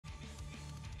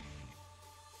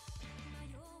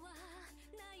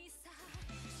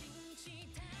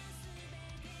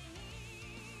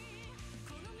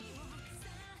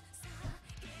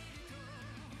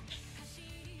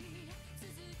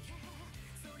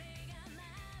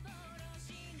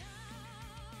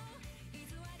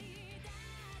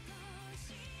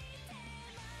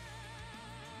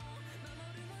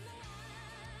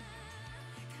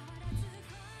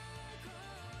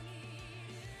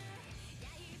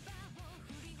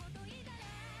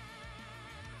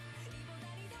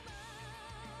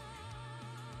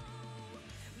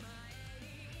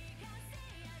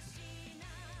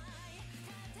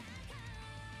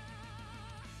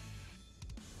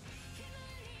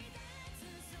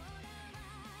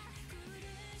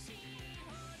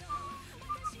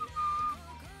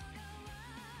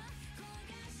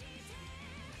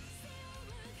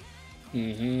Good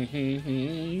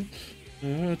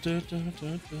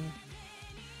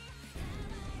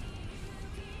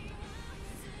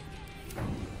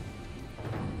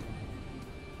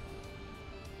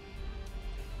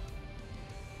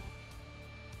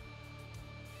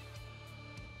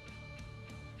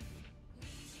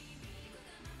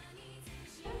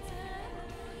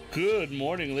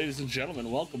morning, ladies and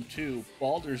gentlemen. Welcome to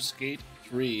Baldur's Gate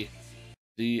 3.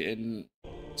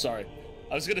 Sorry,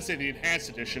 I was gonna say the Enhanced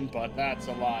Edition, but that's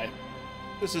a lie.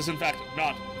 This is, in fact,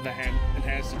 not the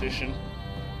Enhanced Edition.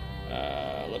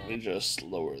 Let me just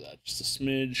lower that just a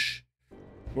smidge.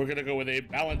 We're gonna go with a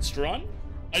balanced run.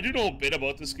 I do know a bit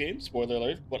about this game, spoiler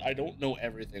alert, but I don't know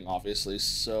everything, obviously,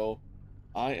 so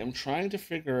I am trying to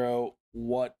figure out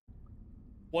what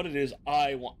it is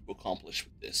I want to accomplish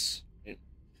with this.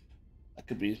 That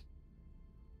could be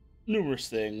numerous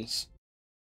things,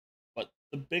 but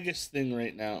the biggest thing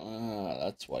right now,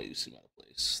 that's why you seem out of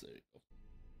place. There you go.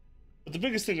 But the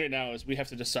biggest thing right now is we have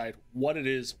to decide what it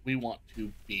is we want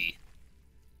to be.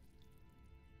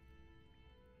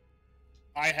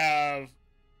 I have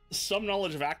some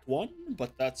knowledge of Act 1,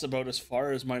 but that's about as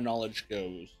far as my knowledge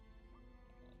goes.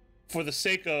 For the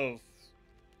sake of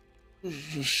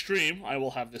stream, I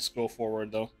will have this go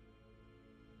forward, though.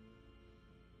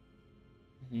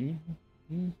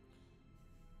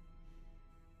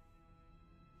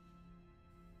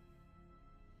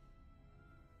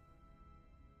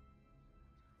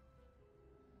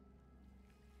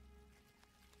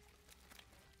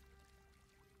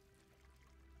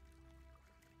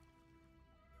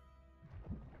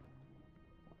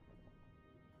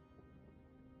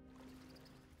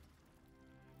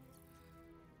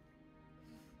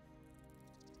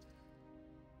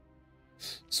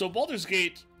 So Baldur's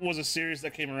Gate was a series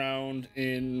that came around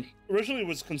originally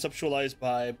was conceptualized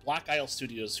by Black Isle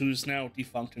Studios, who's now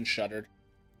defunct and shuttered.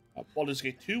 Baldur's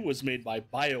Gate 2 was made by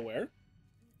BioWare,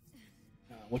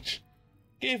 which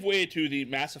gave way to the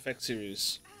Mass Effect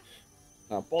series.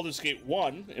 Baldur's Gate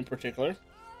 1, in particular,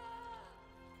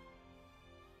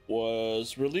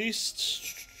 was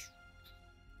released...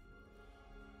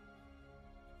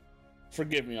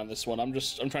 Forgive me on this one, I'm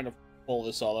trying to pull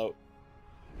this all out.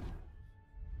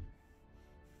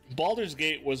 Baldur's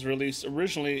Gate was released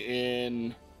originally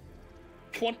in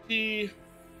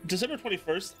December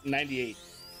 21st, 98.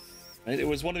 Right? It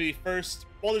was one of the first...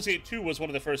 Baldur's Gate 2 was one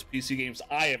of the first PC games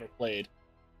I ever played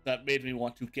that made me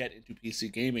want to get into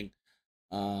PC gaming.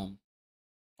 All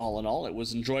in all, it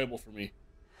was enjoyable for me.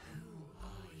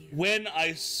 When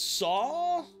I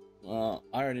saw... I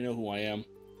already know who I am.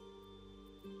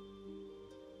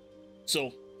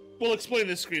 So, we'll explain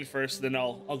this screen first, then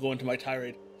I'll go into my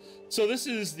tirade. So this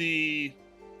is the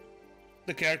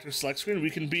character select screen. We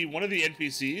can be one of the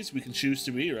NPCs, we can choose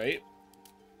to be, right?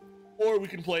 Or we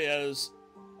can play as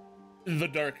the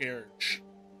Dark Urge,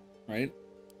 right?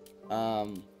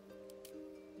 The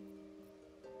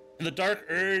Dark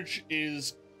Urge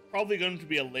is probably going to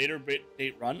be a later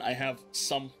date run. I have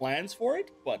some plans for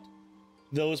it, but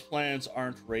those plans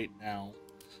aren't right now.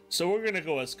 So we're gonna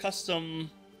go as custom,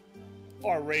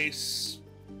 our race.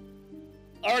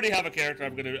 I already have a character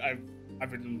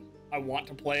I want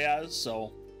to play as,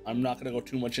 so I'm not gonna go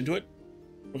too much into it.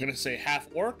 We're gonna say half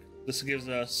orc. This gives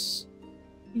us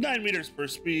 9 meters per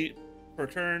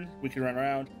turn. We can run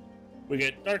around. We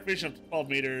get dark vision up to 12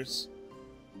 meters.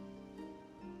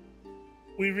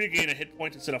 We regain a hit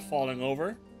point instead of falling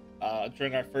over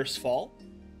during our first fall.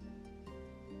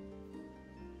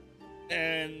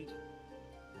 And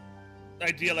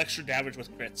I deal extra damage with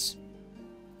crits.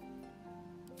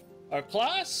 Our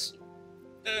class,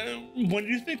 when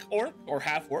you think orc or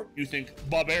half orc, you think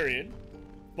barbarian.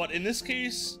 But in this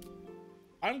case,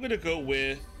 I'm gonna go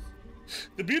with...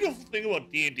 The beautiful thing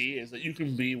about D&D is that you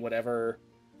can be whatever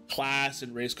class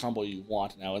and race combo you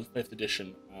want now in 5th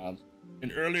edition.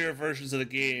 In earlier versions of the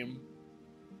game,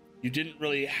 you didn't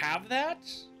really have that,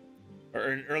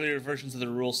 or in earlier versions of the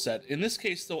rule set. In this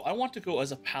case, though, I want to go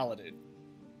as a paladin.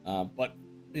 But,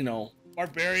 you know,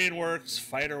 barbarian works,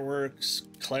 fighter works,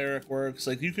 cleric works.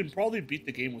 Like, you can probably beat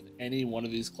the game with any one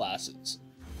of these classes.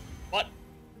 But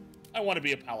I want to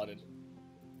be a paladin.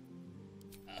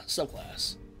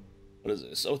 Subclass. What is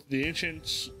this? Oath of the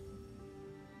Ancient.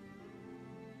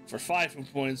 For 5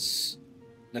 points.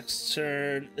 Next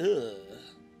turn. Ugh.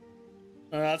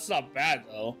 That's not bad,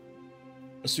 though.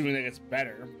 Assuming that gets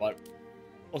better, but...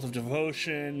 Oath of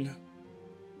Devotion.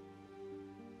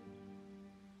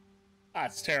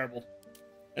 It's terrible.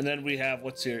 And then we have,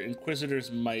 what's here? Inquisitor's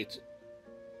Might.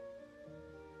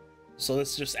 So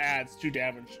this just adds 2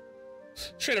 damage.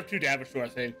 Straight up 2 damage to our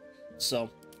thing. So.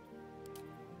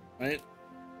 Right?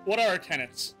 What are our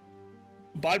tenets?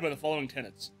 Abide by the following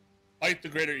tenets. Fight the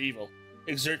greater evil.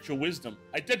 Exert your wisdom.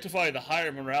 Identify the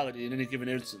higher morality in any given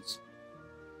instance.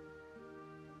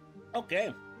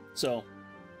 Okay, so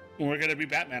we're gonna be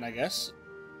Batman, I guess.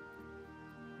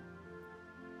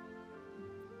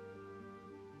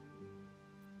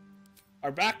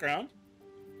 Our background,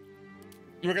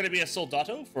 we're gonna be a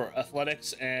soldato for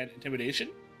athletics and intimidation.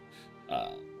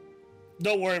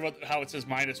 Don't worry about how it says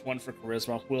 -1 for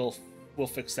charisma. We'll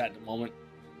fix that in a moment.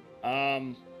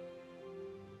 And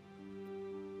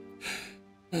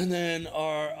then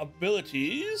our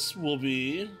abilities will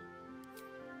be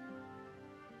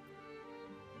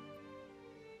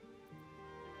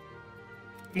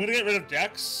I'm gonna get rid of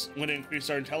Dex. I'm gonna increase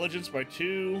our intelligence by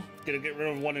 2. Gonna get rid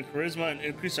of 1 in charisma and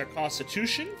increase our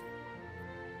constitution.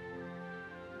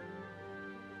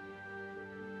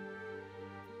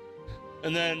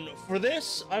 And then for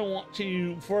this, I want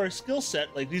to, for our skill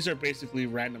set, like these are basically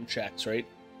random checks, right?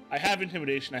 I have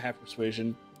intimidation, I have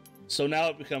persuasion. So now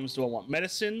it becomes, do I want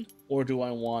medicine or do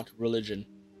I want religion?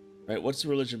 Right, what's the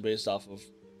religion based off of?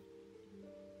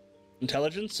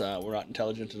 Intelligence? We're not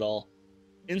intelligent at all.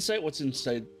 Insight, what's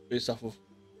insight based off of?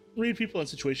 Read people and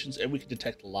situations and we can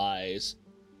detect lies.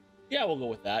 Yeah, we'll go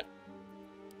with that.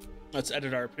 Let's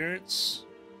edit our appearance.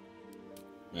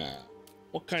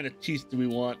 What kind of teeth do we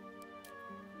want?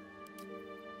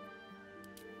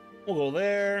 We'll go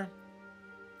there.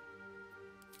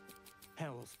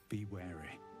 Hells, be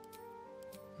wary.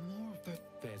 More of the...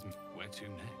 There's... Where to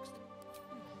next?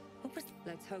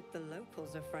 Let's hope the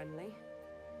locals are friendly.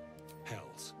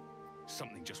 Hells.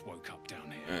 Something just woke up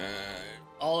down here.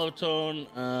 Olive tone.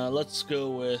 Let's go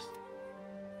with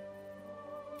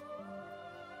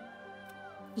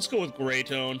gray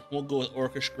tone. We'll go with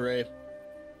orcish gray.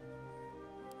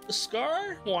 The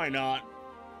scar? Why not?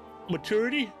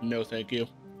 Maturity? No, thank you.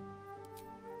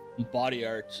 Body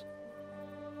art.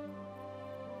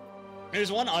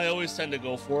 Here's one I always tend to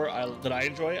go for. That I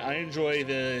enjoy. I enjoy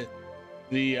the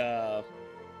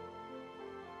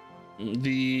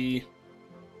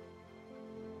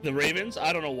Ravens.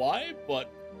 I don't know why,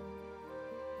 but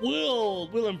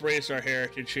we'll embrace our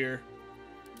heritage here.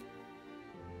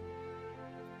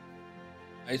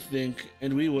 I think,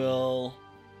 and we will.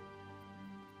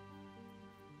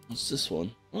 What's this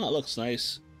one? Oh, it looks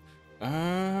nice.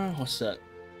 What's that?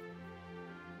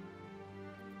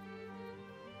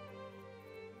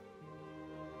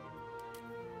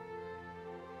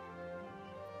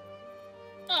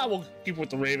 We'll keep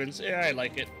with the Ravens. Yeah, I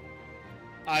like it.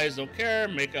 Eyes don't care.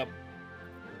 Makeup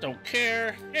don't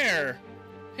care. Hair,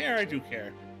 I do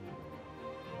care.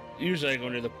 Usually I go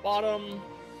near the bottom.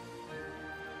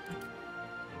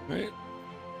 Right.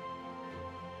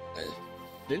 I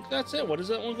think that's it. What is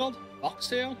that one called?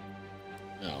 Foxtail?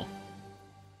 No.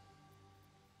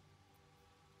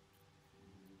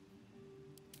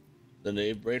 The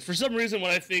name braid. For some reason,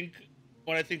 when I think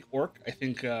orc, I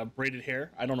think braided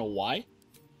hair. I don't know why.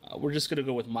 We're just gonna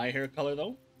go with my hair color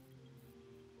though,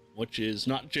 which is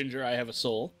not ginger. I have a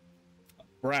soul.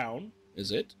 Brown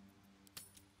is it?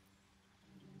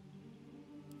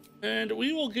 And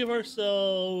we will give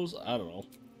ourselves, I don't know.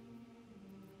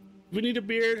 Do we need a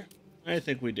beard? I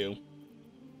think we do.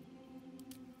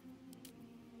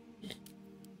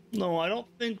 No, I don't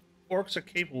think orcs are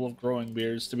capable of growing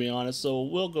beards, to be honest, so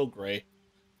we'll go gray.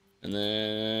 And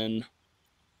then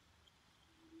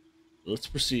let's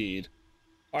proceed.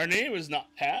 Our name is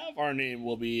not Pav, our name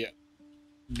will be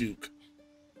Duke.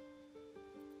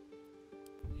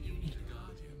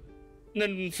 And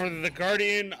then for the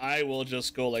Guardian, I will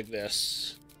just go like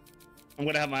this. I'm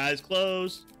gonna have my eyes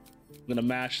closed. I'm gonna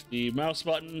mash the mouse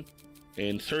button.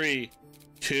 In 3,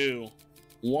 2,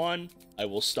 1, I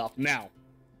will stop now.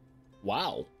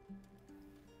 Wow.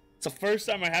 It's the first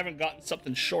time I haven't gotten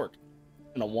something short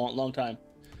in a long time.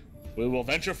 We will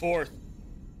venture forth.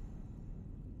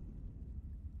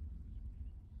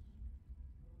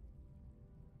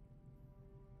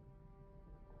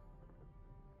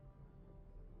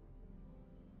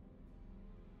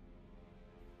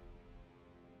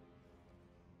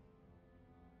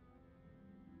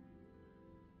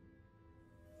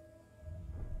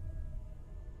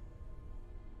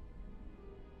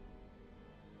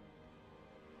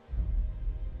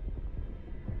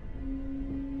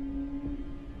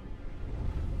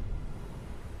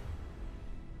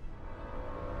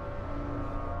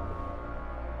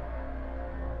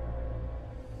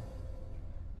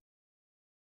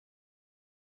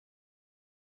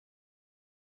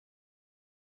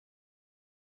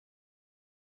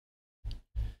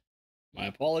 My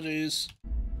apologies.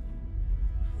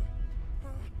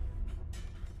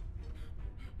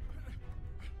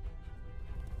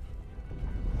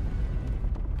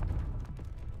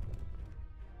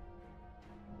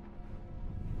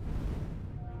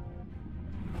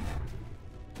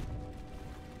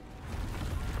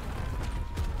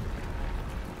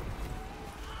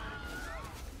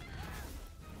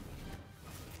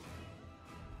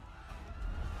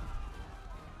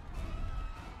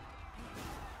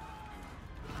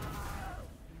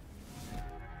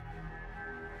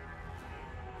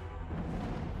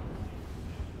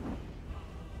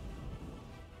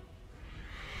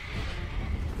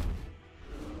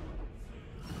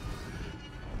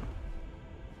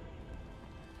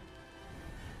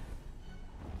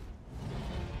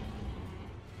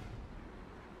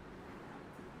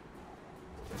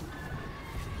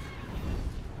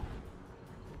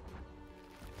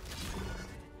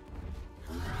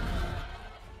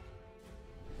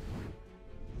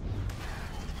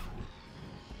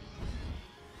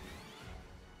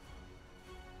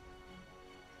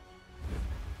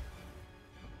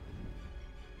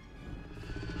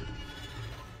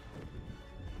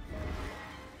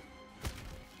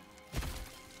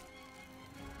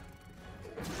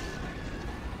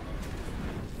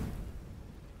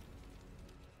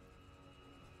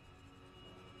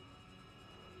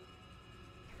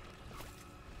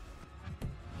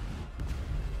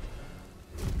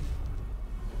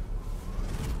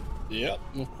 Yep,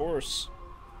 of course.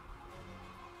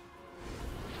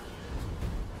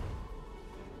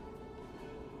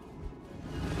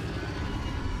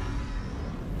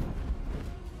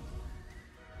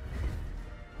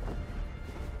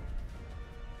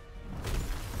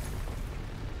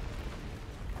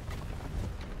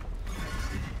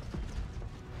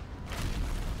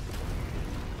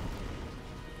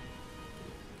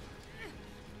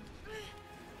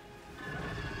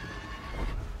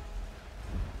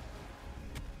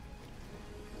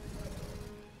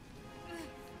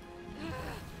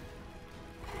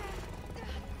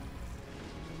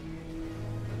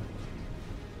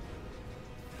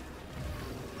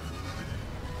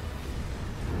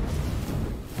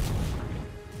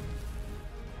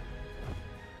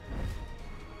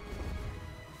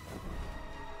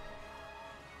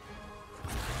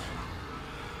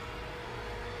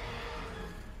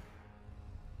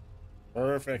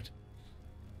 Perfect.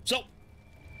 So,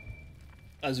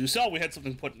 as you saw, we had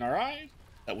something put in our eye.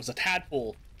 That was a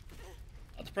tadpole.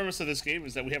 The premise of this game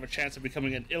is that we have a chance of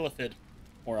becoming an illithid,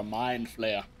 or a mind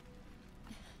flayer.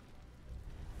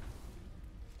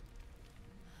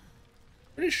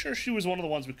 Pretty sure she was one of the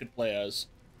ones we could play as.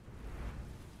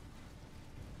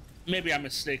 Maybe I'm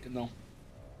mistaken, though.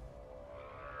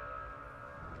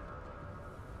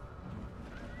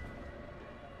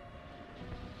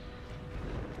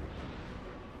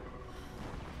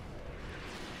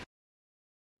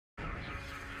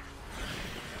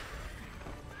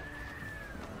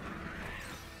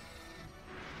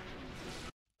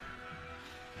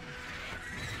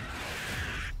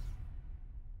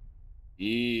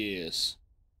 Yes.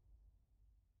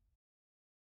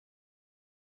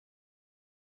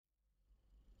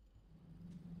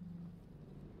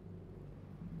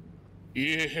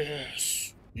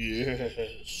 Yes.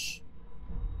 Yes.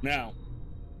 Now.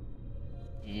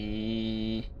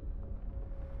 Get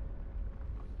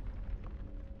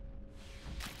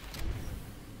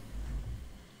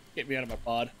me out of my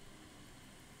pod.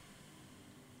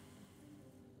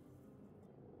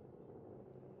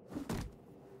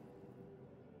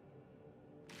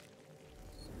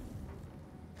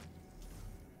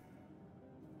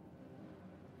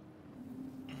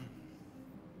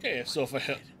 Okay, so if I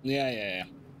hit... Yeah.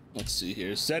 Let's see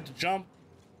here. Set to jump.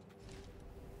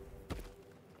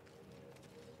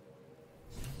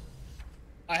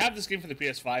 I have this game for the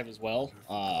PS5 as well.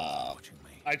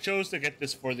 I chose to get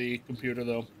this for the computer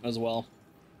though, as well.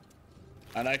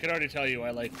 And I can already tell you,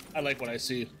 I like what I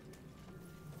see.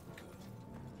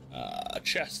 A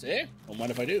chest, eh? Don't mind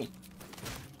if I do.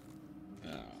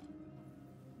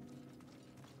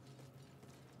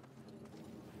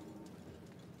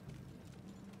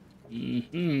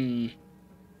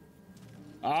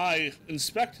 I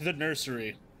inspect the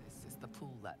nursery. This is the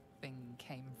pool that thing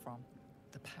came from.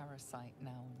 The parasite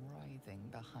now writhing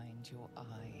behind your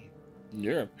eye.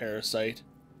 You're a parasite.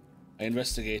 I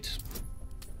investigate.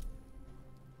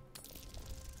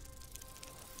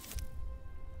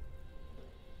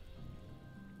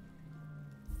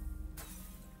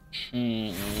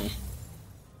 You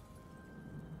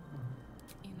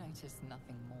notice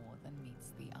nothing more than meets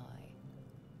the eye.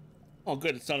 Oh,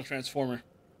 good. It's not a transformer.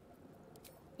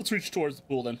 Let's reach towards the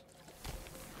pool then.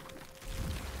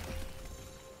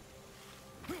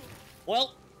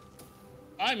 Well,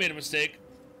 I made a mistake.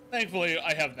 Thankfully,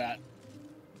 I have that.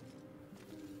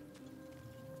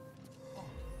 Oh,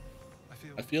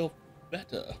 I feel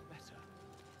better.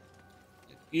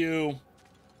 Thank you.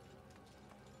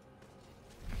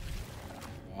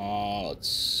 Let's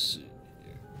see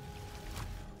here.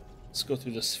 Let's go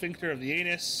through the sphincter of the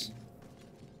anus.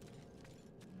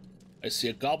 I see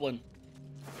a goblin.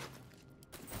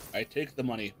 I take the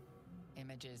money.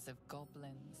 Images of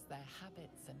goblins, their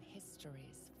habits and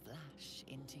histories flash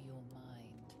into your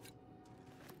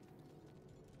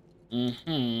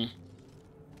mind.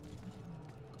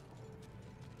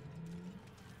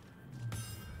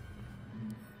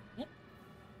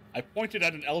 I pointed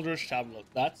at an eldritch tablet.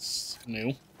 That's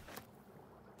new.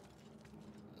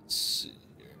 Let's see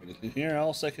here. Anything here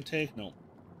else I could take? No.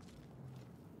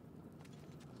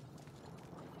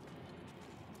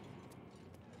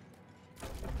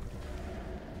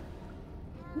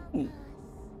 Ooh.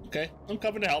 Okay, I'm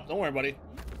coming to help. Don't worry, buddy.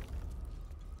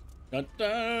 Da,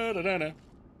 da, da, da, da.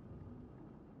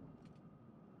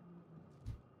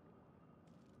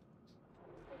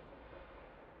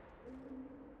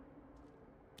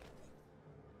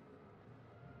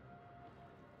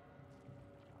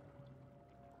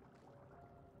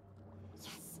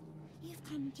 Yes, you've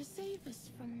come to save us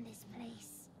from this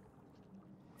place.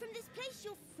 From this place,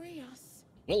 you'll free us.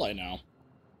 Will I now?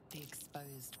 The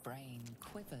exposed brain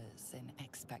quivers in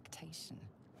expectation.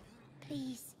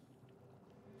 please.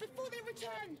 Before they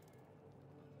return.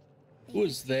 Who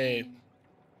is they?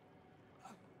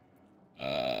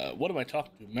 What am I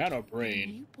talking to? Man or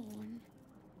brain? Newborn.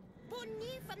 Born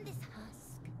new from this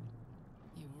husk.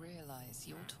 You realize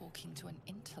you're talking to an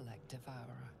intellect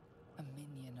devourer, a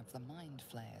minion of the mind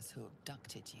flayers who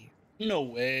abducted you. No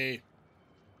way.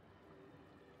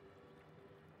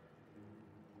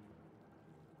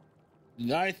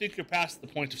 I think you're past the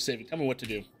point of saving. Tell me what to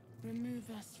do. Remove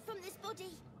us from this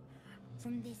body.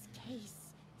 From this case.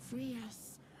 Free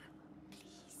us.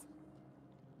 Please.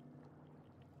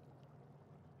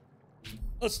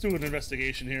 Let's do an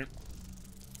investigation here.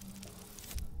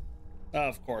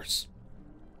 Of course.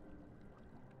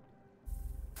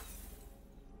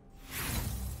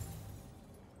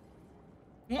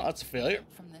 Well, that's a failure.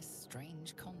 From this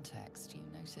strange context, you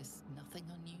notice nothing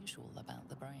unusual about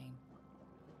the brain.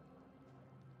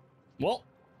 Well,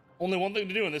 only one thing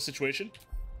to do in this situation.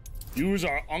 Use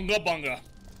our Unga Bunga.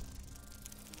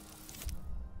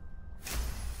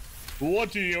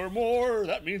 20 or more,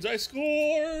 that means I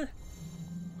score!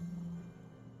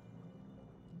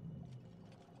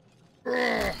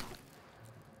 Ugh.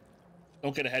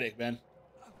 Don't get a headache, man.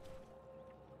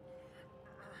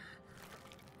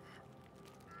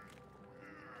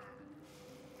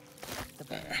 The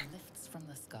brain lifts from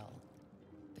the skull,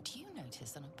 but you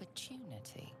notice an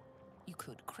opportunity. You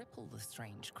could cripple the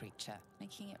strange creature,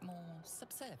 making it more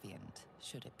subservient,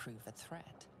 should it prove a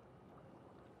threat.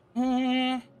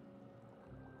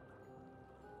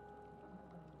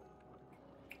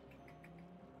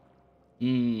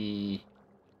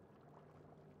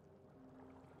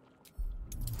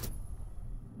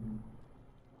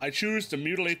 I choose to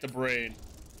mutilate the brain.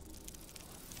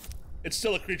 It's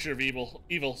still a creature of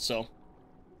evil, so.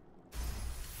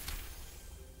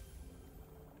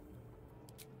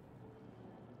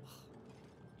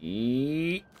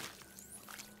 The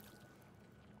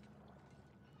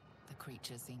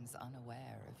creature seems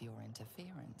unaware of your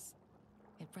interference.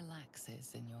 It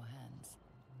relaxes in your hands.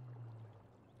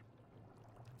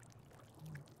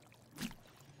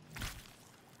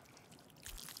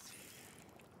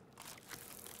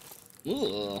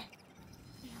 Ugh.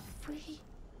 We are free.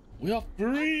 We are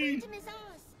free! Freedom is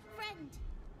ours, friend.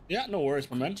 Yeah, no worries,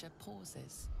 my man. Creature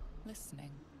pauses,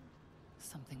 listening.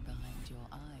 Something behind your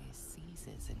eyes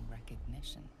seizes in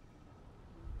recognition.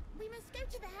 We must go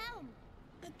to the helm.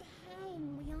 At the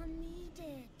helm, we are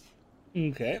needed.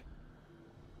 Okay.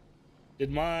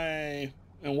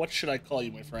 And what should I call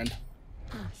you, my friend?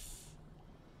 Us.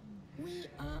 We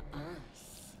are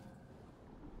us.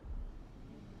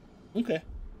 Okay.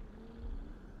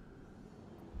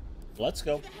 Let's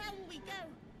go. To the helm we go.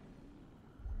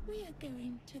 We are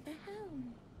going to the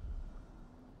helm.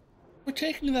 We're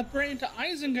taking the brain to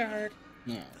Isengard.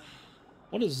 No.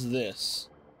 What is this?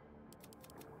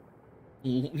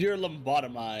 You're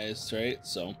lobotomized, right?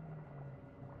 So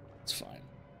it's fine.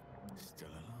 Still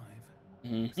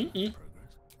alive. Mm-hmm. Progress.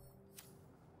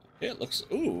 Okay, it looks.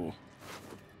 Ooh.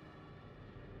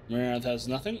 Marath has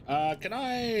nothing. Can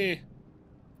I?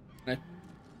 Yeah,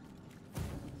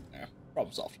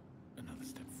 problem solved. Another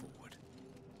step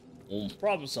forward.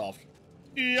 Problem solved.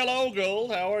 Yellow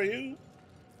gold, how are you?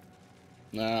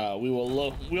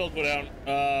 We'll go down.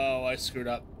 Oh, I screwed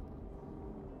up.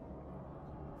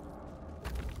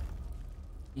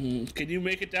 Can you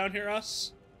make it down here,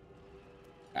 us?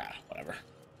 Whatever.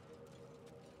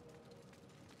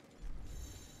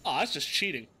 Oh, that's just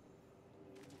cheating.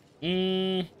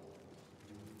 Oh,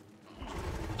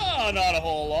 not a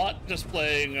whole lot. Just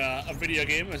playing a video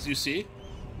game, as you see.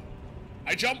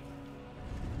 I jump.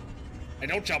 I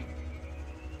don't jump.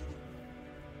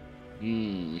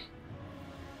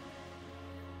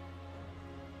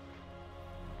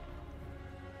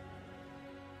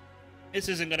 This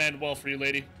isn't gonna end well for you,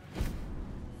 lady.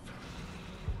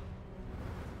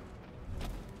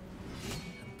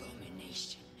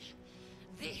 Abomination.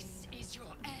 This is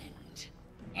your end.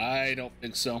 I don't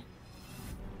think so.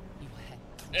 Your head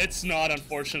It's not,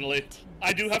 unfortunately.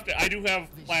 I do have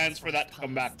plans for that to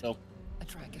come back, though. a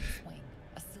dragon's wing,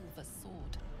 a silver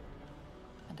sword,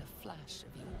 and a flash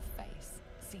of your face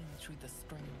seen through the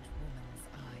strange woman's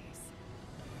eyes.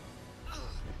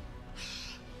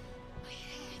 My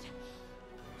head.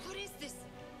 What is this?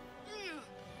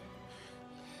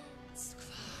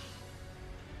 Skvar.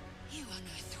 You are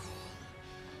no thrall.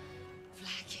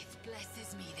 Vlaakith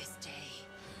blesses me this day.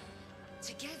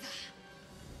 Together,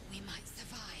 we might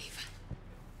survive.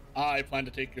 I plan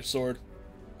to take your sword.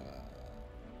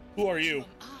 Who are you?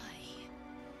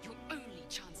 Your only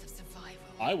chance of survival.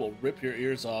 I will rip your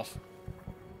ears off.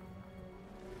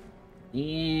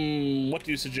 What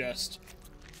do you suggest?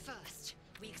 First,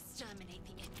 we exterminate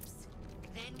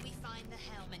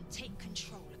helm and take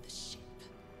control of the ship.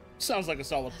 Sounds like a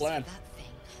solid As plan. for that thing,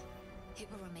 it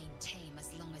will remain tame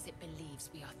as long as it believes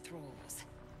we are thralls.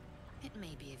 It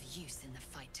may be of use in the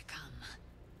fight to come.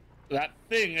 That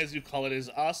thing, as you call it, is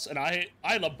us, and I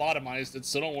lobotomized it,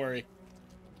 so don't worry.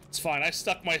 It's fine. I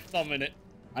stuck my thumb in it.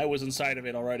 I was inside of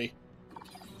it already.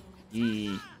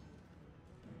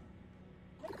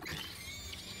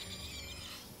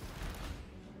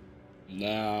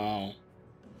 No.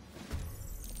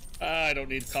 I don't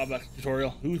need combat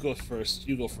tutorial. Who goes first?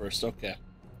 You go first. Okay.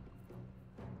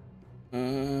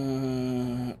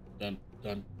 Dun, dun,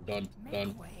 dun,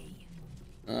 dun.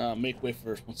 Make way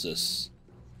first. What's this?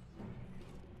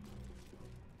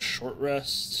 Short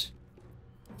rest.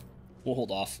 We'll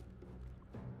hold off.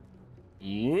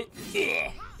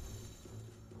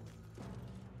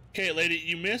 Okay, lady,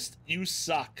 you missed. You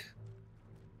suck.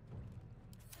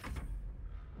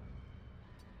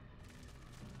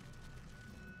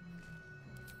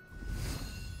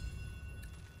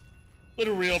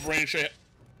 Little real brain shit.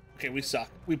 Okay, we suck.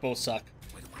 We both suck.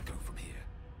 Where do I go from here?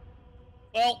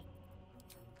 Well.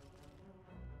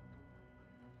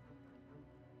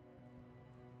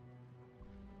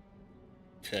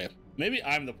 Okay, maybe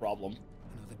I'm the problem.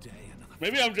 Another day, another.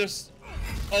 Maybe I'm just...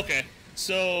 Okay,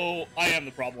 so I am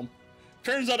the problem.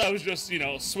 Turns out I was just, you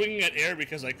know, swinging at air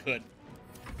because I could.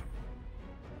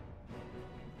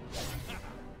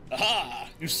 Aha!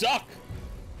 You suck!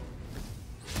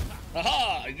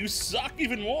 Aha! You suck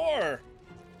even more!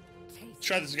 Let's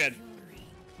try this again.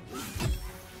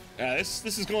 Yeah, this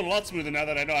is going a lot smoother now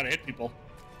that I know how to hit people.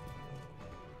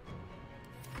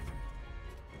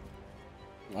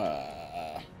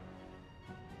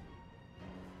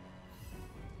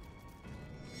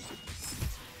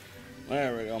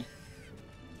 There we go.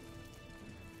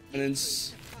 And then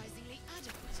Surprisingly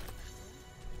adequate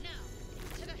at battle.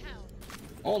 Now, to the helm.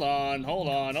 hold on, hold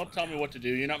on. Don't tell me what to do.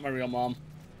 You're not my real mom.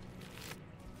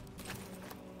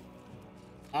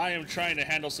 I am trying to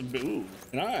handle some... Ooh,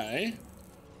 can I?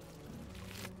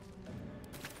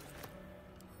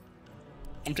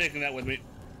 I'm taking that with me.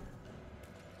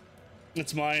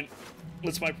 It's mine.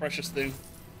 It's my precious thing.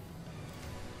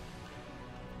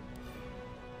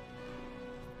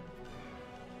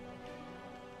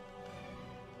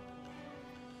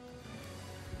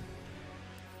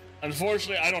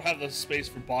 Unfortunately, I don't have the space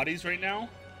for bodies right now.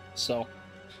 So,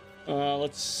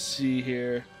 let's see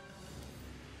here.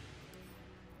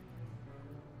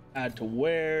 Add to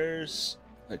wares.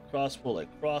 Like crossbow,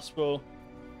 like crossbow.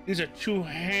 These are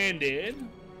two-handed.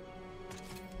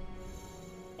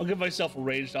 I'll give myself a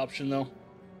ranged option, though.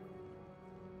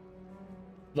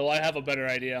 Though I have a better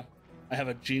idea. I have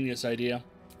a genius idea.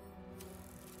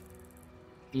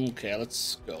 Okay,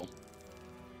 let's go.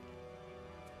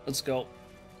 Let's go.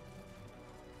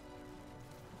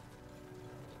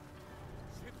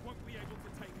 Ship won't be able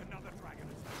to take another dragon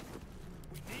attack.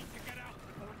 We need to get out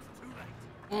before it's too late.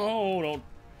 Oh, don't.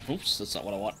 Oops, that's not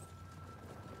what I want.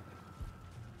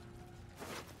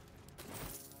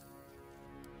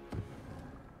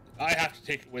 I have to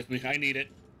take it with me. I need it.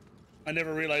 I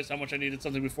never realized how much I needed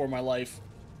something before in my life.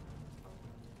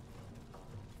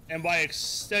 And by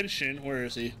extension, where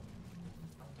is he?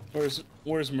 Where's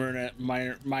Myranth?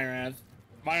 Myranth,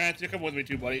 you come with me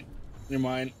too, buddy. You're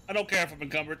mine. I don't care if I'm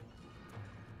encumbered.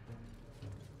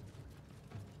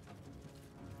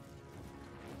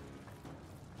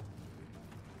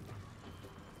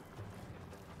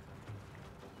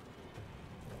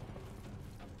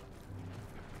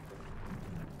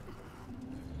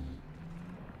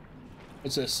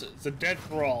 What's this? It's a dead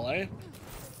thrall, eh?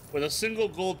 With a single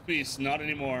gold piece. Not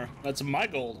anymore. That's my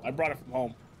gold. I brought it from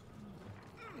home.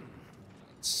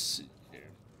 Let's see here.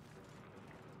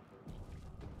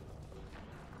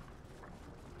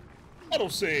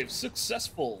 Autosave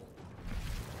successful.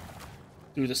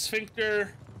 Through the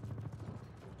sphincter.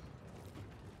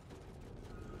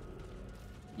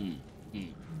 Gauge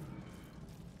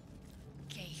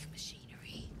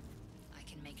machinery. I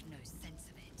can make no sense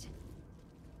of it.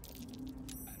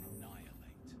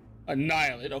 Annihilate.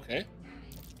 Annihilate, okay.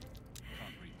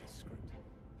 Can't read this script.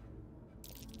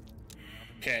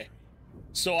 Okay.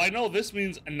 So I know this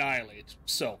means annihilate.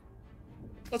 So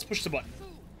let's push the button.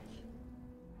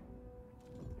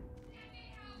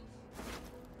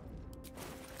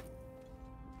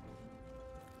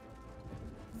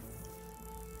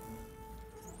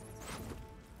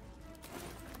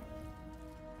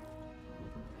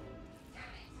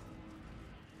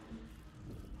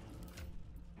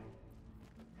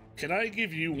 Can I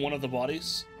give you one of the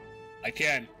bodies? I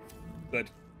can.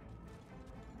 Good.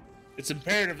 It's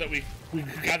imperative that we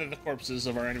gather the corpses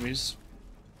of our enemies.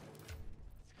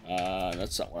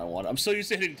 That's not what I want. I'm still used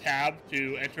to hitting tab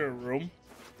to enter a room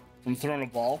from throwing a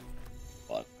ball,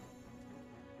 but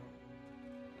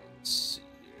let's see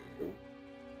here.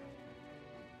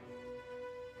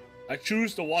 I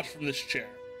choose to watch from this chair.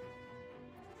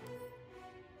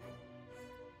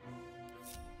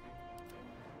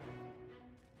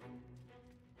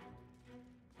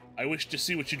 I wish to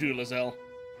see what you do, Lizelle.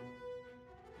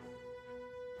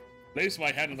 Place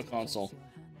my hand on the console. Place your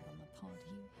hand on the pod,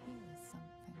 you hear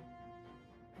something.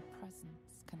 A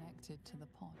presence connected to the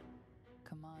pod,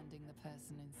 commanding the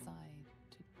person inside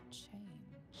to change.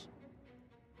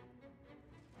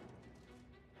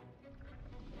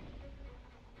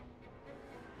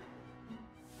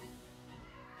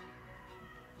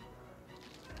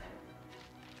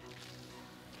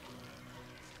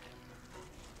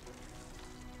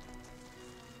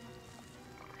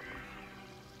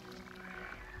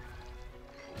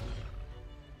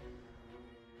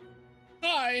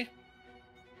 Hi.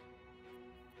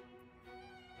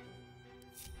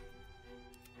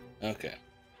 Okay.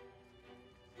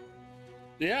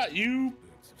 Yeah, you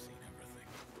Boots have seen everything.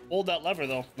 hold that lever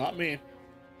though, not me.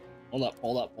 Hold up,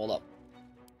 hold up, hold up.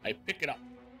 I pick it up.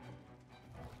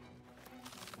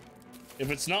 If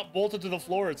it's not bolted to the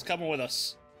floor, it's coming with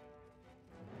us.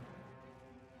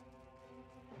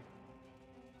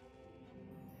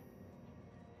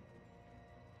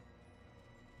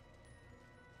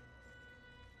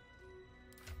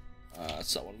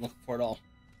 That's not what I'm looking for at all.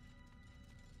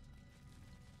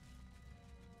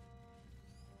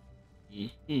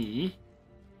 Mm-hmm.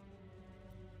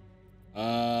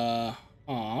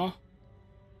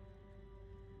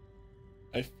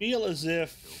 I feel as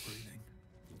if... Still breathing,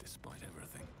 despite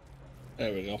everything.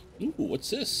 There we go. Ooh, what's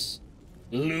this?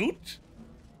 Loot?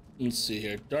 Let's see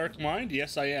here. Dark Mind?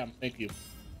 Yes, I am. Thank you.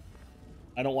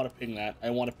 I don't want to ping that.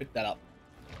 I want to pick that up.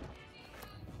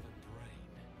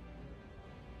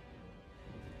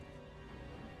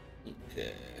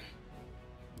 Okay.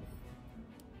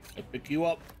 I pick you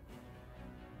up.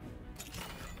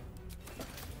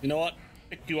 You know what?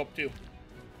 Pick you up too.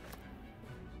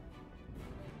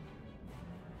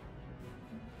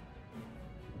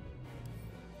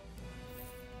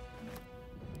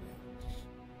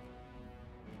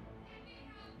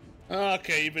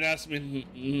 Okay, you've been asking me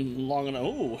long enough.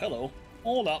 Oh, hello.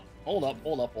 Hold up, hold up,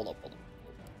 hold up, hold up, hold up.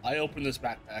 I open this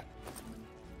backpack.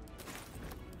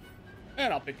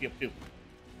 And I'll pick you up too.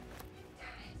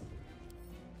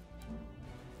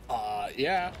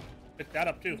 Yeah. Pick that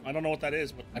up too. I don't know what that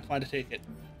is, but I plan to take it.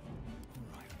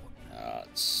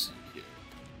 Let's see here.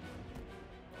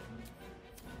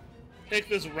 Take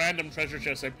this random treasure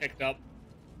chest I picked up.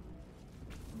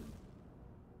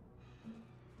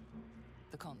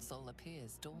 The console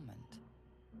appears dormant.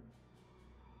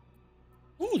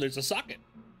 Ooh, there's a socket.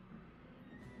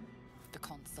 The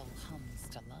console hums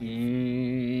to life. What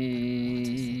is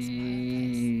its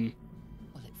Mm.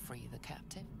 purpose? Will it free the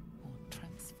captive or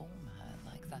transform her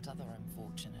like that other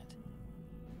unfortunate?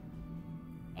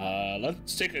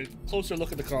 Let's take a closer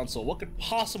look at the console. What could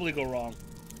possibly go wrong?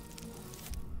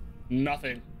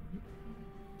 Nothing.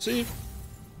 See?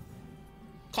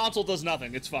 Console does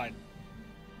nothing. It's fine.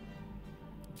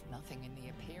 Nothing in the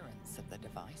appearance of the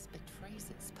device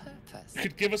betrays its purpose. It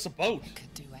could give us a boat. It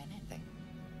could do anything.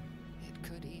 It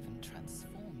could even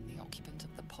transform the occupant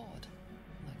of the pod,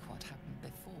 like what happened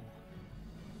before.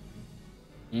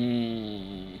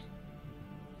 Hmm.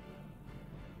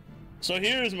 So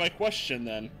here's my question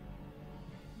then.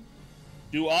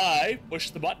 Do I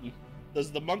push the button?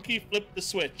 Does the monkey flip the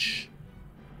switch?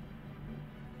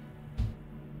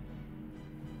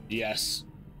 Yes.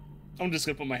 I'm just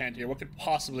gonna put my hand here. What could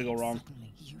possibly go wrong?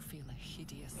 Suddenly, you feel a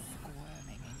hideous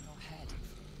squirming in your head.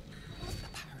 The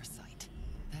parasite.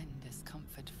 Then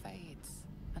discomfort fades,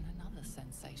 and another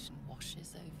sensation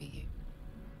washes over you.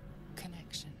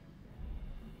 Connection.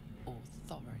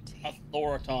 Authority.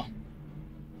 Authority.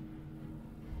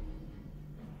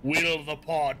 Will the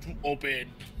pod to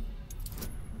open.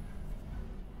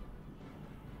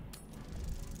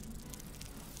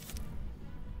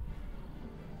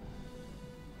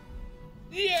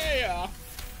 Yeah!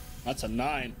 That's a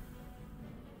 9.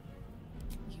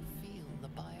 You feel the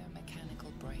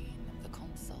biomechanical brain of the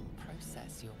console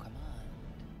process your command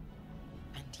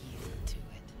and yield to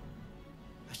it.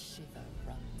 A shiver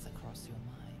runs across your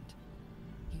mind.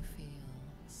 You feel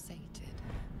sated.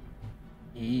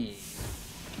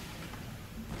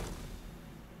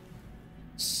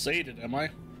 Sated, am I?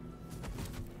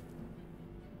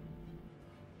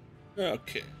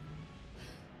 Okay.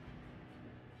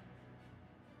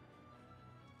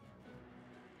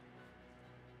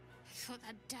 I thought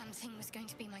that damn thing was going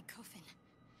to be my coffin.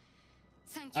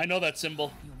 Thank I you. know that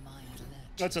symbol. Your mind lurches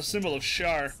That's a symbol of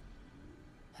Shar.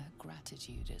 Her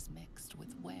gratitude is mixed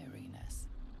with wariness,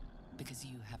 because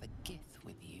you have a gift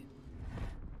with you.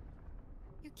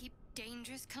 You keep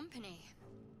dangerous company.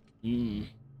 Hmm.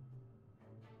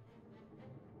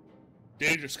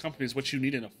 Dangerous company is what you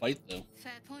need in a fight, though.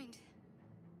 Fair point.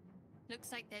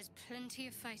 Looks like there's plenty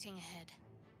of fighting ahead.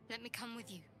 Let me come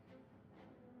with you.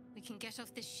 We can get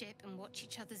off this ship and watch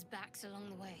each other's backs along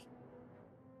the way.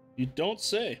 You don't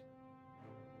say.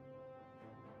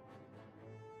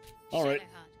 All right.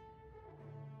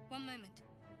 Shadowheart. One moment.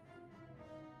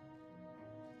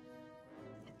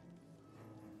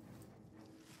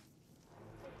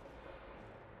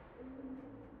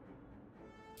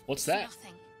 What's It's that?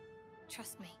 nothing.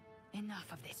 Trust me.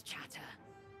 Enough of this chatter.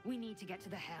 We need to get to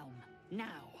the helm.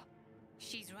 Now.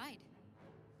 She's right.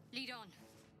 Lead on.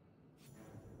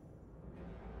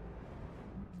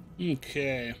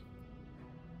 Okay.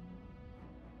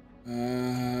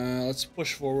 Let's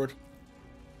push forward.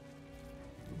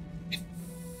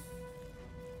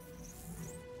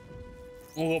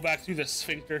 We'll go back through the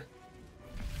sphincter.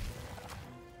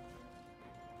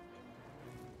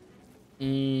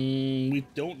 We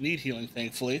don't need healing,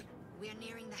 thankfully. We are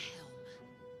nearing the helm.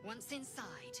 Once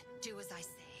inside, do as I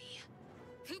say.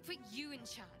 Who put you in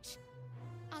charge?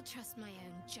 I'll trust my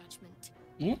own judgment.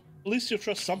 Well, at least you'll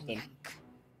trust something. Yank.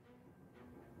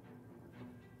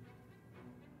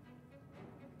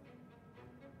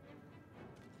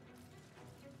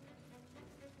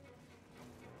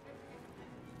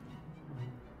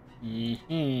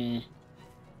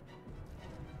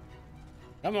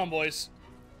 Come on, boys.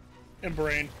 And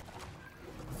brain.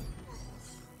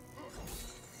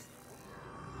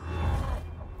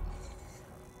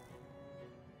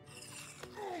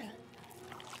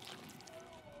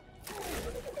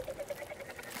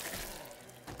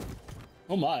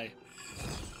 Oh my.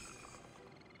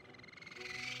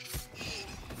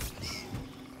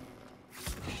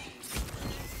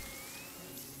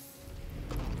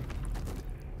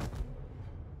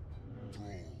 Thrall,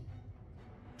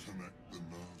 connect the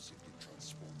nerves of the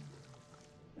transponder.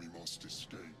 We must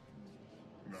escape.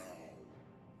 Now.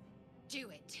 Do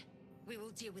it. We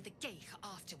will deal with the Geich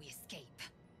after we escape.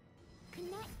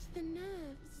 Connect the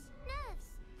nerves. Nerves.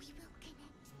 We will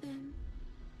connect Them.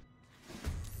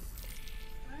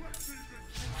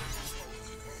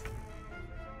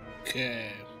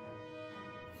 Okay.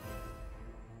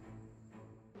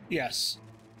 Yes.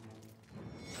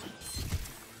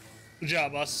 Good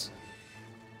job, us.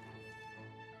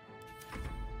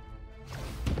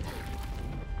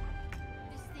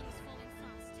 This thing's falling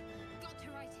fast. Got to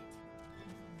right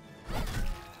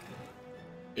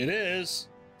it. It is.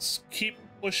 Let's keep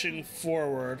pushing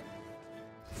forward.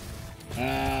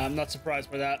 I'm not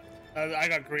surprised by that. I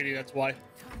got greedy, that's why.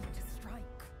 Time to strike.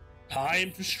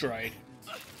 Time to strike.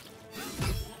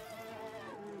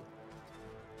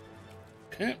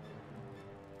 Okay.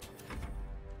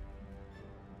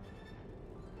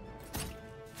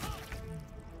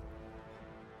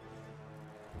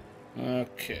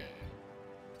 Okay.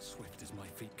 Swift as my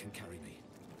feet can carry me.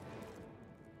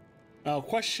 Now,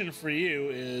 question for you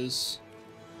is...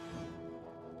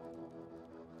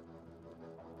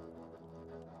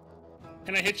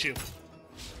 Can I hit you?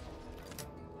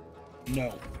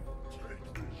 No.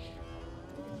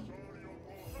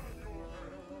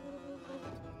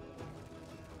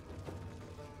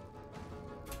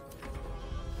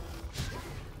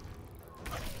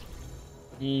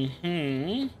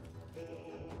 Mm-hmm.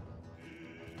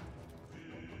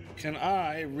 Can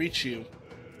I reach you?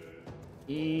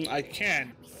 I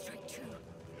can. We strike true.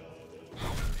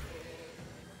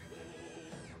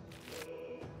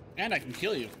 And I can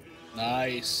kill you.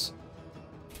 Nice.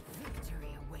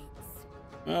 Victory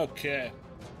awaits. Okay.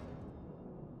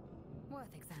 Worth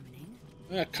examining.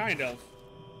 Kind of.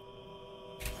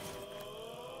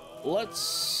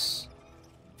 Let's...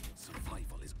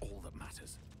 Survival is all that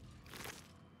matters.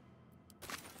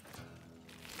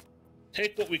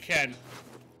 take what we can.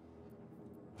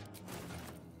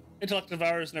 Intellect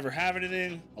Devourers never have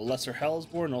anything. A Lesser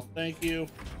Hellsborn, no thank you.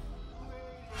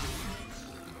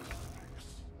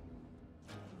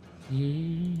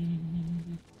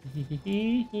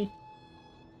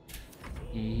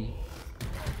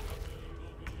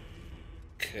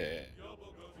 Okay.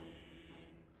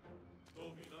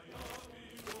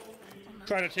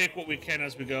 Try to take what we can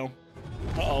as we go.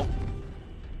 Uh-oh.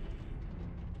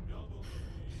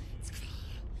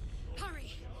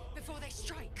 Hurry before they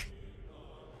strike.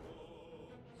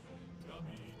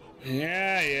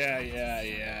 Yeah.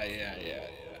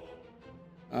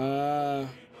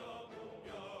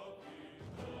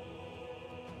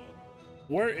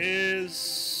 Where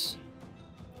is...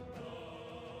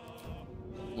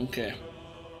 Okay.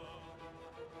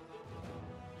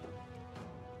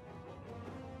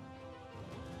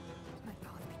 My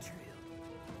path be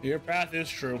true. Your path is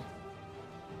true.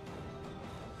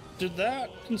 Did that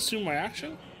consume my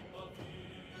action?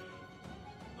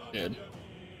 Did.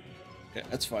 Okay,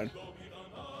 that's fine.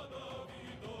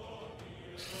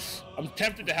 I'm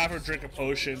tempted to have her drink a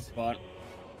potion, but...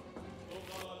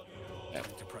 Yeah.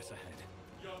 To press ahead.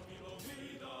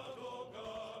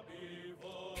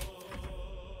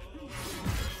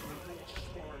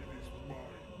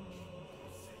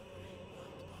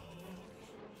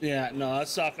 Yeah, no,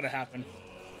 that's not gonna happen.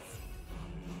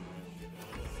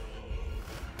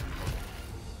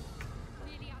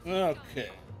 Really, I've Okay.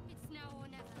 It's now or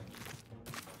never.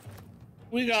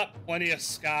 We got plenty of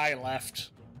sky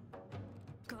left.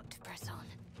 Got to press on.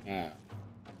 Yeah.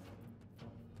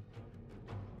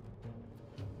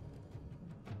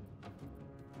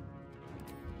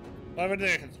 Do I have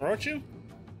anything I can throw at you?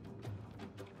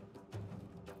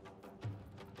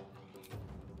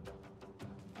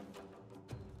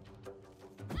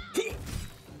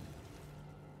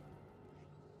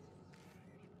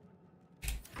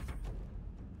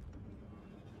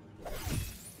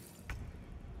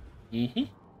 Mm-hmm.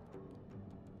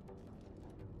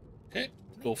 Okay,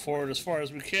 go forward as far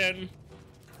as we can.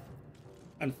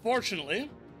 Unfortunately,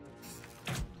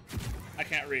 I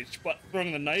can't reach, but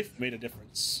throwing the knife made a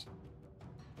difference.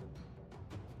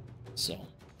 So.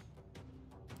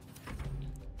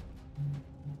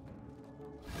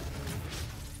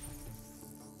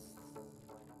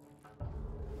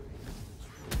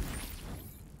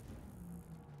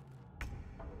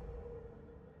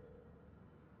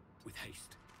 With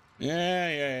haste.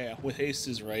 Yeah. With haste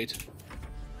is right.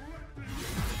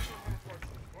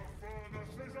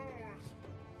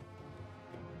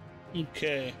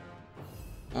 Okay.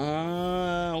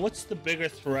 What's the bigger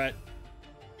threat?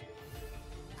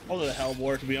 Probably the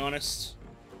Hellbore, to be honest.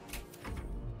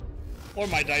 Or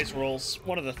my dice rolls.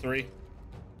 One of the three.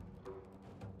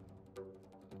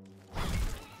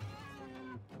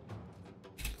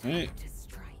 Alright. To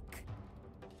strike.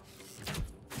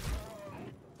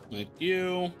 Like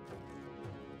you.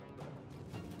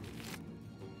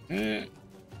 And...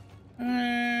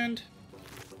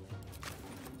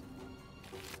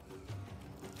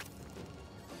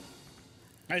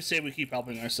 I say we keep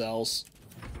helping ourselves.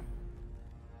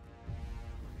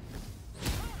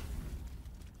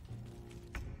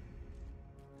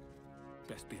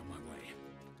 Best be on my way.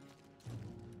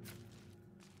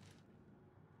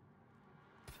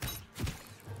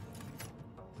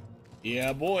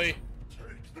 Yeah, boy.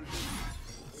 Take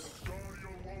this.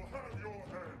 Guardian will have your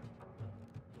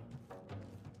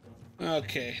head.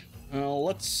 Okay. Well,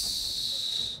 let's...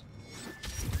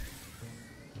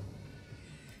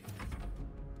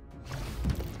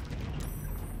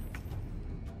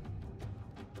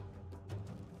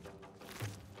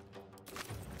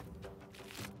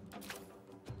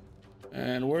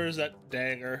 And where's that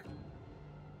dagger?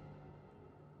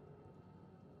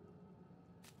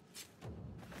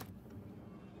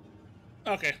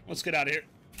 Okay, let's get out of here.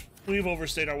 We've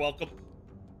overstayed our welcome.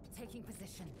 Taking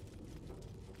position.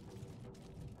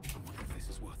 I wonder if this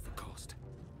is worth the cost.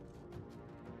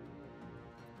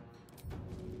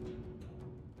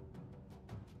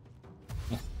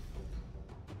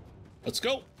 Let's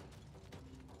go.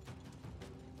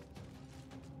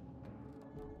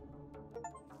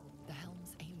 The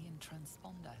helm's alien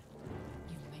transponder.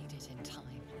 You made it in time.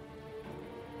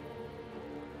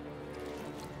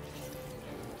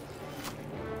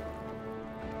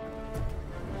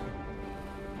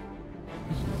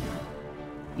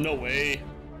 No way.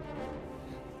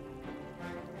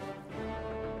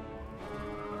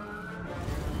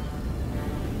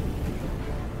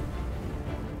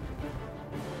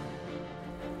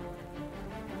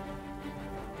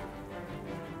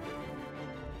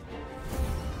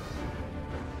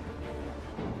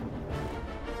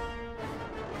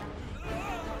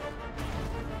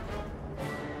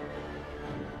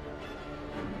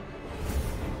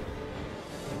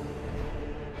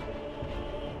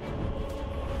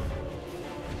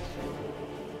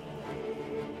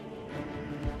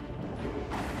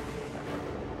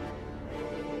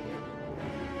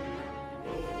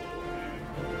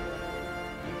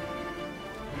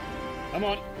 Come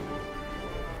on.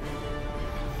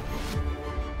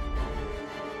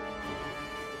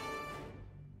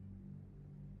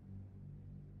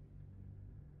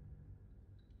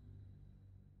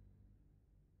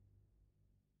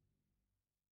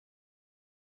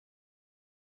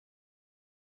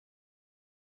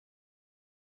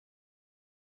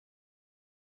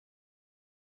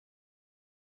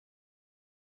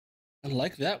 And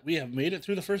like that, we have made it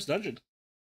through the first dungeon.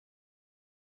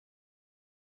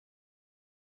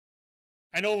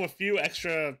 I know of a few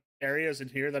extra areas in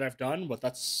here that I've done, but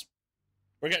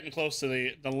we're getting close to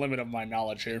the limit of my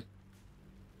knowledge here.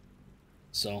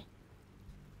 So.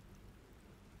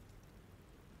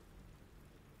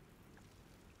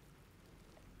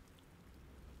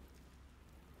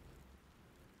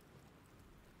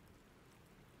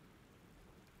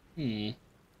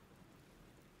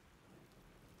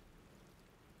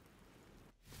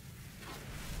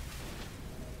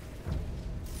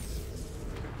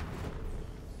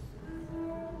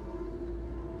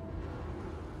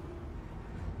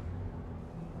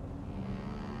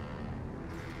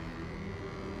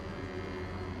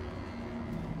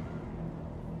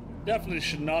 Definitely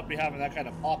should not be having that kind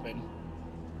of pop-in.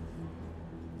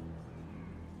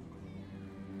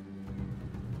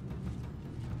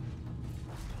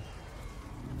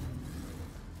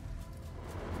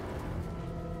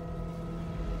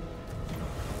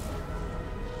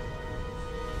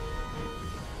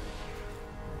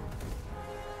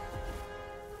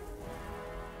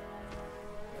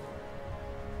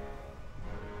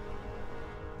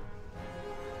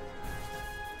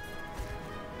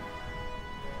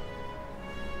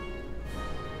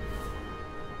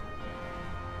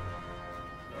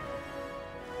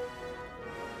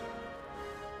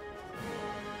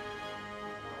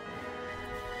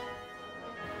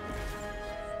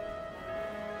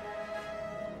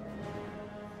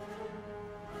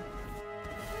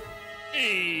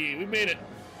 Hey, we made it.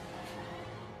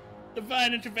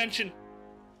 Divine intervention.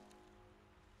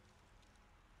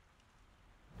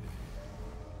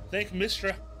 Thank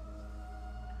Mistra.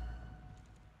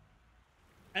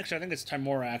 Actually, I think it's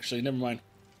Timora, actually. Never mind.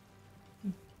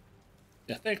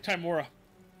 Yeah, thank Timora.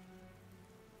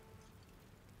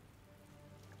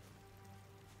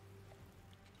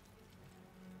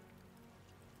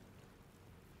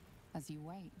 As you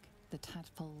wake, the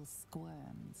tadpole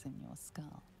squirms in your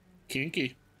skull.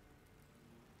 Kinky.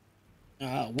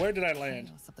 Where did I land?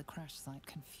 Chaos of the crash site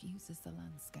confuses the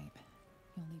landscape.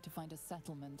 You'll need to find a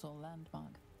settlement or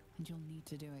landmark, and you'll need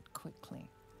to do it quickly.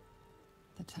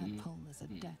 The tadpole is a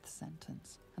death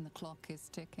sentence, and the clock is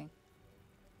ticking.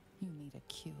 You need a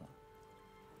cure.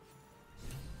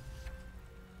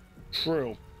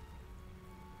 True.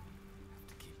 Have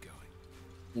to keep going.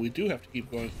 We do have to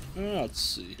keep going. Let's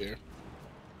see here.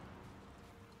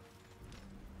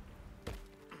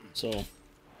 So.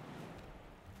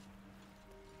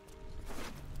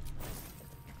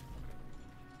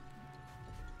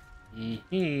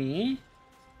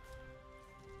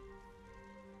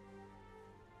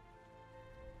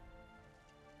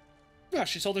 Yeah,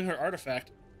 she's holding her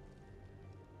artifact.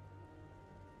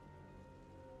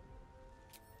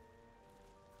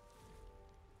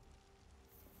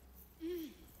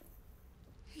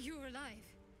 You're alive.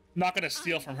 Not gonna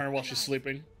steal from her while she's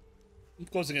sleeping. It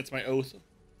goes against my oath.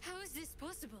 How is this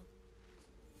possible?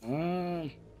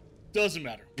 Doesn't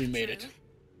matter. We made True. it.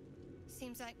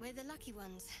 Seems like we're the lucky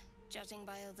ones, judging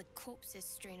by all the corpses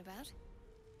strewn about.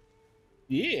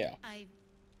 Yeah. I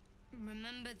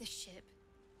remember the ship.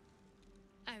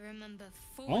 I remember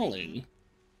Falling. falling.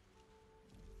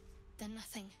 Then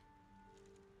nothing.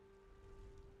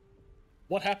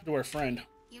 What happened to her friend?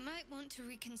 You might want to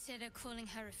reconsider calling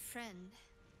her a friend.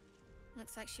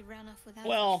 Looks like she ran off without us.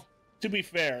 Well, to be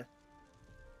fair.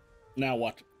 Now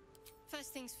what?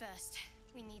 First things first.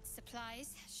 We need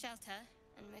supplies, shelter,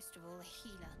 and most of all, a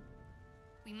healer.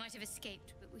 We might have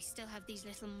escaped, but we still have these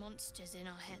little monsters in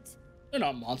our heads. They're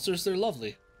not monsters, they're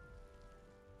lovely.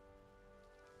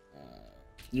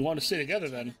 You want to stay together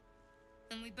then?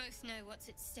 And we both know what's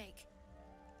at stake.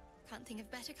 Can't think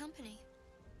of better company.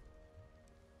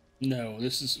 No,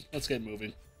 let's get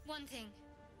moving. One thing,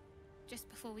 just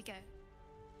before we go.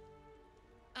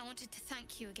 I wanted to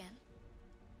thank you again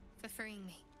for freeing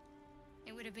me.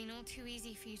 It would have been all too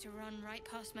easy for you to run right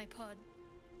past my pod,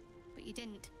 but you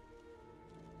didn't.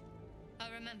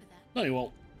 I'll remember that. No, you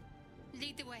won't.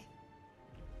 Lead the way.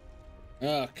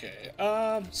 Okay,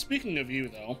 speaking of you,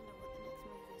 though.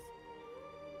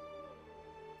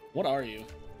 What are you?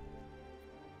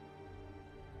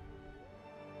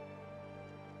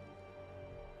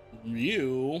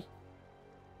 You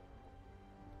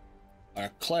are a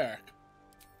cleric.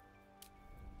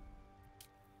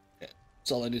 Okay,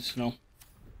 that's all I need to know.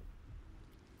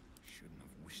 Shouldn't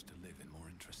have wished to live in more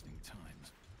interesting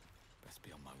times. Best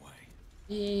be on my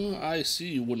way. I see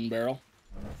you, wooden barrel.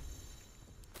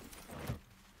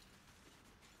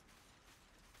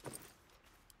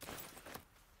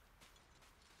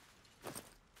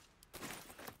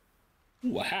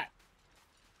 Ooh, a hat.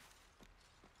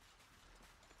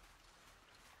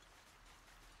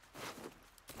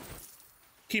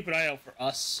 Keep an eye out for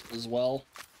us as well.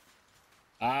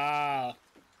 Ah.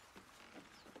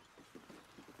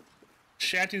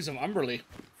 Shanties of Umberly.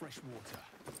 Fresh water.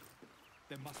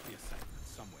 There must be a settlement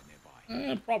somewhere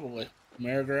nearby. Probably.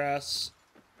 Margrass.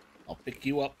 I'll pick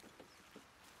you up.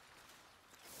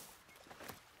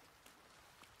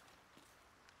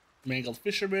 Mangled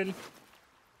Fisherman.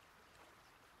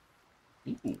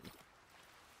 Ooh.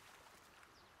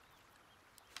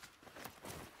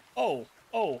 Oh,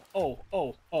 oh, oh,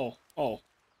 oh, oh, oh,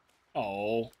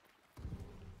 oh.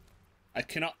 I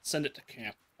cannot send it to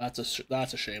camp. That's a shame.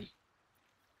 Let's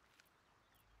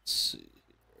see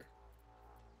here.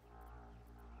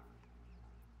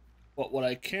 But what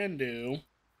I can do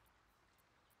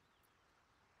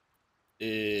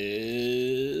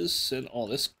is send all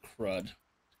this crud to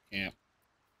camp.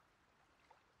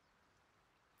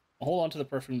 I'll hold on to the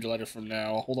perfume gelator from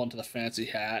now. I'll hold on to the fancy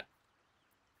hat.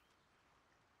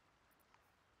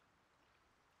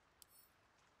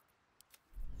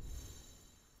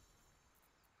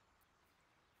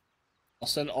 I'll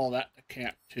send all that to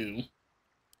camp too.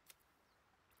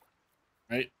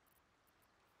 Right?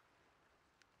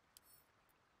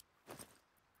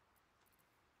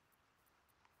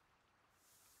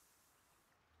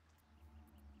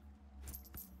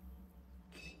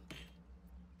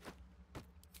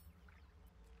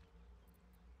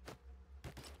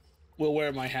 Will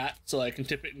wear my hat so I can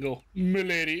tip it and go,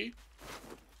 "Milady."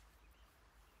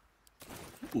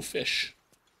 Ooh, fish.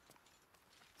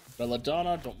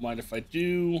 Belladonna, don't mind if I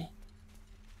do.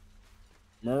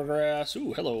 Murgrass.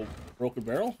 Ooh, hello. Broken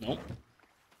barrel? Nope.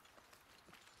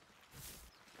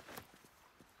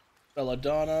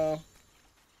 Belladonna.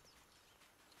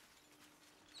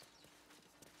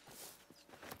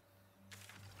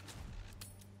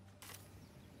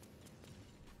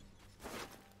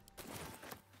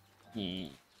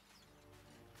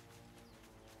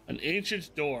 An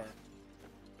ancient door.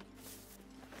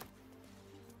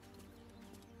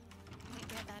 Can't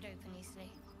get that open easily.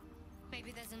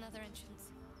 Maybe there's another entrance.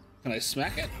 Can I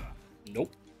smack it?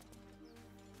 Nope.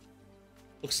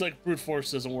 Looks like brute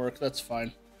force doesn't work. That's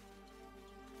fine.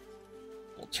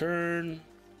 We'll turn.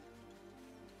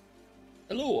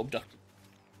 Hello, abducted.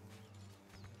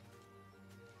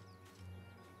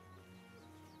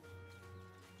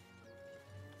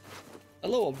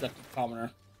 Hello, abducted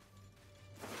commoner.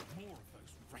 More of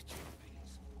those wretched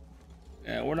things.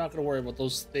 Yeah, we're not going to worry about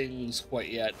those things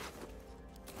quite yet.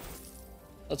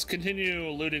 Let's continue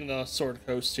looting the Sword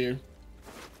Coast here.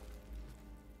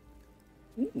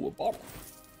 Ooh, a bottle.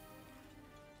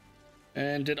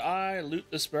 And did I loot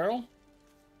this barrel?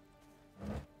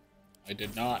 I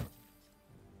did not.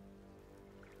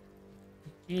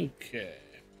 Okay.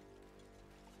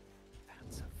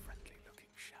 That's a friendly looking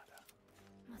shadow.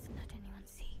 Mustn't let anyone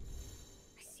see.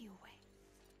 I see your way.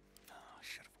 Oh, I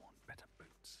should have worn better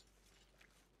boots.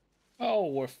 Oh,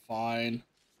 we're fine.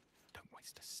 Don't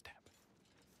waste a step.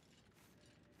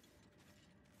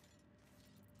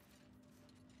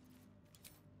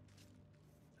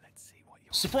 Let's see what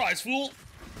you're... Surprise, fool!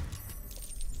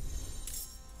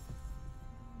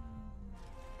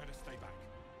 Better stay back.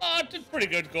 Did pretty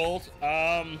good gold.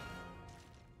 I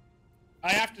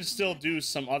have to still do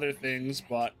some other things,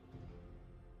 but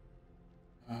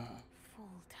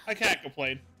I can't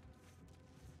complain.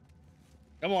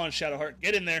 Come on, Shadowheart,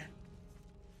 get in there.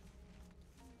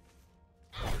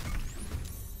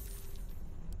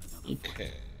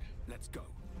 Okay. Let's go.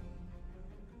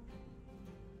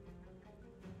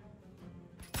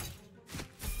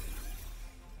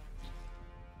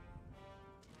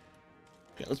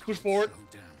 Okay, let's push forward. Slow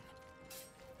down.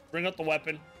 Bring up the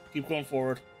weapon. Keep going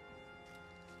forward.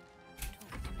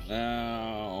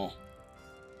 Now,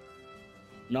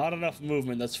 not enough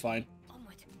movement. That's fine.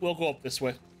 Onward. We'll go up this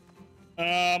way.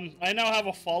 I now have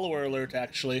a follower alert,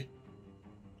 actually.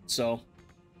 So,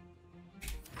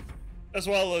 as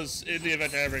well as in the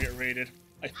event I ever get raided,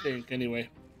 I think. Anyway,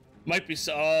 might be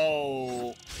so.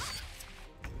 Oh,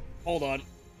 hold on.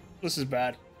 This is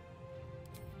bad.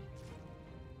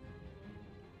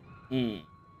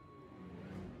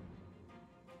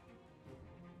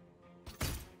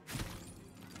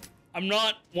 I'm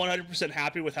not 100%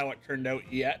 happy with how it turned out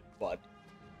yet, but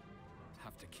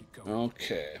Have to keep going.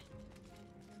 okay.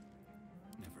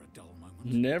 Never a dull moment.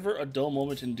 Never a dull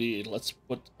moment indeed. Let's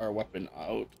put our weapon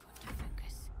out. Got to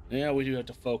focus. Yeah, we do have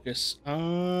to focus.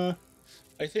 I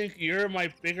think you're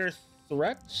my bigger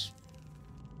threat.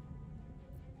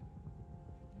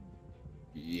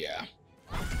 Yeah.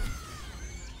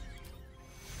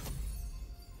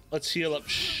 Let's heal up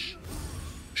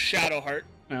Shadowheart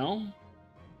now.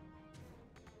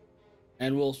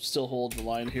 And we'll still hold the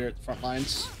line here at the front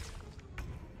lines.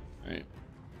 Alright.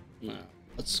 Now,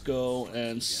 Let's go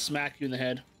and smack you in the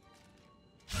head.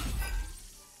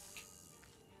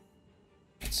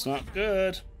 It's not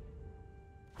good.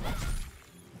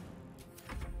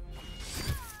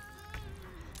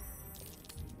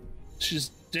 She's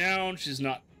down. She's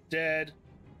not dead.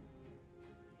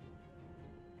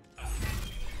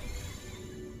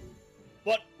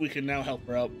 But we can now help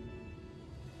her out.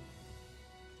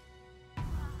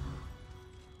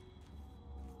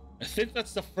 I think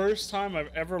that's the first time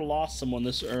I've ever lost someone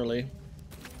this early.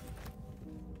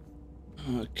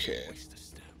 Okay.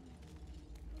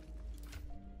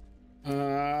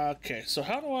 Okay, so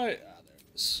how do I... there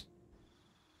it is.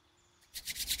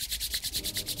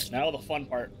 Now the fun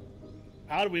part.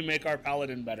 How do we make our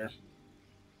paladin better?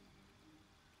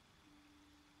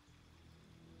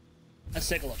 Let's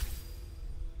take a look.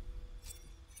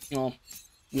 Well,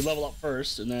 we level up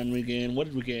first, and then we gain... What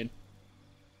did we gain?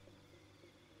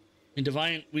 In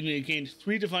divine... We gained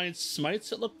 3 divine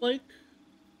smites, it looked like.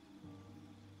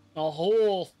 A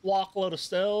whole flockload of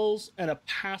spells, and a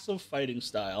passive fighting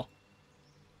style.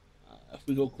 If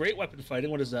we go great weapon fighting,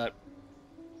 what is that?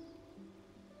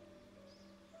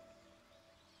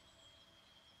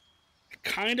 I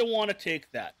kind of want to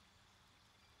take that.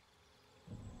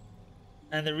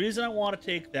 And the reason I want to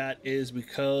take that is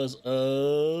because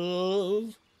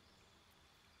of...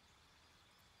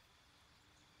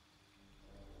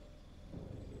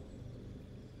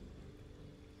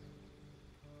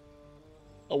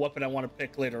 a weapon I want to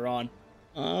pick later on.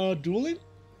 Dueling?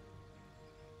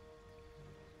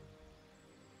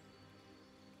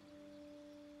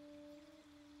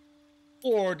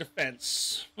 Or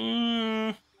defense?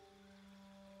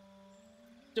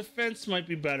 Defense might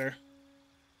be better.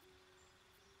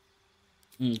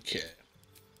 Okay.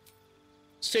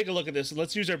 Let's take a look at this and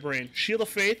let's use our brain. Shield of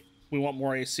Faith, we want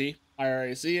more AC. Higher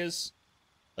AC is,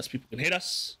 less people can hit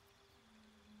us.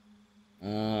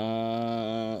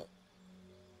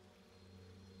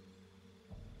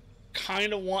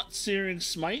 Kind of want Searing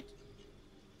Smite.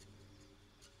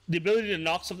 The ability to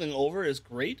knock something over is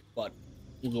great, but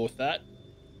we'll go with that.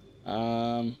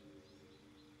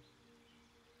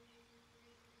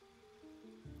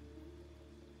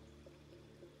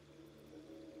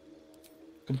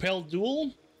 Compelled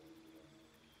Duel.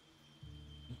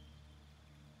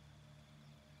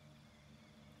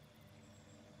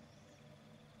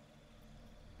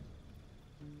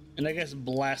 And I guess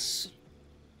Bless.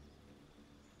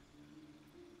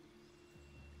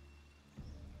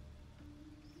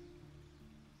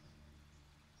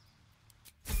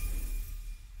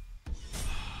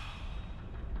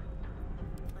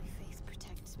 My faith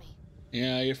protects me.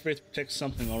 Yeah, your faith protects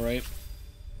something, all right.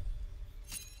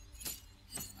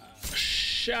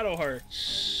 Shadow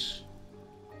Hearts.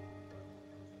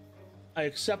 I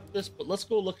accept this, but let's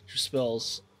go look at your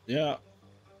spells. Yeah.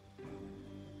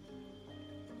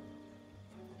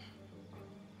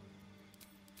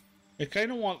 I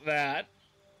kind of want that.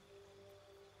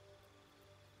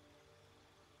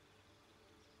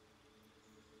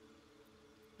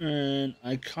 And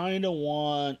I kind of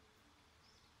want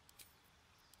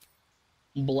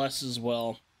Bless as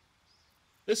well.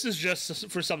 This is just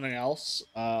for something else.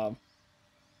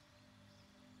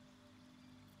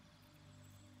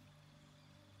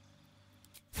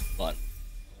 But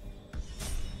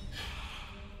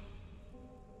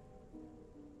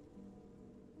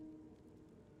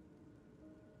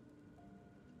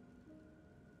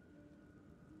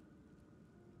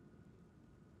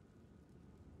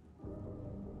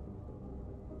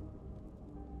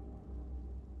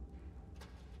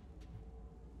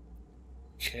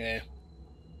okay.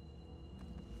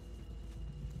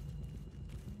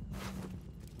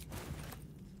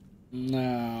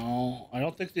 No, I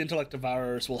don't think the Intellect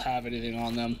Devourers will have anything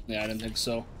on them. Yeah, I didn't think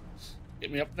so.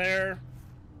 Get me up there.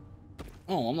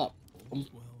 Oh, I'm not...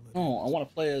 oh, I want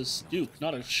to play as Duke,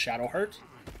 not as Shadowheart.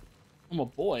 I'm a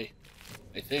boy,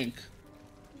 I think.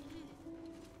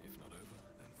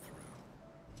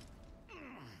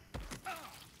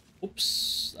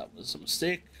 Oops, that was a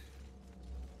mistake.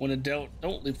 When in doubt,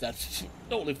 don't leave that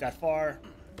far.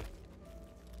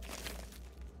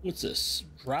 What's this?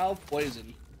 Drow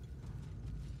Poison.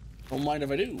 Don't mind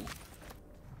if I do.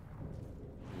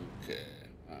 Okay,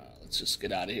 let's just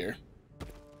get out of here.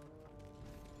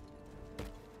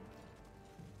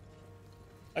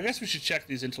 I guess we should check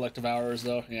these Intellect Devourers,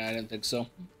 though. Yeah, I didn't think so.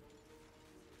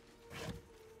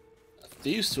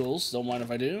 Thieves' Tools, don't mind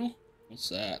if I do. What's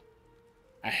that?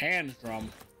 A hand drum.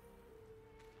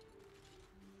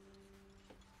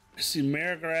 I see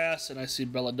Maregrass and I see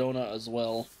Belladonna as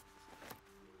well.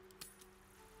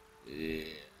 Yeah.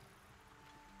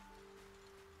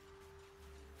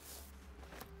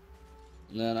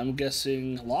 And then I'm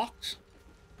guessing locked.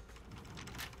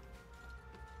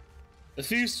 The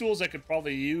thieves' tools I could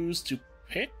probably use to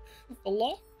pick the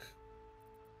lock,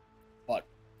 but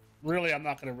really I'm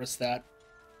not going to risk that.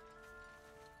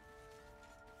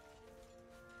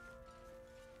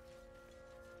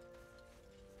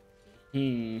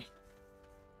 Hurry.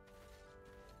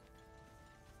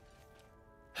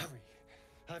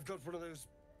 I've got one of those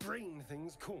brain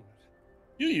things cornered.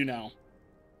 Do you now?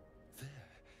 There,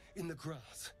 in the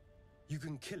grass. You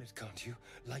can kill it, can't you?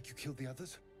 Like you killed the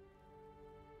others?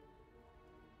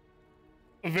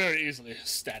 Very easily.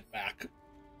 Stat back.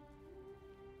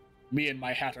 Me and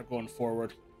my hat are going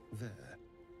forward. There.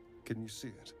 Can you see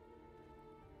it?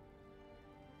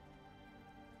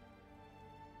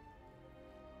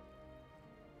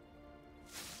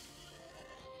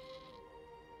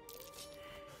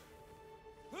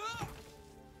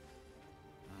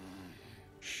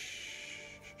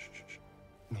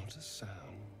 Not a sound.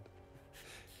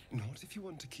 Not if you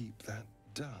want to keep that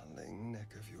darling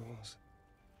neck of yours.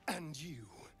 And you,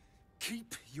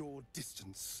 keep your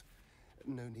distance.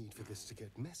 No need for this to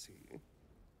get messy.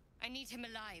 I need him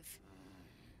alive.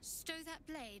 Stow that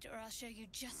blade, or I'll show you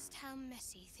just how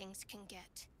messy things can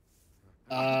get.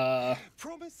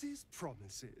 Promises,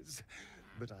 promises.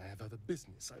 But I have other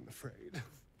business, I'm afraid.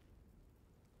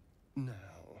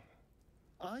 Now,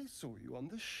 I saw you on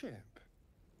the ship,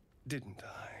 didn't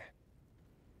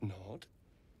I? Nod?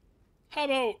 How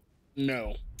about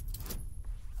no?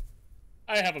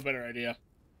 I have a better idea.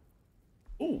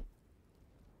 Ooh.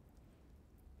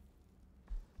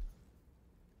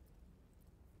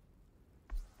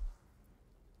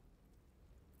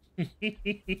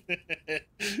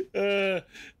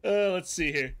 Let's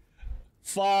see here.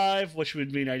 5, which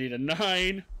would mean I need a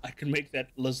 9. I can make that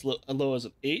as low as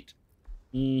an 8.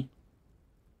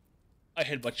 I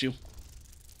headbutt you.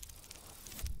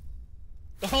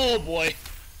 Oh boy.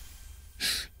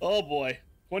 Oh boy.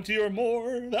 20 or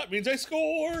more. That means I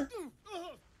score.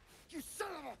 You son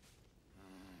of a...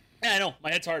 Yeah, I know.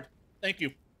 My head's hard. Thank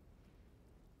you.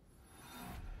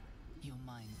 Your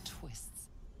mind twists.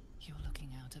 You're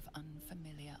looking out of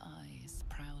unfamiliar eyes,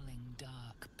 prowling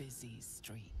dark, busy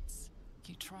streets.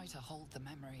 You try to hold the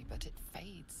memory, but it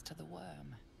fades to the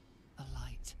worm. The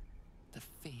light. The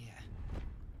fear.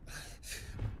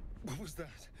 What was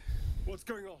that? What's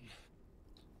going on?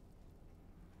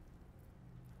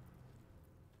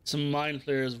 It's a mind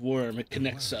flayer's worm. It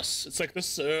connects us. It's like the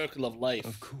circle of life.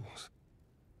 Of course.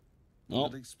 Oh.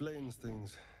 That explains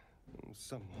things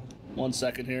somewhat. 1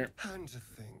 second here. And to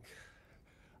think,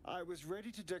 I was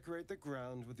ready to decorate the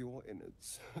ground with your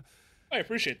innards. I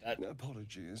appreciate that.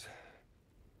 Apologies.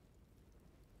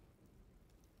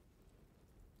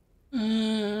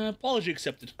 Apology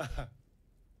accepted.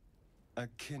 A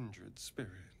kindred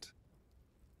spirit.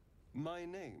 My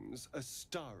name's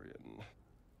Astarion.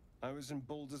 I was in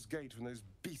Baldur's Gate when those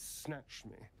beasts snatched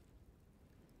me.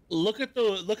 Look at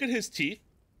his teeth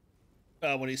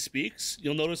when he speaks.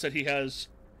 You'll notice that he has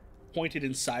pointed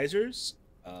incisors.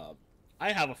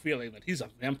 I have a feeling that he's a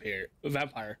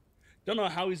vampire. Don't know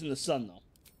how he's in the sun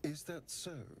though. Is that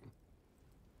so?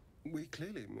 We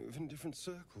clearly move in different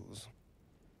circles.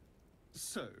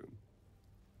 So,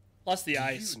 Plus the do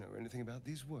eyes. you know anything about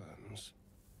these worms?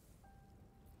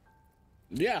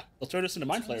 Yeah, they'll turn us into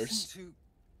mind Turn us flayers. into-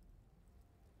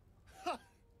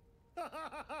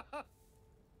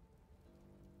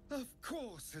 Of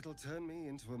course it'll turn me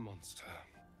into a monster.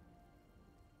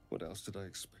 What else did I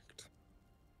expect?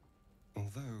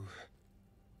 Although,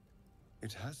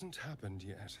 it hasn't happened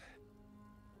yet.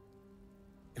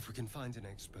 If we can find an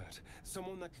expert,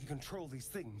 someone that can control these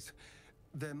things,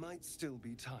 there might still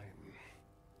be time.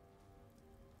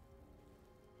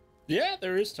 Yeah,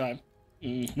 there is time.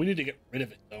 We need to get rid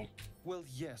of it though. Well,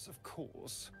 yes, of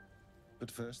course.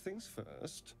 But first things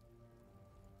first.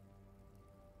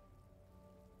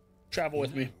 Travel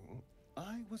with me. No,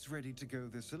 I was ready to go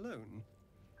this alone.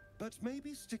 But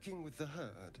maybe sticking with the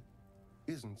herd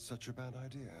isn't such a bad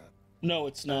idea. No,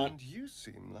 it's not. And you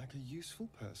seem like a useful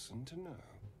person to know.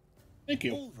 Thank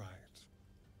you. All right.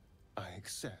 I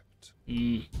accept.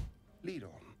 Mm. Lead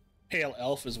on. Pale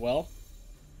elf as well.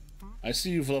 I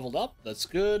see you've leveled up. That's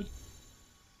good.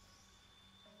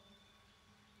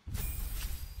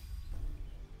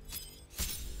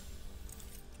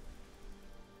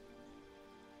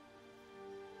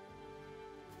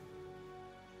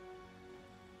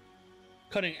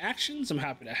 Cutting actions, I'm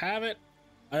happy to have it.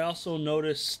 I also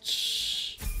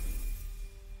noticed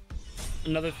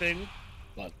another thing,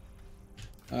 but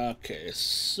okay,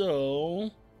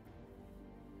 so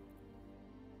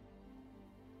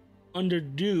under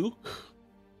Duke,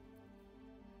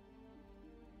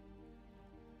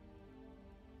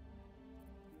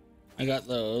 I got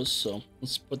those, so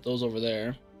let's put those over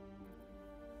there.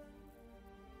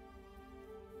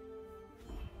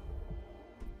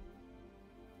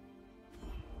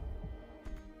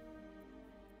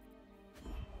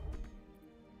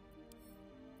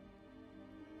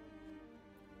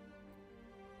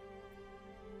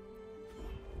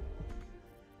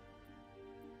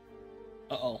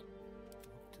 Uh-oh. What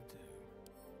to do?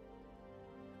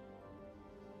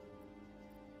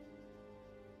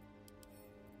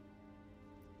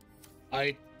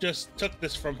 I just took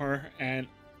this from her and,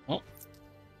 well,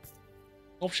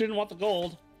 hope she didn't want the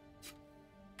gold.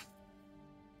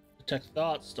 Detect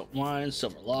thoughts, don't mind.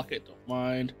 Silver locket, don't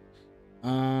mind.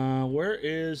 Where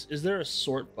is there a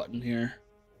sort button here?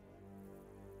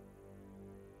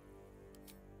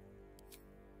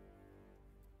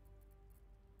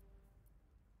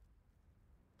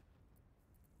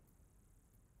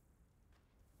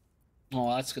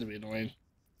 Oh, that's gonna be annoying.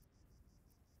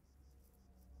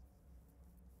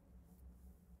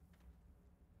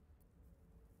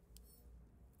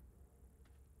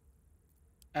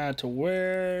 Add to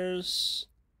wares.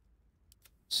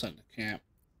 Send to camp.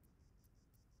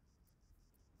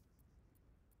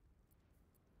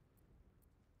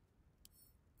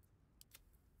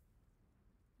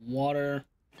 Water.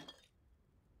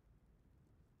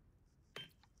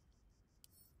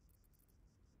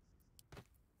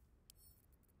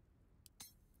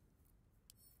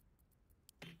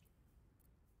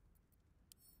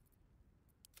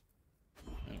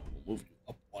 And we'll move you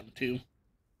up 1, 2.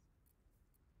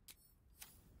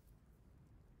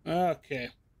 Okay.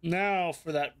 Now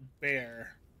for that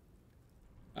bear.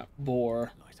 That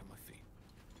boar. Light on my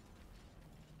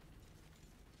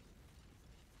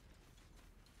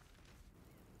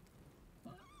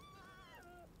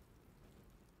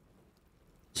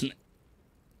feet.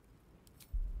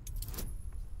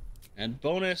 And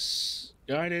bonus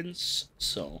guidance.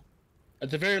 So, at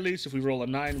the very least, if we roll a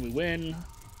 9, we win.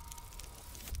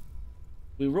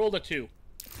 We rolled a 2.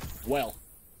 Well.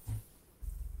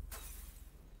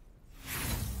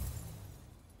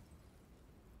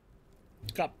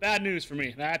 Got bad news for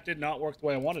me. That did not work the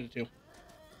way I wanted it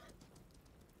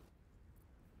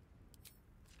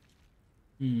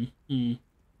to.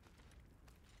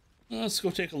 Let's go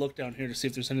take a look down here to see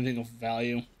if there's anything of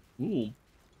value. Ooh.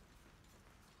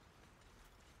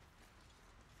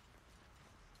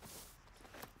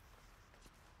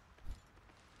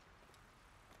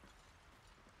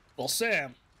 Well,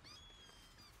 Sam.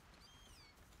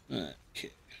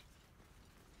 Okay.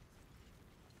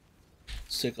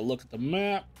 Let's take a look at the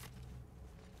map.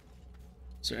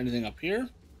 Is there anything up here?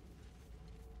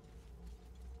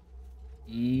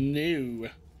 No.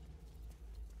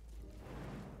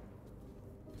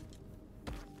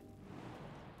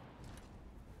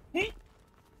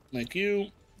 Thank you.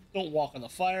 Don't walk on the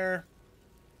fire.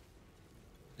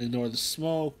 Ignore the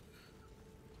smoke.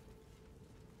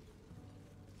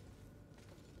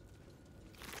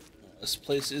 This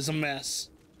place is a mess.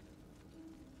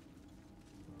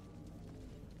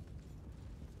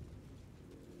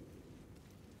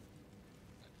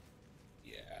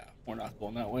 Yeah, we're not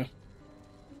going that way.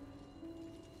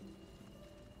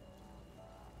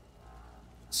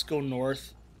 Let's go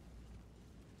north.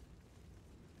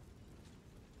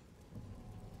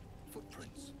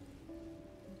 Footprints.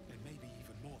 There may be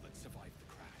even more that survived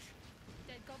the crash.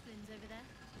 Dead goblins over there.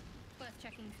 Worth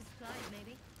checking for supplies,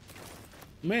 maybe.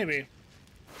 Maybe.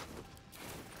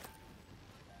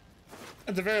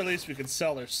 At the very least, we could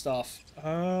sell their stuff.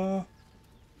 There.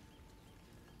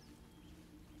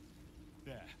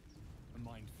 A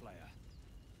mind flayer.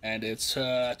 And it's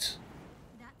hurt.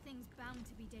 That thing's bound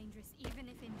to be dangerous, even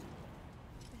if injured.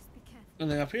 Best be careful.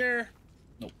 Anything up here?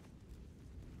 Nope.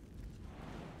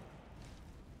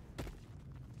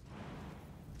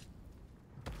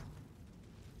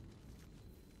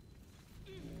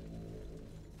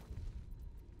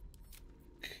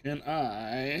 Can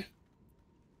I...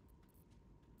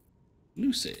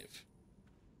 New save.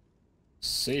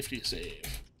 Safety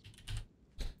save.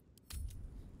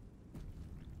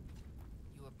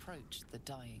 You approach the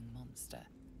dying monster.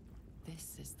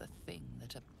 This is the thing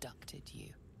that abducted you.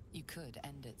 You could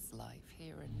end its life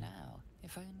here and now,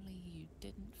 if only you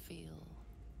didn't feel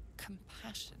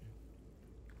compassion.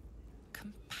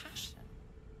 Compassion.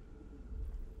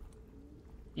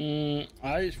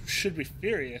 I should be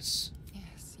furious.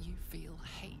 Yes, you feel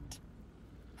hate,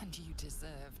 and you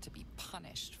deserve to be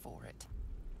punished for it.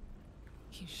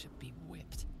 You should be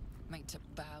whipped, made to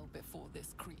bow before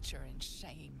this creature in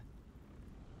shame.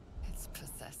 It's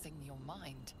possessing your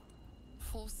mind,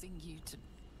 forcing you to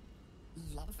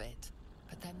love it,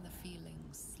 but then the feeling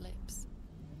slips.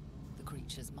 The creature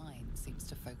creature's mind seems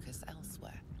to focus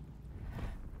elsewhere.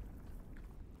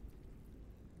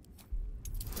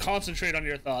 Concentrate on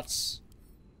your thoughts.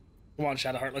 Come on,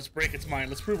 Shadowheart, let's break its mind.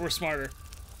 Let's prove we're smarter.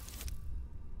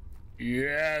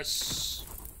 Yes.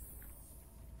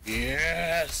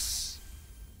 Yes.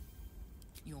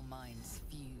 Your minds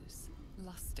fuse,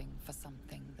 lusting for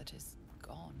something that is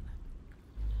gone.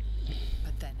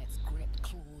 But then its grip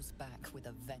claws back with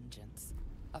a vengeance,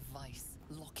 a vice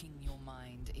locking your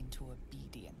mind into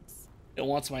obedience. It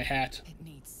wants my hat. It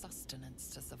needs sustenance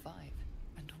to survive,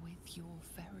 and with your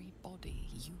very body,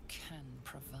 you can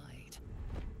provide.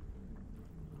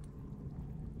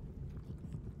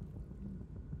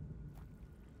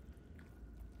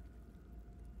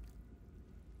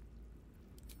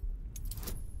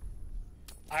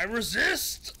 I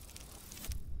resist!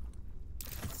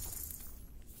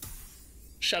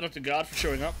 Shout out to God for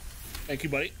showing up. Thank you,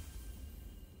 buddy.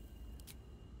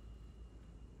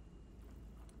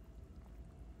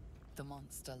 The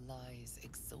monster lies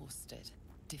exhausted,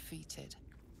 defeated.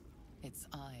 Its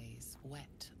eyes,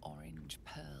 wet orange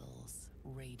pearls,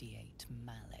 radiate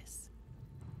malice.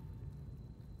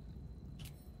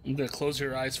 I'm gonna close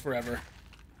your eyes forever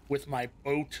with my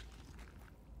boat.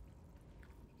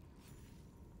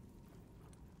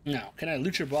 Now, can I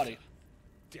loot your body?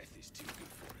 Death is too good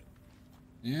for it.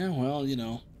 Yeah, well, you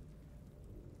know.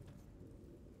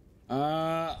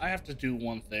 I have to do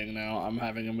one thing now. I'm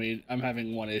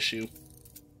having one issue.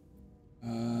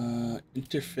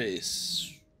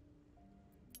 Interface.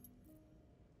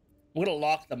 I'm gonna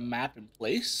lock the map in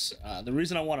place. The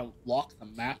reason I want to lock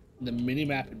the mini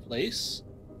map in place,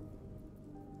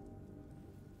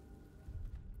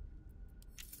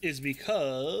 is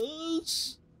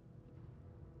because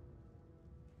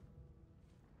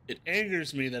it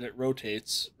angers me that it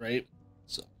rotates, right?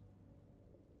 So,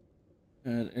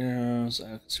 add arrows,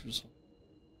 axes.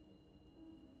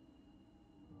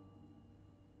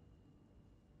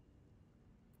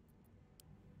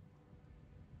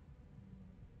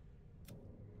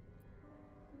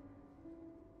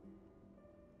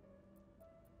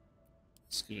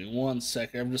 Just give me 1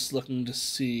 second. I'm just looking to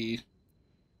see.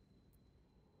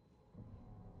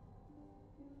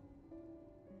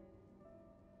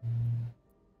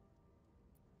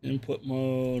 Input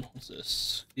mode. What's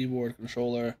this? Keyboard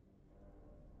controller.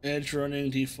 Edge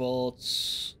running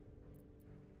defaults.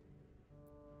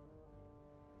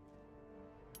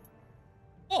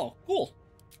 Oh, cool.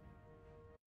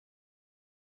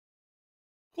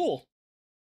 Cool.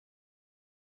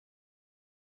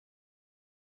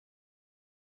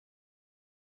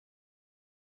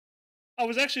 I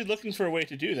was actually looking for a way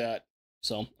to do that,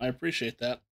 so I appreciate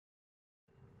that.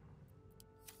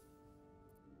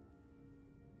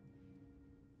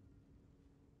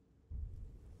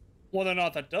 Whether or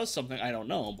not that does something, I don't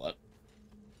know, but...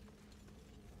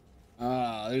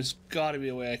 there's gotta be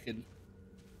a way I can...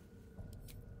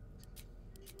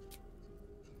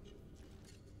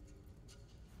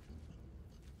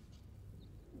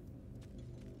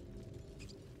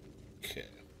 Okay.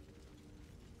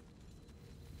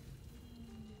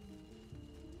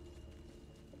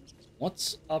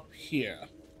 What's up here?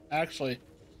 Actually,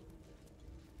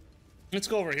 let's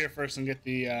go over here first and get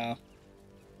the,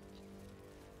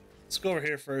 let's go over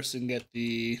here first and get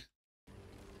the...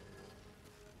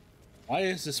 Why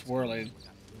is this whirling?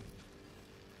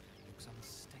 Looks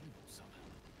unstable somehow.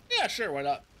 Yeah, sure, why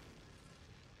not?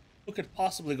 What could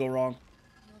possibly go wrong?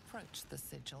 You approach the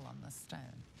sigil on the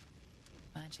stone.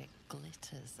 Magic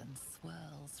glitters and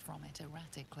swirls from it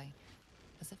erratically,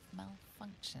 as if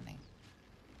malfunctioning.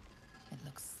 It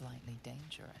looks slightly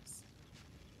dangerous.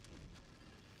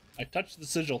 I touched the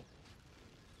sigil.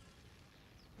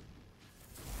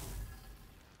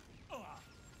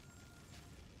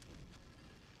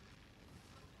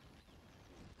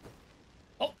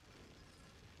 Oh,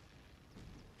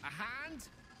 A hand?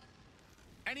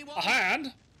 Anyone? a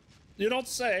hand? You don't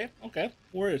say. Okay,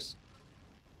 where is?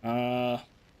 High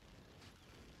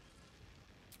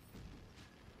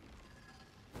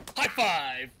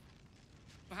five!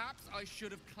 Perhaps I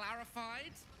should have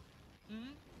clarified? A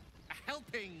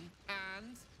helping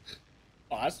hand?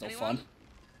 Oh, that's no Anyone?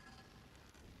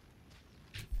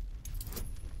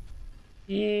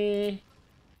 fun.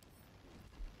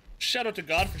 Shout out to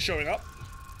God for showing up.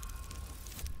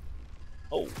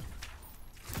 Oh.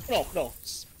 No.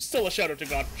 Still a shout out to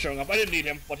God for showing up. I didn't need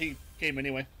him, but he came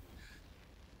anyway.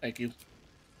 Thank you.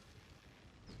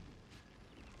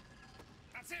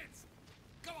 That's it!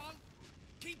 Go on!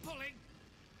 Keep pulling!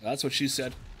 That's what she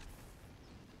said.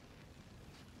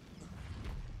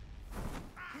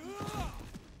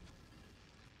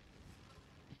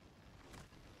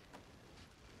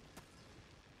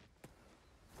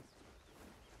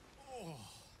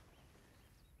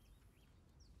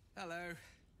 Hello.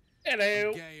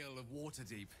 Hello. I'm Gale of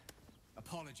Waterdeep.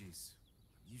 Apologies.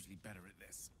 I'm usually better at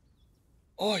this.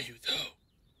 Are you though?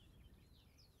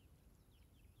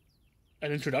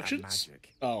 An introduction? Magic.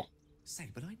 Oh. Say,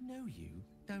 but I know you,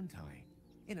 don't I?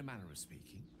 In a manner of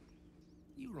speaking.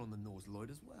 You were on the Norse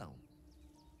Lloyd as well.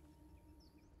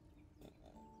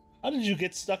 How did you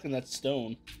get stuck in that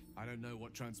stone? I don't know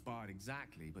what transpired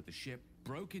exactly, but the ship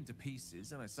broke into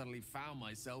pieces and I suddenly found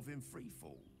myself in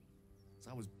freefall. As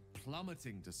I was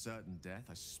plummeting to certain death,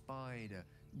 I spied a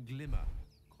glimmer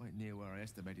quite near where I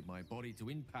estimated my body to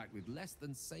impact with less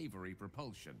than savory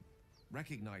propulsion.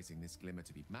 Recognizing this glimmer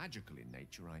to be magical in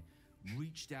nature, I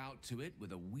reached out to it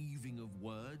with a weaving of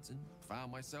words and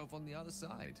found myself on the other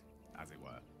side, as it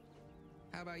were.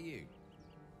 How about you?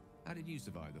 How did you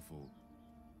survive the fall?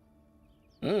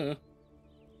 I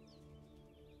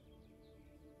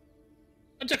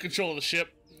took control of the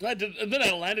ship. And then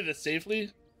I landed it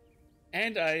safely.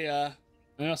 And I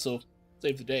also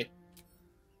saved the day.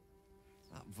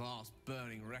 That vast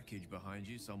burning wreckage behind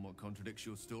you somewhat contradicts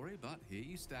your story, but here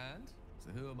you stand. So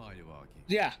who am I to argue?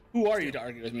 Yeah, who are you to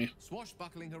argue with me?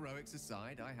 Swashbuckling heroics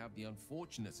aside, I have the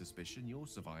unfortunate suspicion your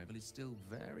survival is still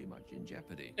very much in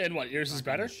jeopardy. And what, yours is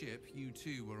better? On the ship, you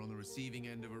too were on the receiving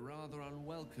end of a rather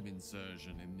unwelcome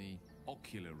insertion in the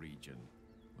ocular region.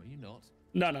 Were you not?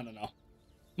 No.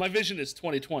 My vision is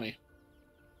 20/20.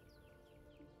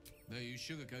 No use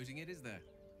sugarcoating it, is there?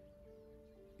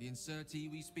 The insertee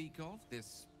we speak of,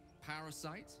 this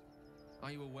parasite,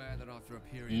 are you aware that after a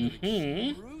period of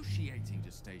excruciating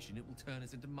gestation, it will turn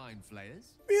us into mind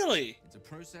flayers? Really? It's a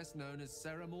process known as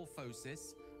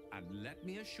seromorphosis, and let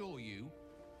me assure you,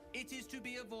 it is to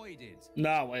be avoided.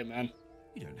 No way, man.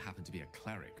 You don't happen to be a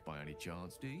cleric by any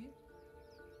chance, do you?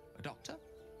 A doctor?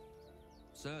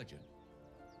 Surgeon?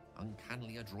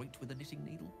 Uncannily adroit with a knitting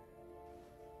needle?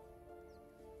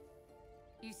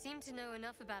 You seem to know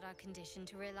enough about our condition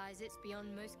to realize it's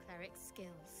beyond most clerics'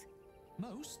 skills.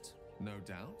 Most? No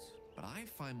doubt, but I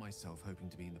find myself hoping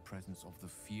to be in the presence of the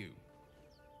few.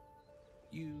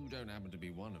 You don't happen to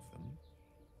be one of them.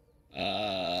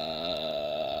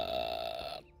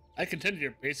 I can tend to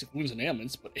your basic wounds and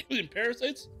ailments, but alien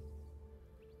parasites?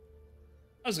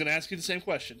 I was gonna ask you the same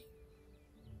question.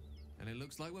 And it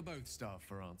looks like we're both starved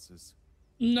for answers.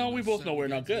 No, we both know we're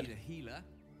not good. Need a healer,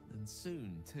 and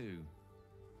soon too.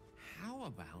 How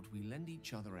about we lend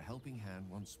each other a helping hand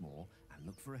once more and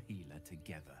look for a healer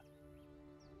together?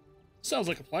 Sounds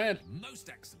like a plan. Most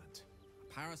excellent. A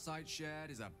parasite shared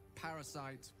is a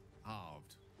parasite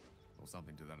halved. Or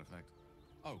something to that effect.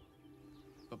 Oh,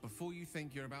 but before you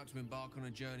think you're about to embark on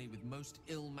a journey with most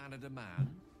ill-mannered a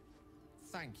man,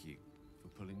 thank you for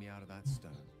pulling me out of that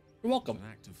stone. You're welcome. It's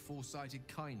an act of foresighted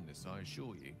kindness, I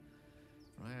assure you.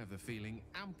 For I have the feeling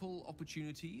ample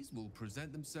opportunities will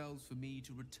present themselves for me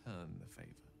to return the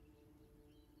favor.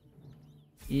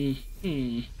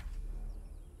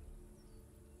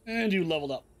 And you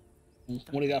leveled up.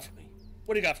 What do you got for me?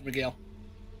 What do you got for me, Gale?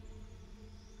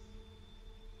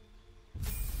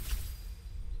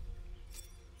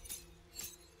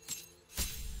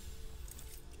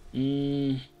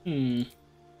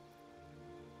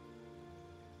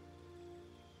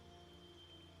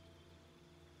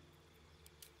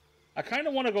 I kind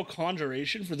of want to go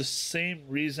Conjuration for the same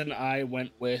reason I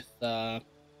went with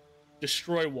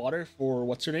Destroy Water for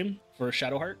what's her name? For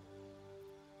Shadowheart.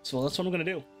 So that's what I'm going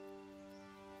to do.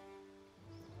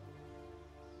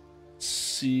 Let's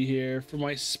see here. For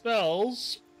my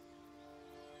spells.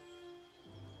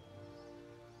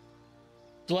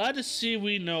 Glad to see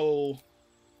we know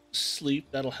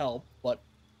Sleep. That'll help. But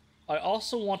I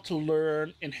also want to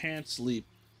learn Enhanced Leap.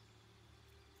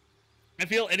 I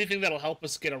feel anything that'll help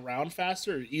us get around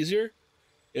faster or easier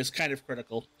is kind of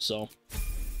critical, so.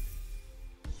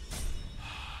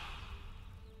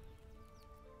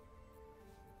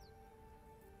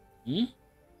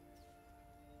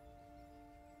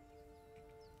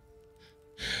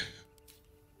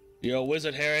 You're a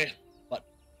wizard, Harry, but...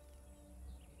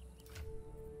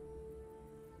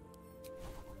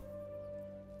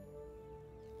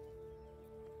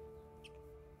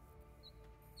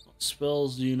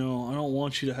 Spells do you know? I don't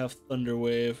want you to have Thunder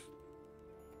Wave.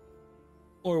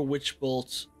 Or Witch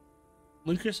Bolt.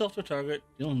 Link yourself to a target.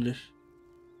 Deal this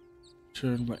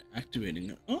turn by activating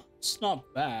it. Oh, it's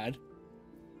not bad.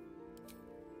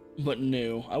 But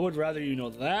no. I would rather you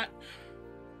know that.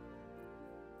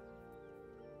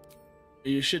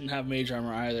 You shouldn't have Mage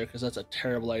Armor either, because that's a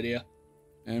terrible idea.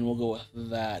 And we'll go with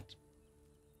that.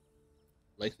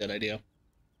 Like that idea.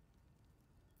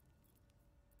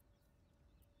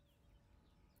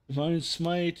 Divine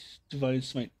Smite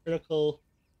critical.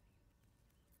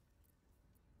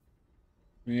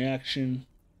 Reaction.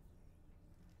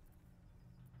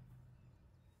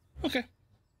 Okay.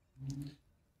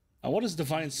 What does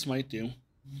Divine Smite do?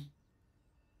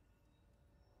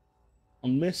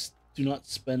 On miss, do not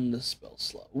spend the spell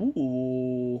slot.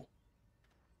 Ooh.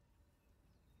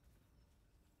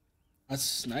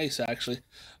 That's nice, actually.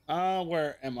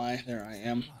 Where am I? There I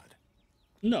am.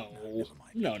 No.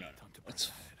 No. It's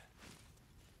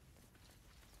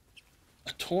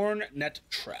a torn net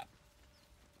trap.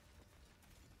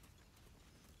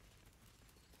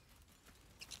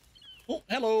 Oh,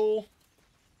 hello.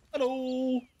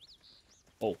 Hello.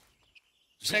 Oh.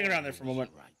 Just hang around there for a moment.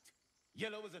 Right.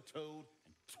 Yellow as a toad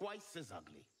and twice as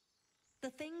ugly. The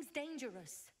thing's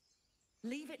dangerous.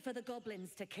 Leave it for the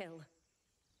goblins to kill.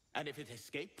 And if it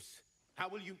escapes, how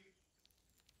will you...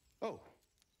 Oh,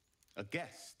 a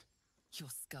guest. Your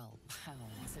skull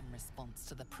pounds in response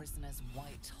to the prisoner's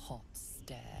white-hot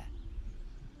stare.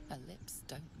 Her lips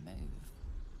don't move,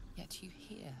 yet you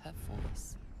hear her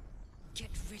voice. Get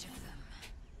rid of them.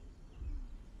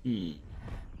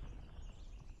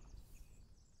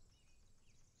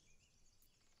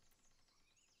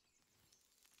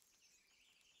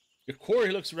 Your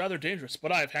quarry looks rather dangerous,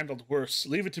 but I've handled worse.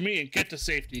 Leave it to me and get to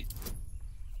safety.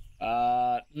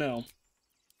 No.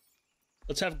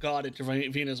 Let's have God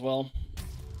intervene as well.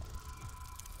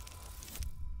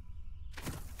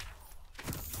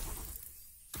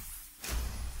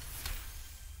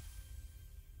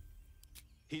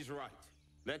 He's right.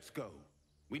 Let's go.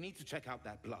 We need to check out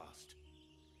that blast.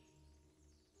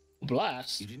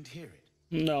 Blast? You didn't hear it?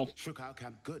 No. Shook our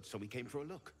camp good, so we came for a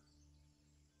look.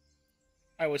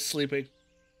 I was sleeping.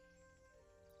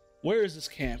 Where is this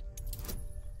camp?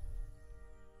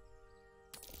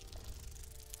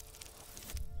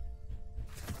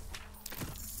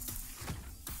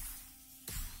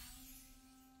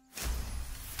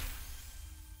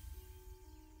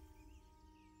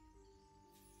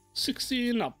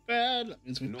 $16, not bad. That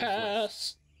means we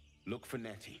pass. Look for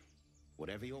Nettie.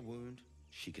 Whatever your wound,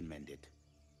 she can mend it.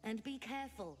 And be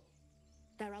careful.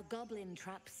 There are goblin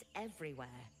traps everywhere.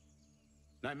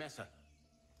 Nymessa,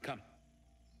 come.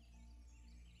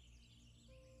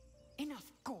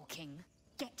 Enough gawking.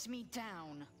 Get me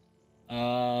down.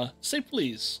 Say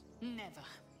please. Never.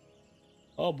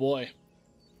 Oh boy.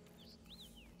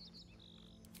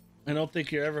 I don't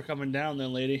think you're ever coming down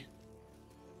then, lady.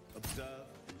 Observe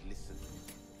and listen.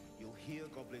 You'll hear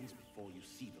goblins before you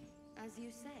see them. As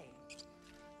you say.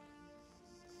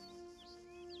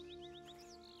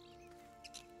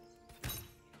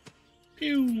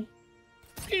 Pew.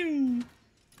 Pew.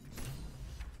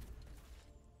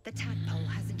 The tadpole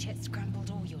hasn't yet scrambled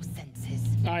all your senses.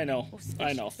 I know.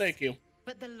 I know. Thank you.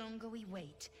 But the longer we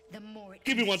wait, the more it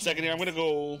Give me 1 second here. I'm gonna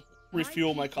go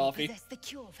refuel my coffee. Possess the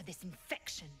cure for this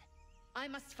infection. I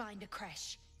must find a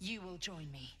creche. You will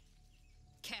join me.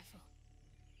 Careful.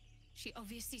 She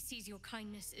obviously sees your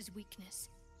kindness as weakness.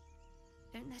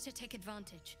 Don't let her take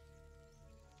advantage.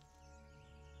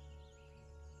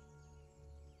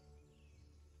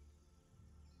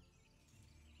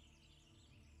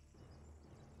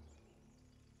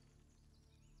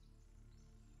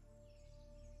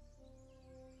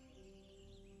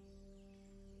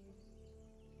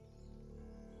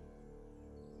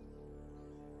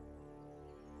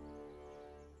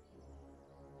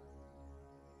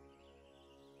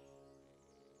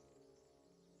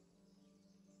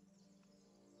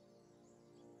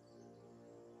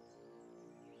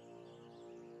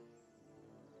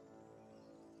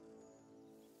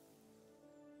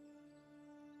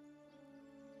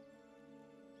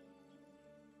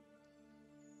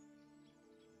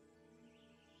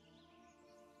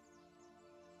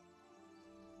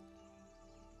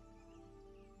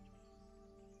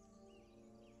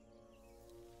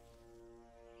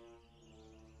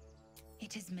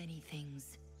 It is many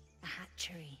things. A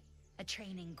hatchery, a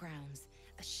training grounds,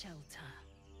 a shelter.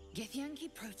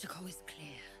 Githyanki protocol is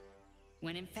clear.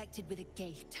 When infected with a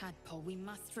Gaith tadpole, we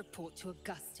must report to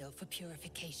Augustil for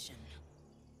purification.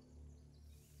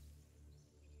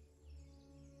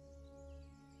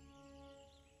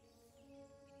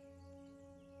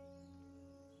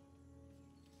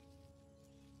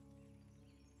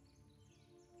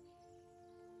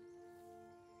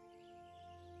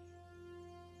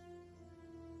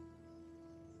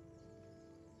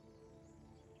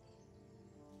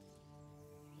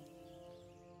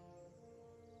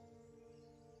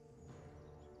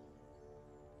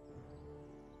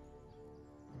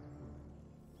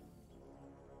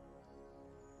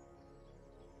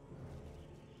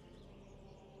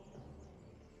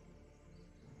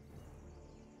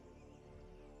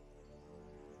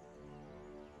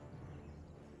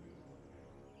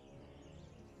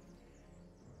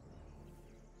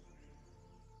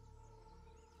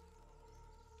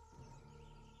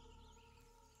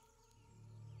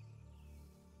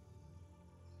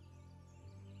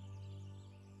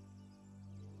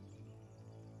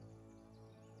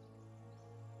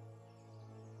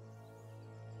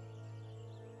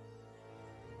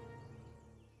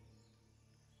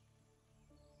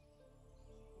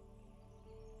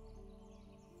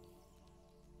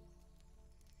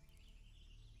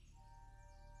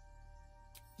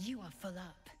 You are full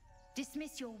up.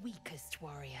 Dismiss your weakest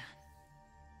warrior.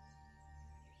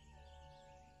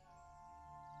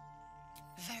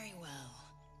 Very well,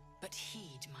 but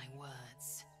heed my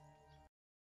words.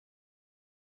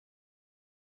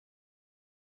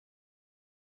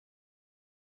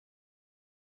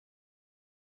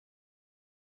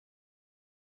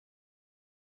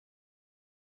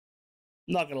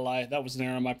 Not gonna lie, that was an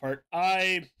error on my part.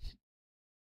 I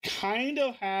kind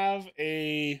of have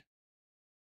a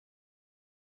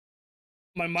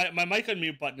my mic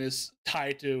unmute button is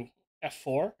tied to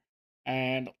F4,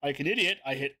 and like an idiot,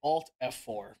 I hit Alt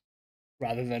F4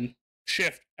 rather than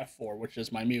Shift F4, which is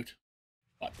my mute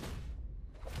button.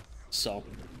 So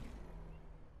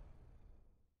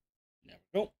there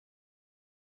we go.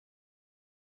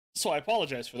 So I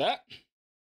apologize for that.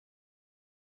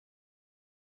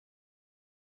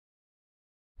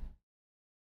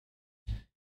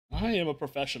 I am a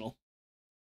professional.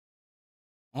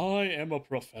 I am a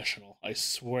professional, I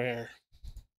swear.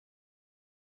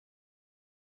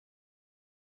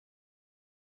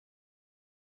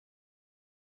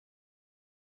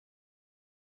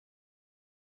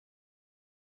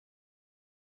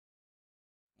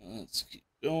 Let's keep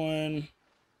going.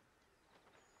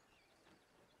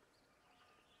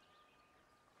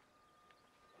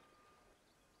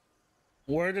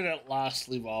 Where did it last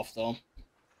leave off, though?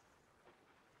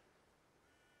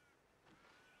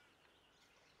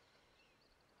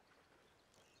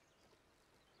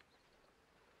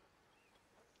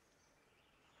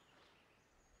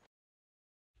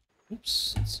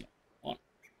 Oops, that's not one.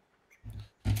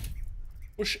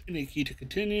 Push any key to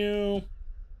continue.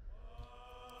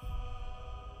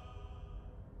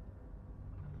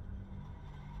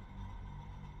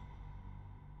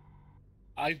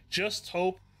 I just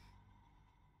hope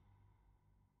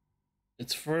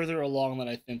it's further along than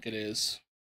I think it is.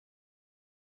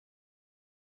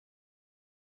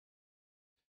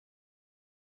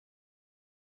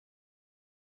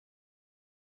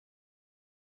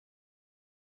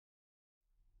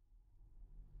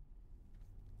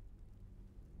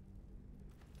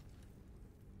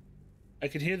 I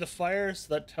can hear the fire,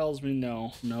 so that tells me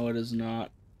no. No, it is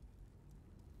not.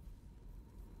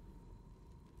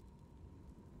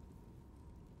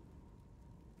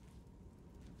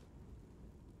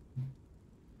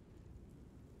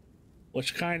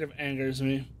 Which kind of angers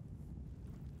me.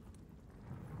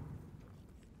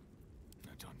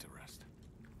 No time to rest.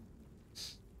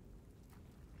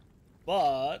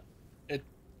 But it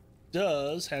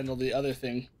does handle the other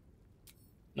thing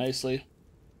nicely.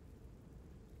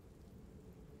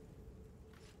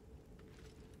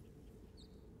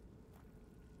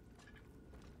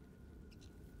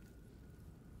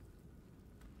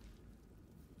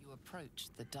 You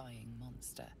approached the dying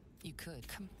monster. You could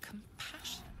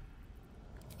compassion.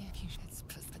 Yeah,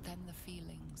 but then the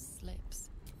feeling slips.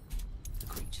 The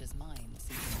creature's mind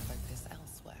seems to focus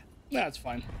elsewhere. That's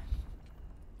fine.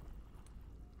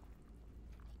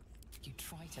 You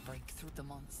try to break through. The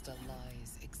monster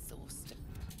lies exhausted.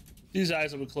 These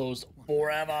eyes will be closed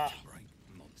forever. Right,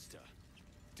 monster.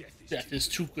 Death is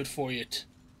too good for it.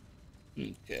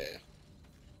 Okay.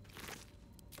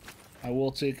 I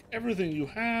will take everything you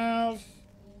have.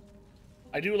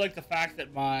 I do like the fact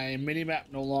that my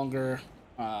minimap no longer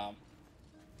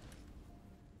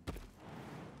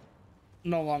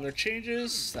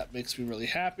changes. That makes me really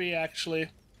happy, actually.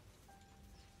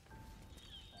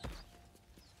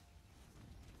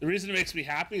 The reason it makes me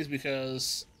happy is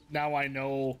because now I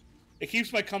know it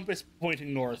keeps my compass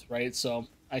pointing north, right? So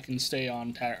I can stay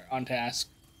on task.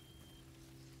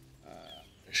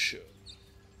 I should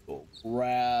go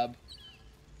grab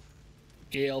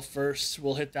Gale first.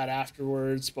 We'll hit that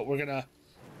afterwards, but we're gonna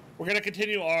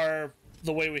continue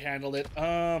the way we handled it.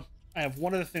 I have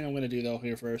one other thing I'm gonna do though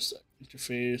here first.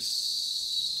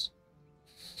 Interface.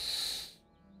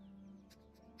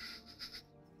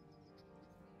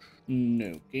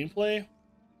 No gameplay.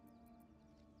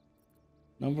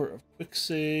 Number of quick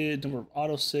save, number of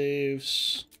auto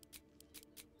saves.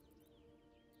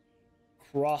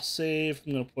 Cross save.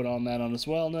 I'm gonna put on that on as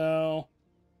well now.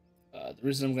 The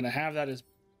reason I'm gonna have that is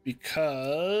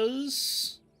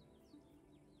because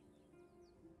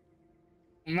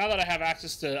now that I have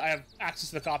access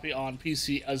to the copy on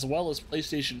PC as well as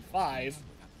PlayStation 5,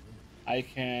 I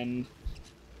can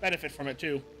benefit from it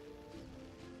too.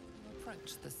 You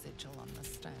approach the sigil on the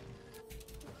stone.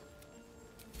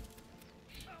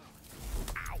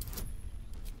 Ow.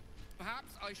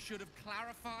 Perhaps I should have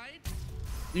clarified.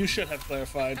 You should have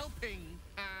clarified. Helping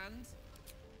hand.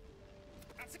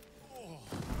 That's it. Oh.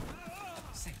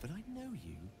 Say, but I know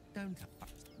you, don't I?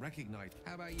 Recognize.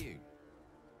 How about you?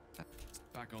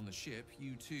 Back on the ship,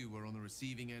 you two were on the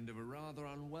receiving end of a rather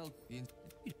unwelcome...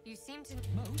 You seem to...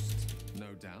 Most,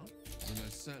 no doubt. We're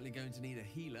most certainly going to need a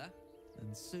healer,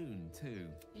 and soon, too.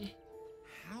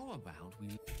 How about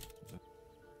we...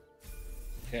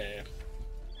 Okay.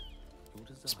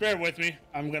 Just bear with me.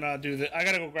 I'm gonna do the... I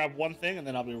gotta go grab one thing, and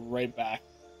then I'll be right back.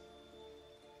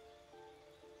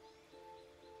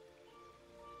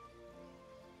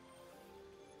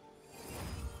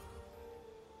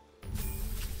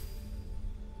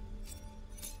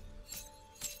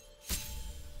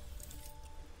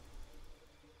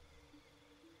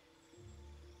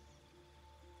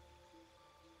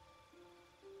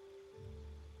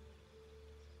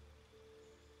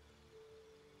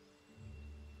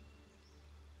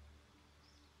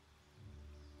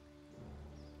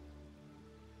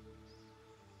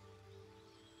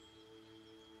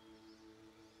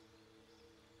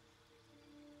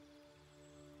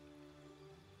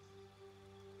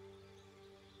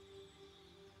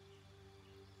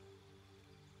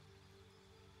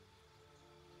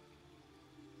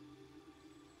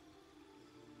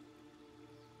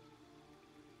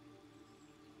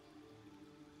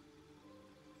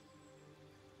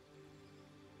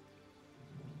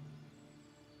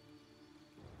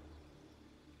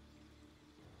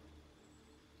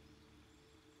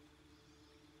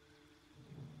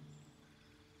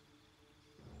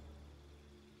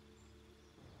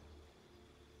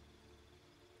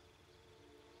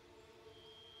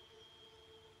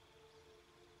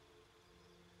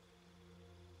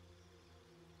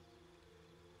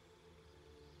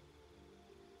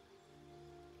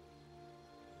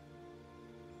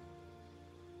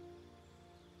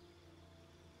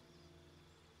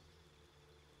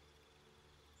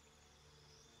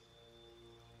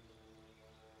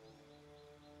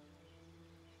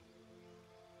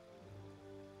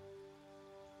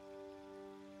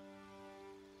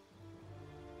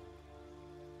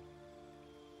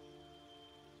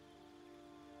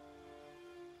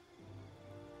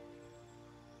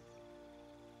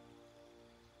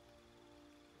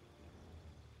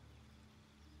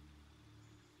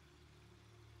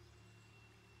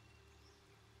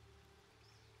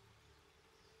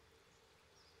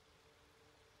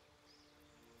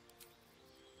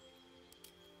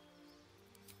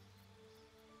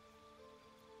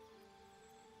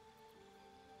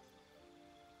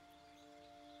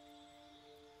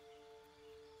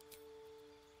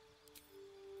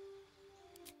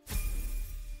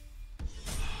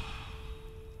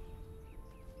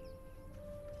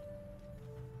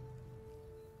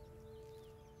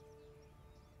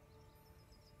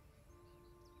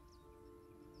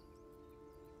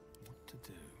 To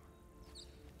do?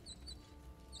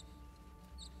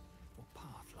 What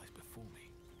path lies before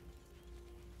me?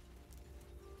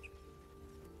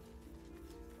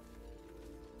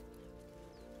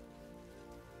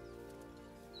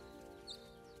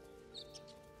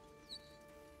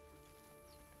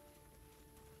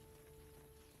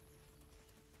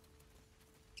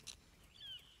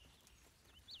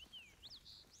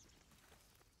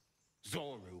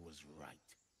 Zoru was right.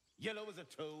 Yellow as a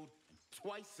toad and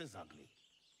twice as ugly.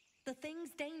 The thing's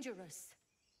dangerous.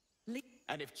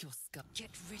 And if Your scum. Get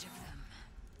rid of them.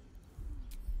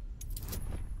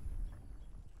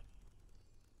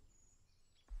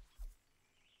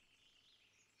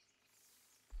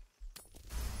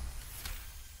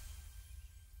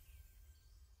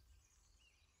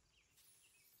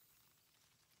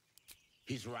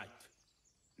 he's right.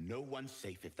 No one's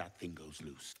safe if that thing goes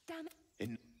loose. Damn it.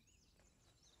 In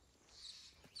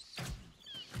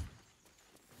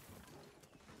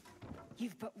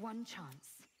You've but one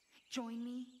chance. Join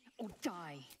me or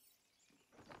die.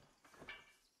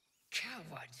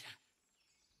 Coward.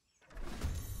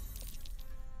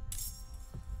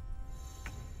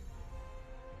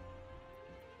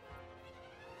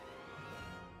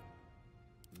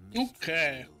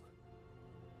 Okay.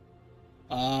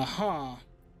 Uh-huh.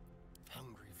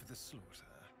 Hungry for the slaughter.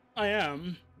 I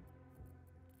am.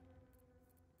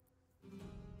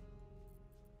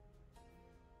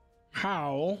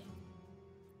 How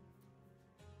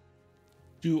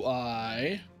do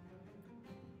I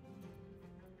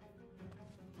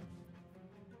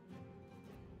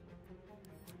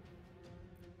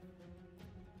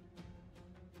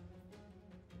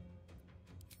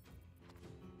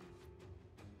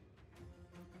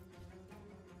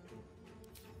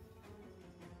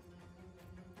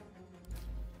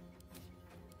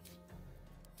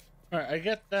All right, I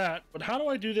get that, but how do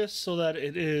I do this so that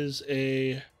it is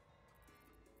a...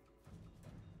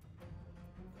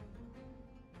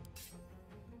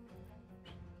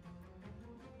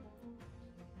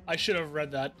 I should have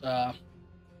read that.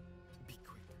 Be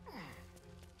quick.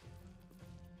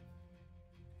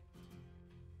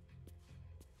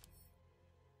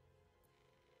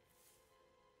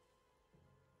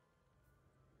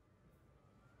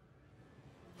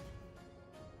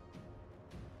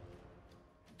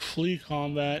 Flee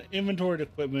combat, inventory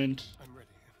equipment. I'm ready.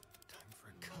 Time for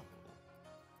a cuddle.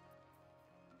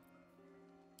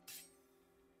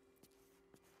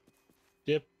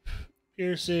 Dip,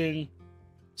 piercing,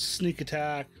 sneak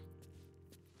attack.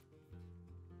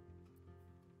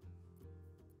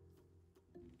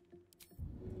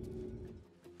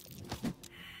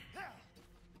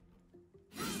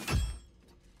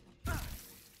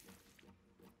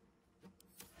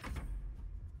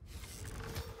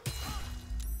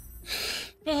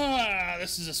 Ah,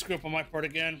 this is a screw up on my part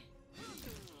again.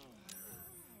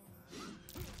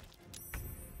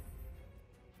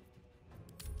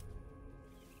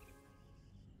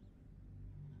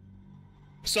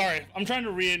 Sorry, I'm trying to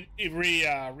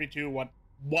redo what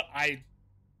I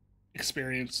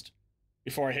experienced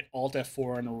before I hit Alt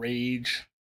F4 in a rage,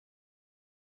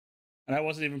 and I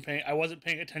wasn't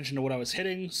paying attention to what I was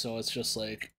hitting, so it's just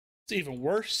like it's even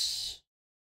worse.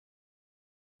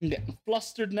 I'm getting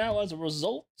flustered now as a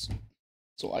result,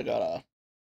 so I gotta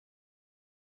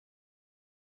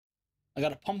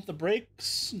pump the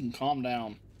brakes and calm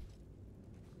down.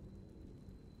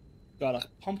 Gotta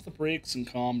pump the brakes and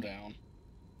calm down.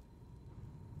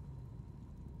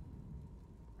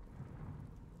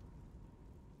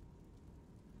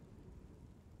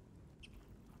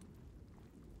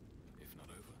 If not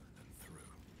over, then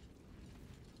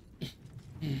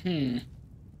through. Mm-hmm.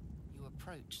 You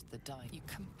approach the die. You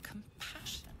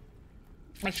compassion.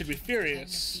 I should be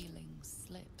furious. The feeling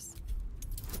slips.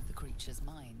 The creature's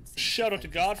mind. Shout out to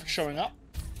God for showing up.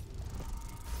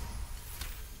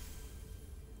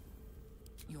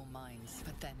 Your mind's,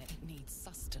 but then it needs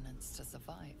sustenance to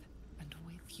survive. And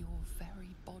with your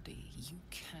very body, you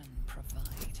can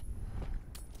provide.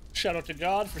 Shout out to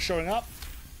God for showing up.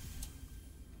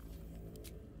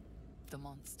 The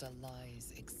monster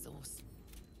lies exhausted.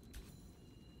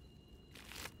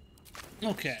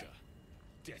 Okay.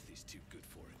 Death is too good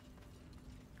for it.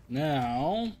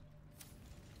 Now,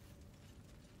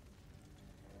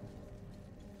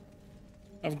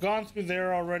 I've gone through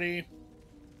there already.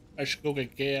 I should go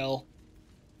get Gale.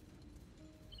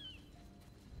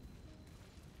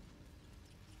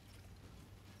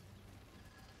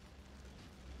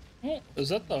 Oh, is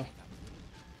that the... You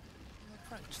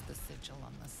approach the sigil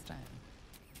on the stone.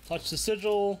 Touch the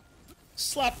sigil,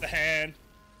 slap the hand.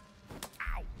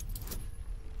 Ow!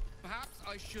 Perhaps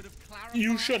I should have clarified.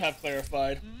 You should have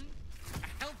clarified. A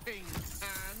helping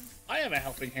hand. I am a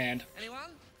helping hand.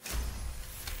 Anyone?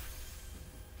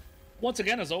 Once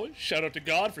again, as always, shout out to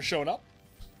God for showing up.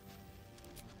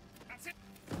 That's it.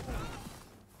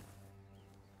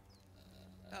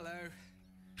 Hello.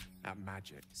 That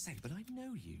magic. Say, but I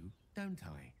know you, don't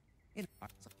I?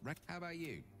 How about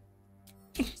you?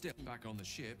 Still back on the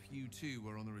ship. You too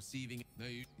were on the receiving. No,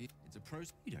 it's a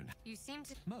process. You don't. You seem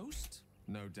to. Most?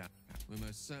 No doubt. We're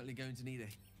most certainly going to need a.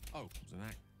 Oh, it's an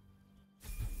act.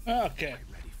 Okay.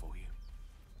 I'm ready for you.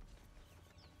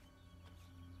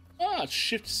 Ah, it's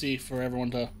Shift C for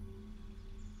everyone to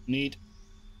need.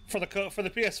 For the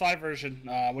PS5 version,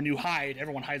 when you hide,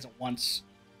 everyone hides at once.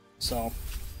 So,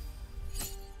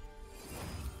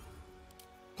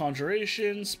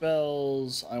 conjuration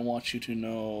spells. I want you to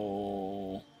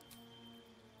know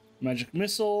magic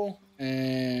missile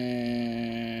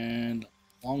and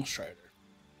long strider.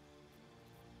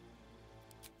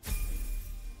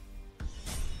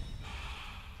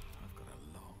 I've got a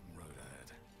long road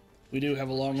ahead. We do have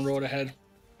a long road ahead.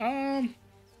 I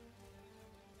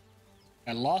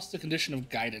lost the condition of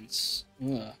guidance.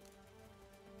 Ugh.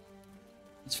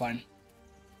 It's fine.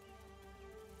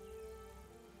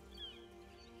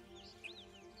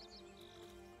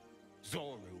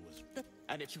 Zoru was.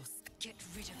 And if you Get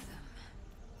rid of them.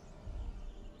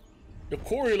 Your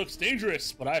quarry looks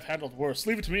dangerous, but I've handled worse.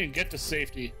 Leave it to me and get to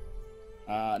safety.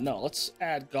 No, let's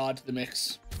add God to the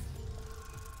mix.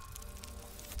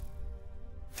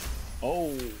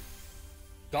 Oh.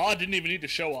 God didn't even need to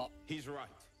show up. He's right.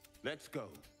 Let's go.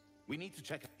 We need to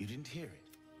check. You didn't hear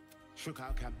it. Shook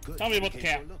our camp good. Tell me about the Came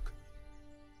for a camp. Look.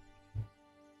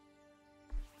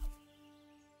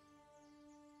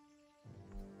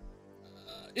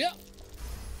 Yeah.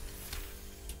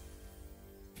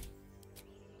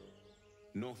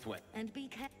 Northwest. And be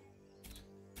careful.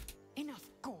 Enough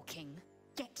gawking.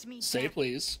 Get me Say down.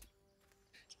 please.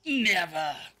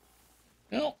 Never.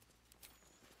 Well,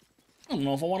 I don't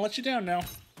know if I want to let you down now.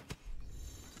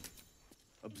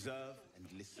 Observe and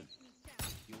listen.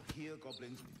 You'll hear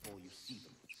goblins before you see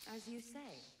them. As you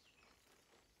say.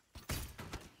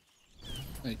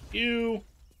 Thank you.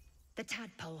 The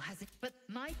tadpole has it, but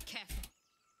my careful.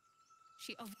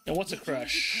 She of. And what's a The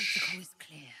crush? protocol is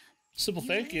clear. Simple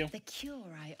thank you. The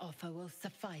cure I offer will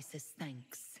suffice as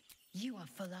thanks. You are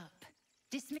full up.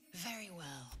 Very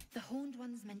well. The Horned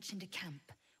Ones mentioned a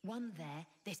camp. One there,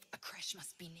 a crash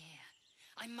must be near.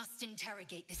 I must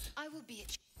interrogate this. I will be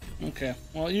at... Okay,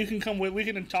 well, you can come with... We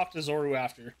can talk to Zoru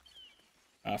after.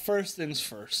 First things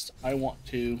first. I want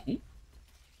to...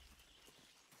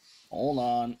 Hold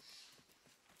on.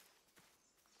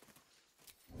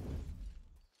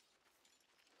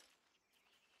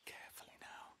 Carefully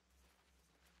now.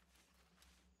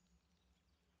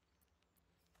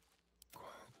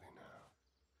 Quietly now.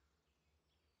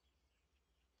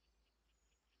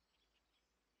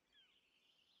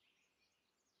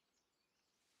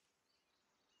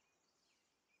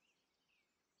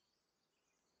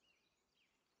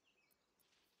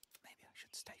 Maybe I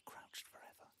should stay crouched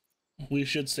forever. We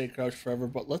should stay crouched forever,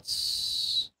 but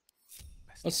let's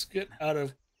get out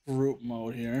of group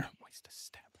mode here. Waste a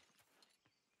step.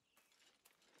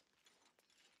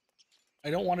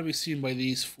 I don't want to be seen by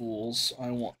these fools.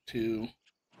 I want to...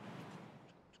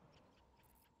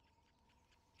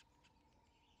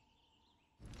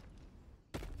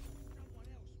 Someone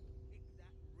else will pick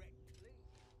that wreck clean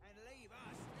and leave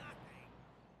us nothing.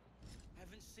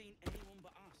 Haven't seen anyone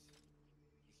but us.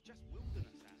 It's just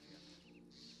wilderness out here.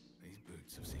 These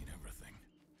boots have seen everything.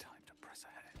 Time to press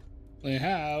ahead. They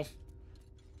have.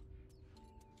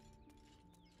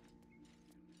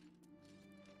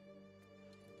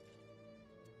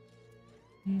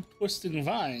 Twisting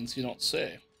vines, you don't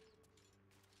say.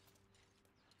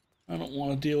 I don't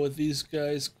want to deal with these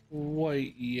guys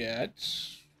quite yet.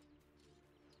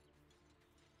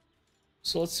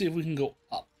 So let's see if we can go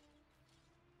up.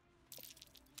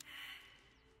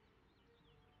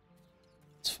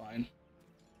 It's fine.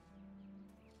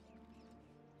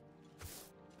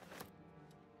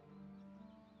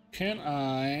 Can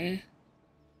I...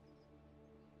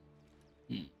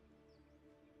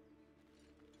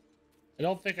 I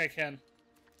don't think I can.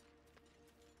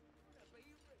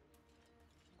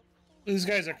 These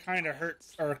guys are kind of hurt,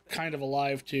 or kind of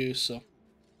alive too, so...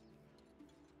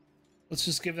 Let's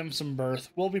just give them some birth.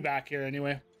 We'll be back here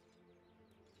anyway.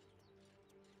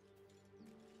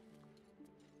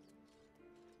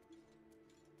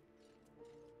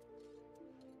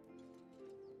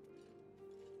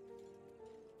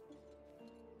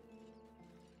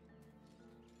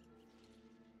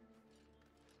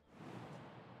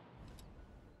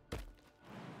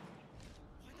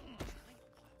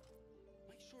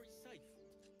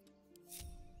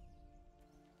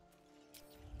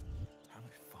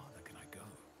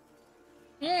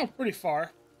 Oh, pretty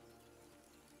far.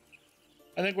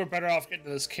 I think we're better off getting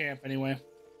to this camp anyway.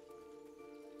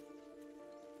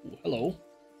 Ooh, hello.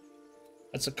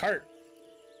 That's a cart.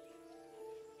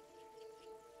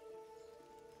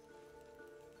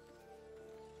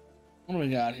 What do we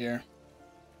got here?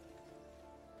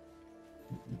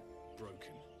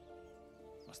 Broken.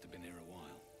 Must have been here a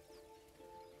while.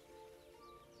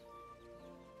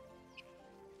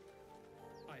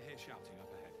 I hear shouting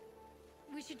up ahead.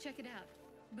 We should check it out,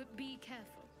 but be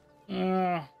careful.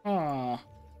 Uh-huh.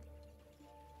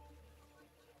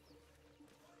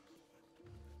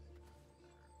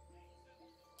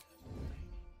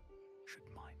 Should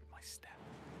mind my step.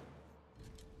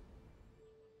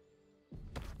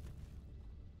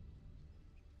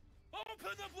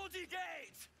 Open the bloody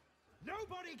gate!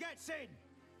 Nobody gets in!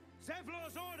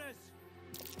 Zevlor's orders!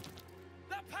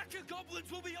 That pack of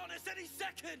goblins will be on us any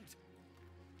second!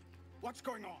 What's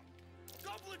going on?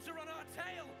 Goblins are on our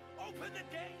tail! Open the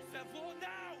gate, Zevlor,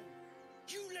 now!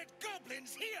 You let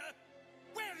goblins here?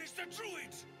 Where is the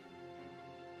druid?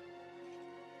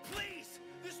 Please!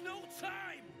 There's no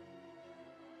time!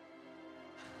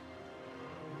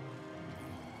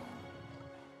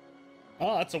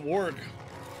 Oh, that's a warg.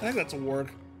 I think that's a warg.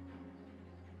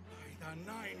 By the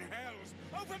nine hells!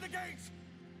 Open the gates!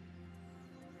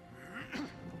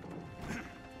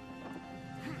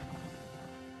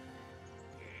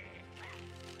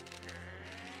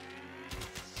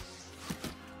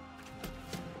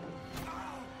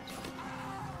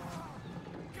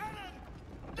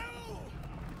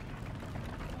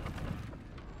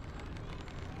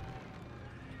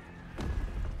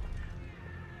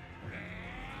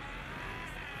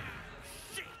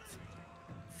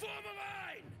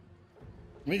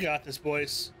 We got this,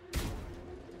 boys.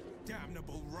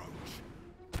 Damnable roach.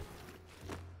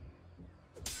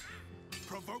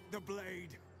 Provoke the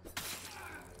blade.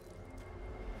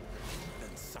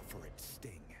 Then suffer its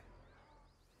sting.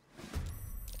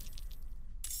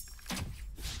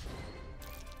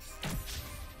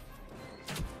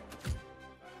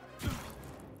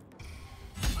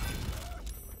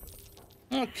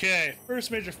 Okay,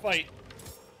 first major fight.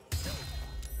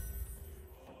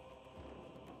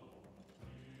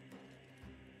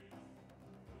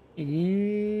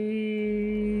 Okay.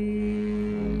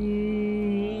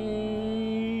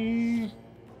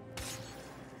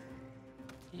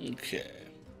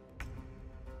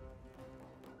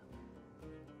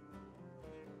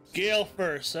 Gale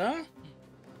first, huh?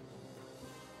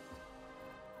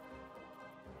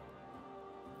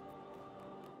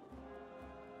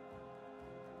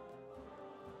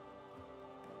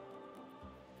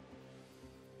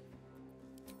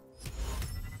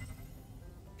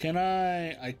 Can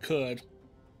I? I could.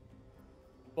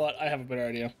 But I have a better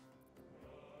idea.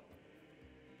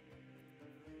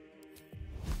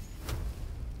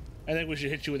 I think we should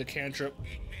hit you with a cantrip.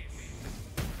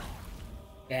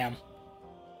 Damn.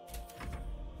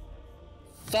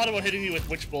 Thought about hitting you with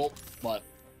Witch Bolt, but...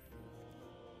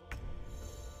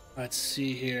 Let's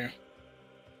see here.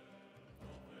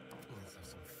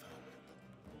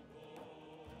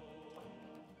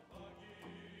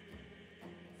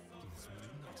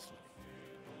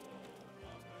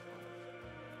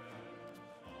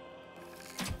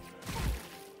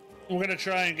 We're gonna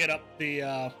try and get up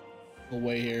the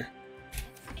way here.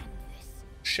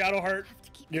 Shadowheart,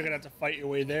 you're gonna have to fight your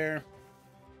way there.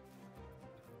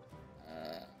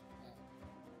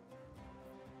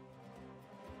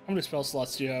 How many spell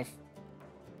slots do you have?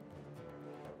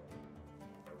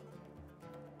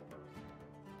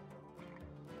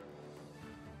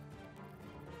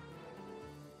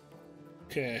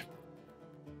 Okay.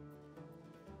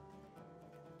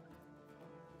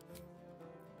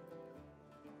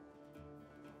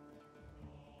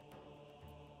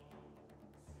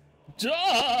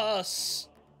 DOS!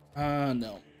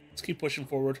 No. Let's keep pushing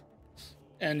forward.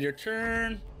 End your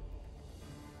turn.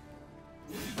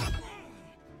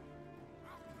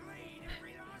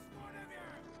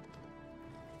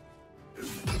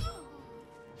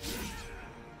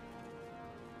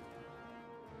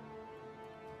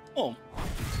 Oh.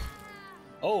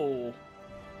 Oh.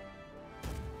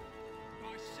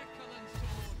 My sickle and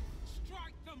sword,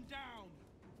 strike them down.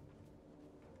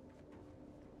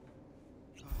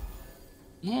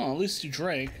 Oh, at least you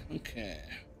drank. Okay.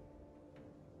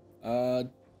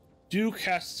 Duke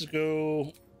has to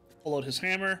go pull out his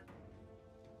hammer.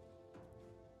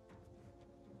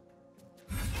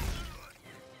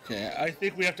 Okay, I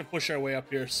think we have to push our way up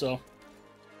here, so.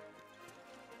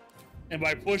 And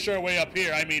by push our way up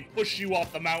here, I mean push you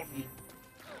off the mountain.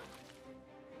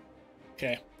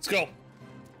 Okay, let's go.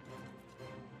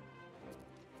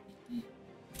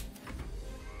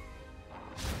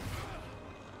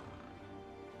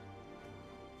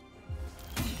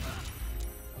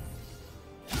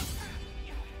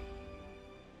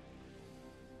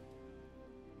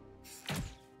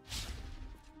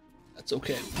 That's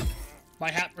okay. My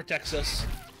hat protects us.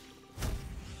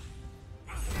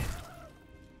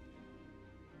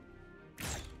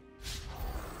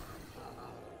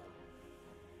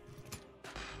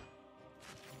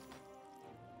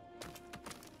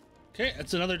 Okay,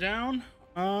 that's another down.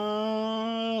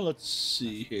 Let's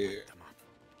see here.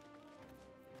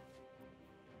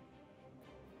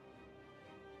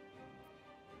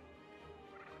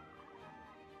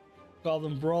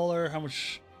 Goblin Brawler, how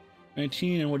much?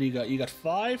 19, and what do you got? You got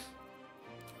 5?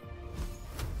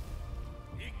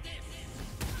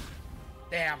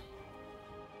 Damn.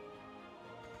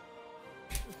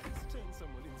 Let's turn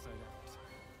someone inside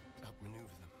out.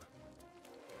 Outmaneuver them.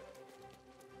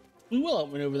 We will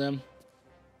outmaneuver them.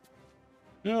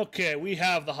 Okay, we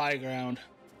have the high ground.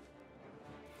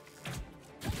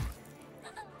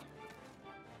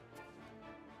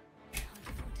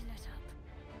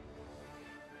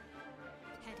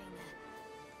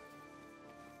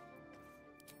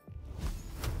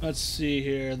 Let's see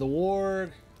here. The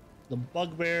Warg, the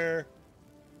Bugbear,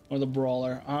 or the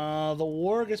Brawler. The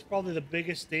Warg is probably the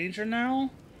biggest danger now.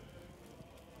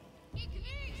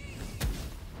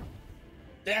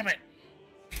 Damn it!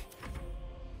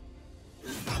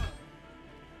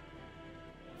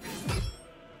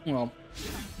 Well,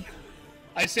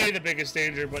 I say the biggest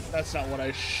danger, but that's not what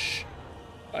I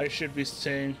should be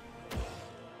saying.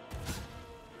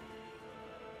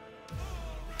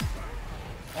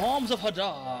 Arms of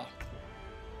Hadar.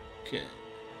 Okay.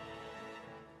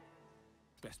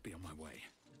 Best be on my way.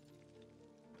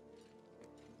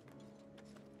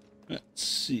 Let's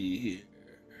see here.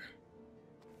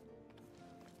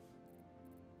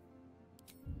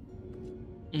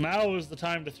 Now is the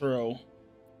time to throw.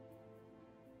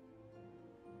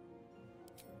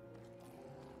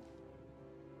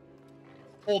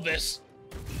 Hold this.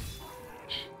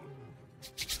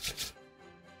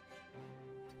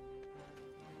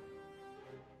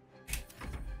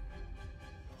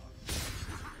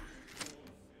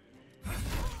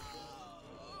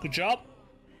 Good job.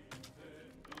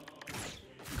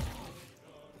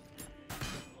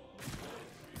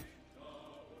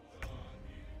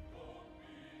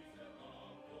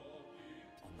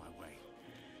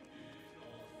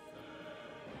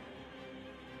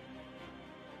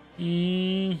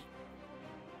 Hmm.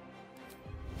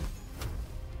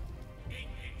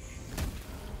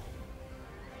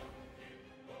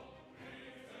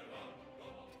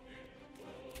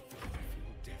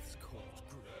 Death's cold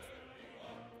grip.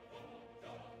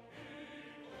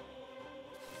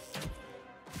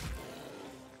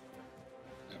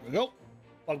 There we go.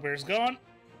 Bugbear's gone.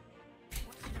 What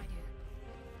should I do?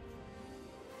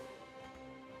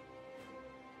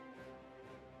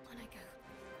 On I go.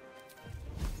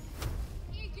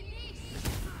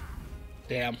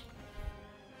 Damn.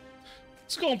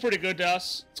 It's going pretty good to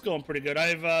us. It's going pretty good.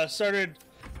 I've started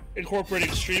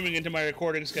incorporating streaming into my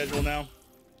recording schedule now.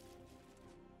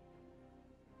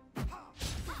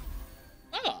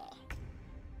 Ah.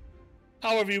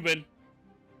 How have you been?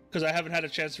 Because I haven't had a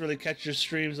chance to really catch your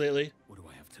streams lately. What do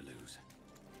I have to lose?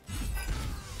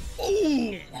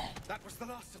 Ooh. That was the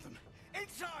last of them.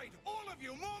 Inside, all of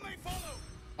you. More may follow.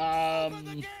 Open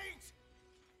the gate.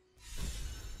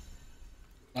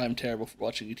 I'm terrible for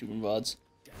watching YouTube and VODs.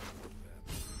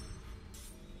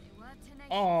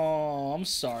 Oh, I'm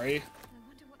sorry. I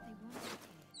wonder what they wanted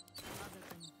here, other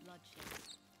than bloodshed.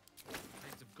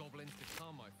 Fate of goblins to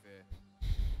come, I fear.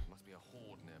 Must be a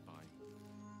horde nearby.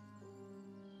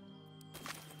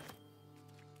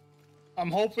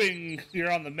 I'm hoping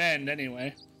you're on the mend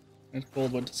anyway. And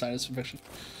Gold went to sinus infection.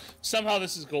 Somehow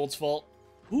this is Gold's fault.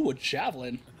 Ooh, a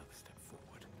javelin. Another step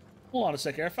forward. Hold on a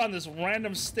second. I found this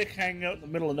random stick hanging out in the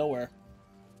middle of nowhere.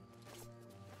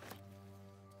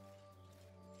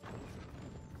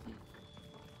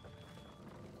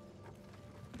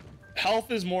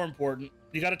 Health is more important.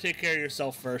 You gotta take care of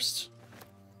yourself first.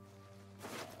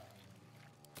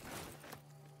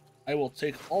 I will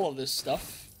take all of this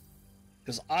stuff.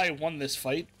 Because I won this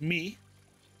fight. Me.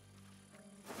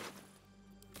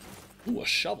 Ooh, a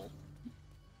shovel.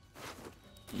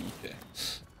 Okay.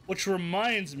 Which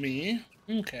reminds me...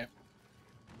 Okay.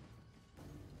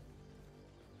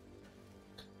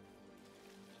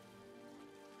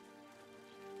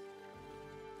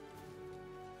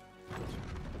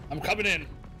 I'm coming in.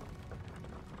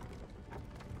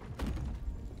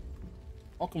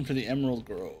 Welcome to the Emerald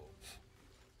Grove.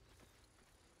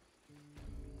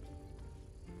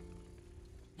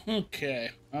 Okay.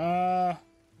 Let's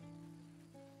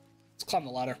climb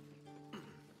the ladder.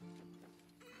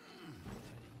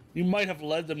 You might have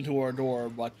led them to our door,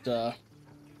 but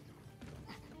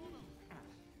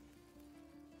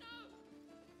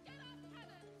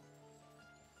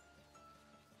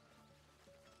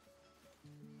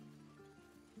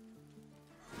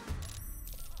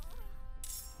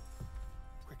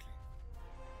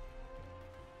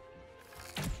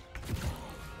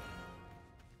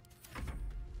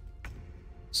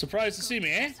surprised to see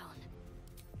me, eh?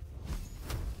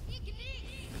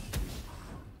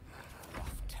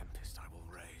 Rough tempest I will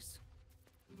raise.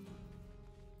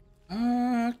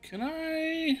 Can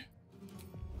I?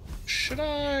 Should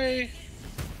I?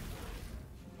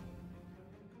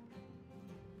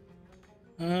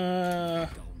 Dull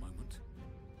moment.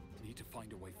 Need to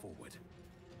find a way forward.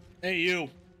 Hey, you.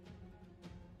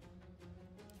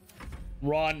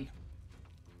 Run.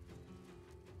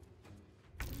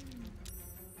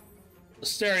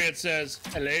 Asterion says,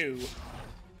 hello.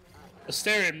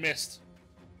 Asterion missed.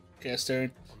 Okay,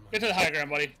 Asterion. Get to the high ground,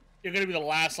 buddy. You're gonna be the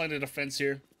last line of defense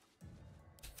here.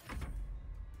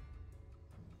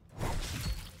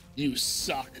 You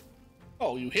suck.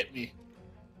 Oh, you hit me.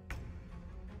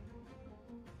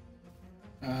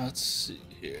 Let's see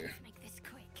here. Make this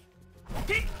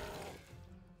quick.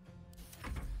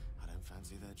 I don't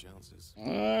fancy their chances.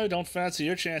 I don't fancy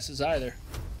your chances either.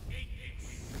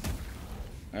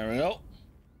 There we go.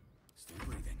 Still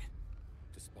breathing,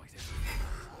 despite it.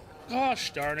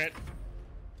 Gosh darn it.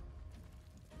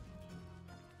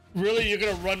 Really? You're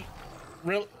gonna run...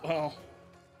 Real... Well...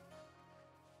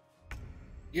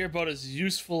 You're about as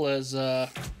useful as a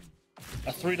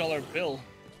 $3 bill.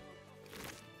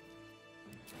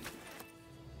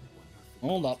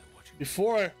 Hold up.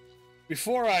 Before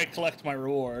I collect my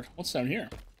reward, what's down here?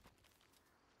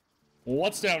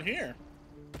 What's down here?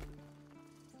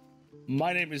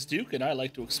 My name is Duke and I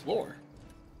like to explore.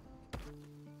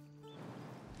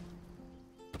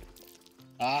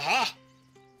 Aha!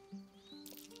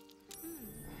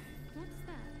 What's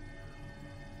that?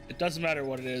 It doesn't matter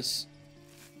what it is.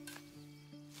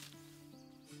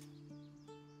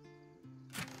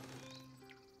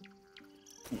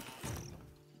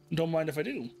 Don't mind if I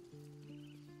do.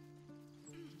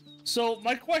 So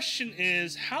my question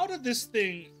is, how did this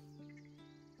thing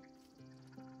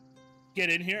get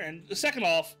in here? And second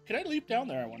off, can I leap down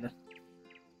there, I wonder?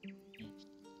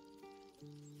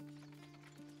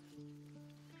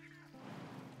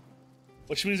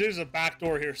 which means there's a back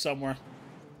door here somewhere.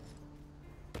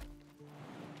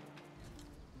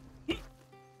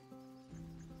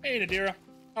 Hey, Nadira.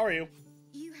 How are you?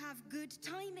 You have good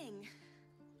timing.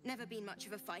 Never been much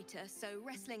of a fighter, so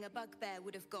wrestling a bugbear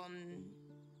would have gone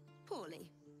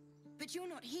poorly. But you're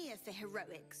not here for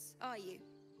heroics, are you?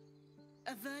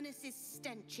 Avernus's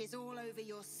stench is all over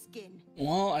your skin.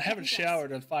 Well, I haven't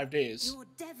showered in 5 days. Your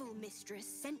devil mistress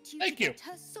sent you Thank to you. get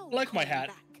her soul I like my coin hat.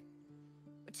 back.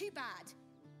 But too bad.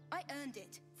 I earned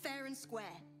it, fair and square.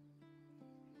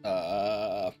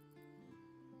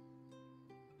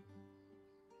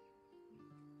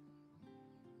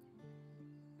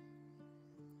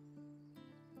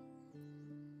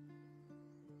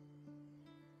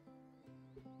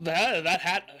 That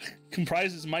hat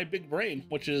comprises my big brain,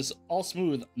 which is all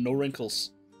smooth, no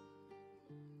wrinkles.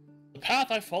 The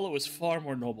path I follow is far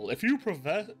more noble. If you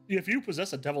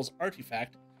possess a devil's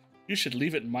artifact, you should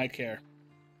leave it in my care.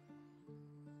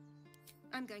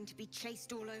 I'm going to be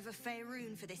chased all over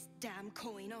Faerun for this damn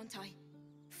coin, aren't I?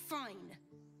 Fine.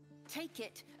 Take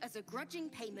it as a grudging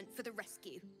payment for the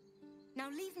rescue. Now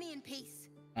leave me in peace.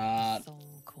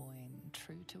 Soul coin,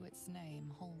 true to its name,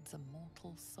 holds a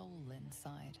mortal soul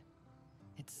inside.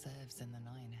 It serves in the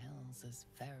Nine Hells as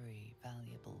very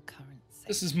valuable currency.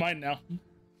 This is mine now.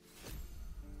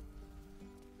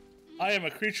 I am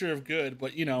a creature of good,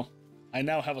 but you know, I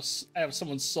now have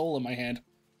someone's soul in my hand.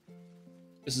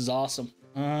 This is awesome.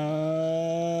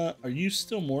 Are you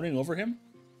still mourning over him?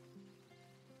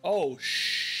 Oh,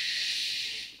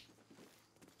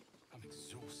 I'm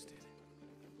exhausted.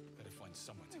 Better find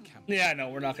somewhere to camp. Yeah, no,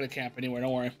 we're not gonna camp anywhere.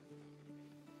 Don't worry.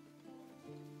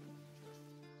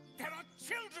 There are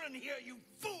children here, you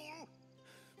fool!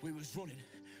 We was running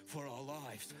for our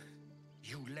lives.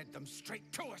 You led them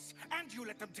straight to us, and you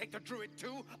let them take the druid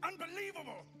too?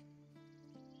 Unbelievable!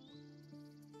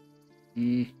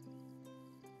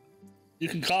 You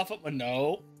can cough up a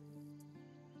no.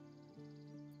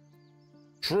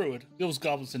 Druid. Those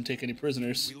goblins didn't take any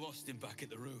prisoners. We lost him back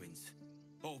at the ruins.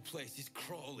 Whole place is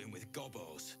crawling with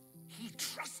gobos. He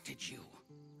trusted you.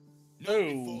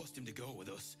 Nobody forced him to go with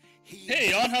us. Hey,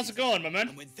 Jan, how's it going, my man?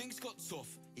 And when things got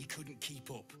tough, he couldn't keep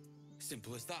up.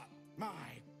 Simple as that. My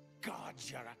God,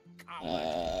 you're a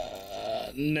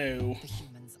coward. No. The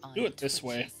human's eye Do it this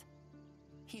way. twitches.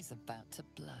 He's about to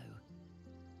blow.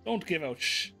 Don't give out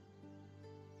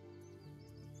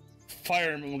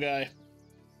Fire him, guy.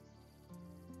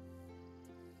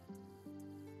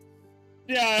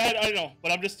 Yeah, I know,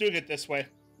 but I'm just doing it this way.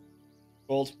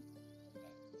 Gold.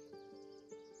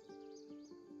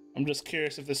 I'm just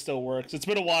curious if this still works. It's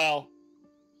been a while.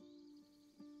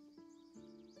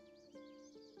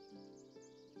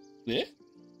 Yeah?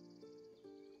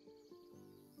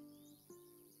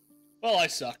 Well, I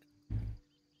suck.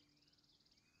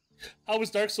 How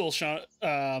was Dark Souls, John?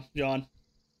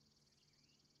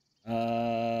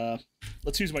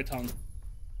 Let's use my tongue.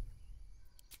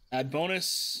 Add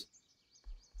bonus.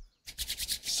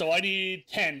 So I need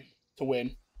 10 to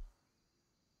win.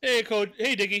 Hey, Code.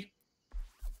 Hey, Diggy.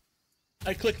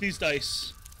 I click these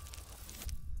dice.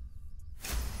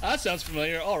 That sounds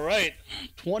familiar. All right.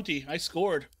 20. I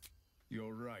scored.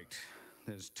 You're right.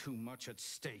 There's too much at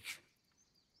stake.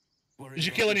 Did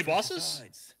you kill any bosses?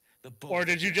 Or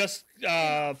did you just,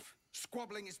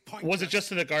 Squabbling is was pointless. it just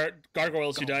to the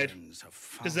gargoyles you died? Goblins have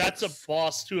Because that's a found us.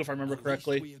 boss too, if I remember At least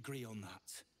correctly. we agree on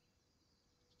that.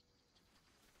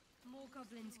 More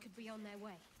goblins could be on their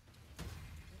way.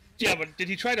 Yeah, but did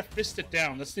he try to fist it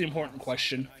down? That's the important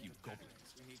question.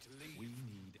 We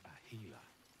need a healer.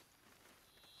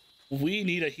 We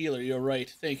need a healer. You're right.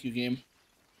 Thank you, game.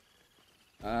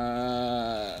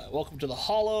 Welcome to the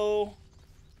Hollow.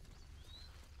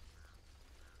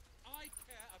 I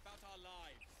care about our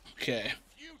lives. Okay.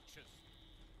 Futures.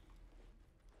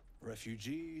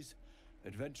 Refugees,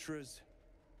 adventurers,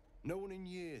 no one in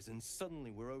years, and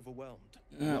suddenly we're overwhelmed.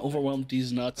 Overwhelmed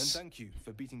these And nuts. thank you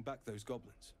for beating back those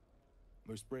goblins.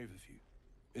 Most brave of you.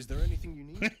 Is there anything you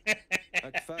need?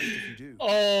 Act fast if you do. The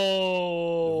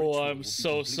Oh, ritual will I'm be so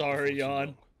complete sorry, before too Jan.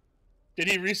 long. Did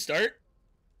he restart?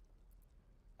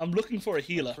 I'm looking for a I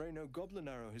healer. pray no goblin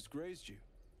arrow has grazed you.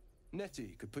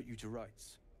 Nettie could put you to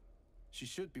rights. She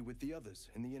should be with the others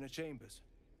in the inner chambers,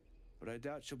 but I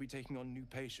doubt she'll be taking on new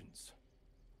patients.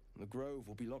 The grove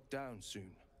will be locked down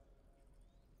soon.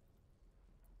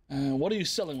 What are you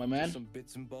selling, my man? Some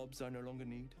bits and bobs I no longer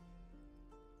need.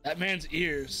 That man's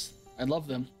ears. I love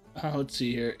them. Let's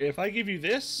see here. If I give you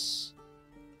this...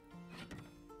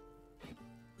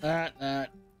 That.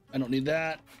 I don't need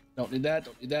that. Don't need that.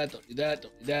 Don't need that. Don't need that.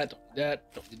 Don't need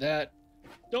that. Don't need that.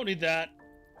 Don't need that.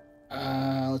 Don't need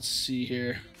that. Let's see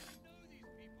here.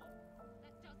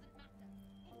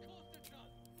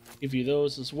 Give you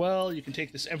those as well. You can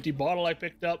take this empty bottle I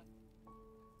picked up.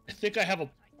 I think I have a...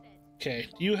 Okay,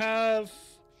 do you have...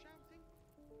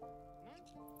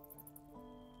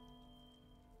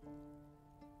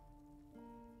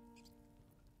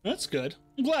 That's good.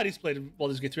 I'm glad he's played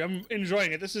Baldur's Gate 3. I'm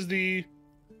enjoying it. This is the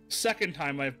second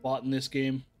time I've bought in this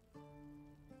game.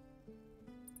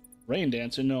 Rain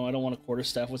Dancer? No, I don't want a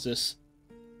quarterstaff. What's this?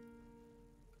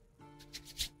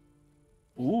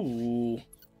 Ooh.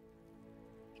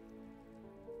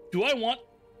 Do I want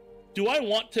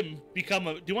to become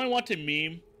a... Do I want to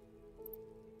meme?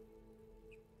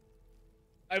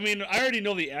 I mean, I already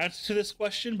know the answer to this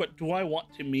question, but do I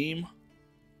want to meme?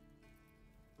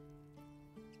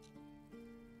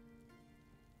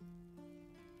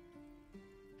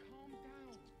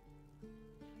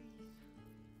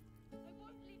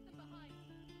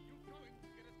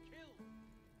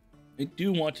 I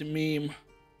do want to meme.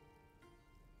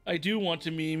 I do want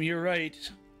to meme, you're right.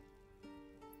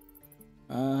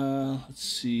 Let's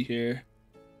see here.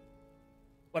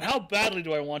 But how badly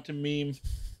do I want to meme?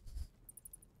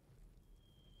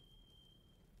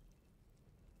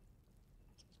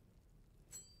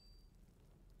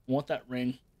 I want that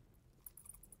ring.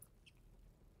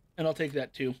 And I'll take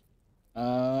that too.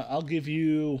 I'll give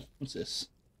you... What's this?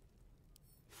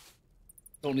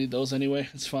 Don't need those anyway,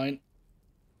 it's fine.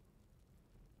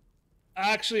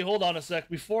 Actually, hold on a sec.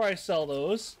 Before I sell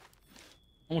those,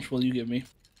 how much will you give me?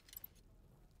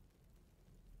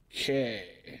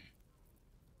 Okay.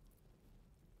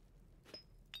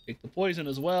 Take the poison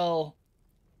as well.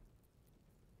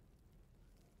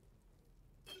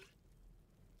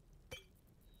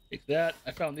 Take that.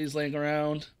 I found these laying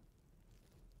around.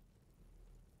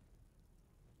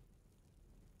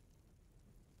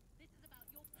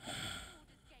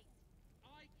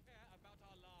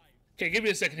 Okay, give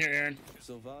me a second here, Aaron.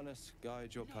 Sylvanas,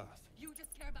 guide your path.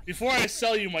 Before I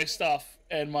sell you my stuff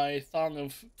and my thong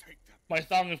of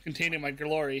containing my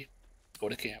glory, go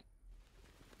to camp.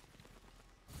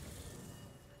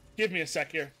 Give me a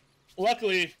sec here.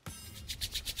 Luckily,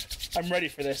 I'm ready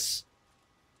for this.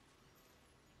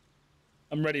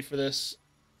 I'm ready for this.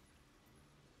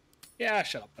 Yeah,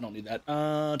 shut up. I don't need that.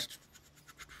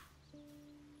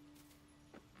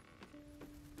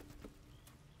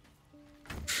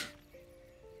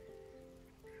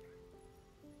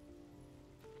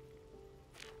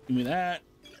 Give me that.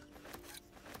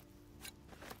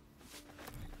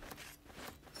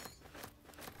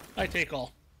 I take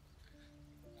all.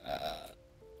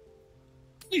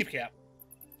 Leave cap.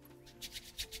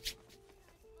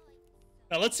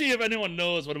 Now let's see if anyone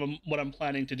knows what I'm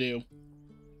planning to do.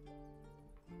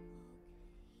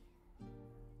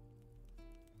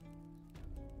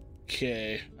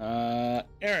 Okay.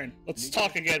 Aaron, let's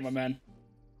talk again, my man.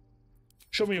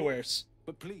 Show me your wares.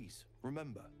 But please,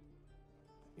 remember,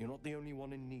 you're not the only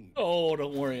one in need. Oh,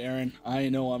 don't worry, Aaron. I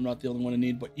know I'm not the only one in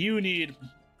need, but you need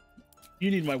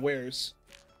my wares.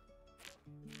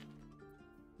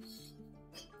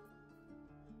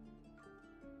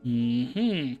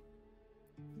 Mm-hmm.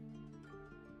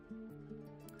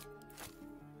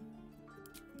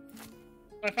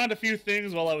 I found a few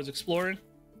things while I was exploring.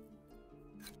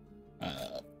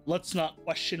 Let's not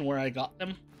question where I got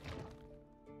them.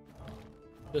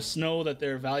 Just know that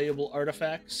they're valuable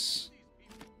artifacts.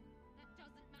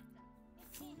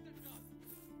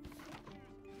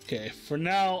 Okay, for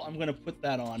now, I'm gonna put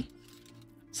that on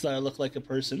so that I look like a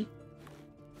person.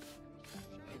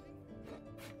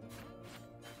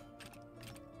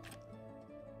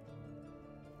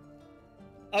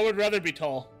 I would rather be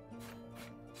tall.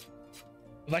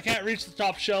 If I can't reach the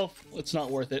top shelf, it's not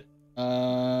worth it.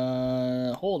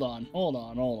 Hold on.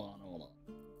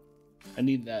 I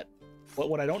need that.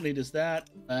 What I don't need is that.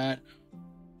 That.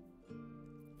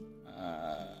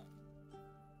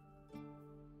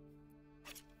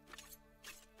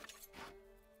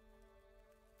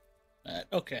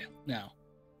 Okay, now.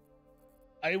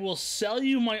 I will sell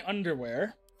you my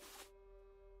underwear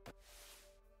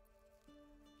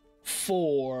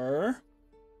for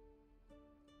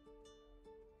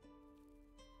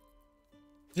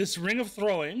this ring of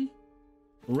throwing,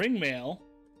 ring mail,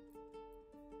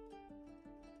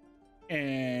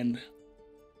 and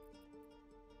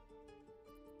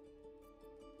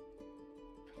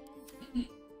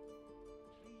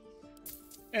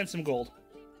some gold.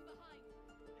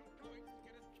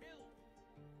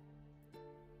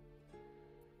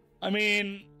 I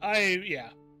mean, yeah.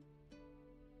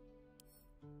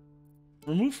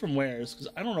 Remove from wares, because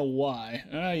I don't know why.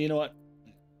 You know what?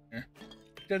 Here.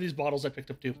 Got these bottles I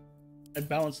picked up too. I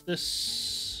balance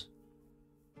this.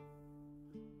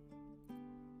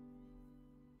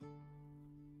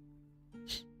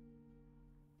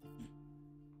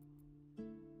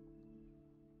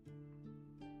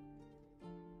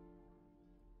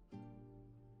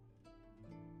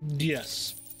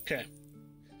 Yes. Okay.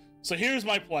 So here's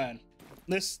my plan.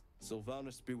 This...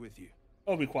 Sylvanus be with you.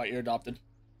 Oh, be quiet, you're adopted.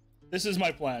 This is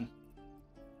my plan.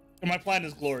 And my plan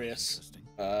is glorious.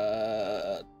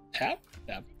 Tap?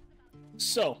 Tap.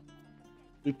 So,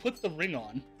 we put the ring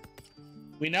on.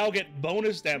 We now get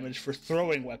bonus damage for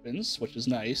throwing weapons, which is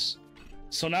nice.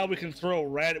 So now we can throw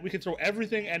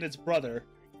everything and its brother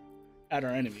at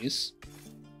our enemies.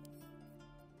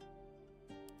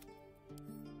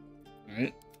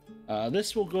 Alright.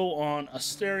 This will go on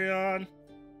Asterion.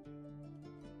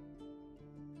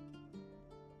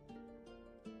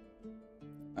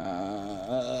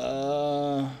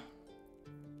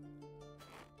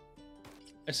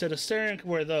 I said Asterion can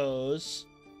wear those.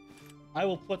 I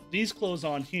will put these clothes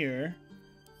on here.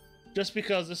 Just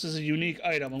because this is a unique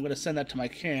item, I'm going to send that to my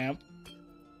camp.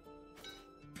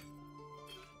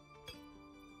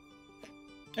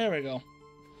 There we go.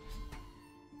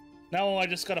 Now I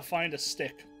just got to find a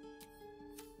stick.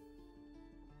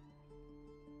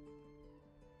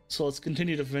 So let's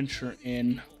continue to venture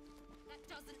in. That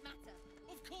doesn't matter.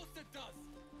 Of course it does.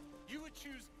 You would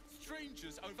choose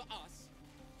strangers over us.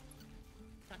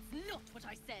 That's not what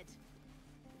I said.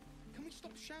 Can we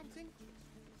stop shouting?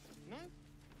 No?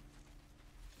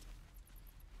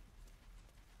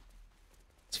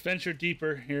 Let's venture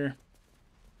deeper here.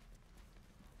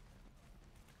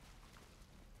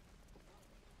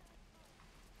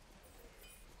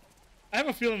 I have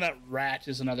a feeling that rat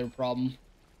is another problem.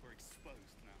 We're exposed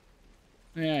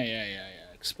now. Yeah.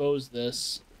 Expose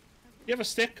this. You have a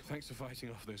stick? Thanks for fighting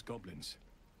off those goblins.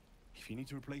 If you need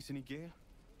to replace any gear,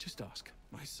 just ask.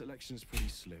 My selection's pretty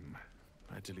slim.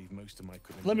 I had to leave most of my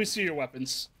equipment. Let me see your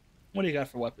weapons. What do you got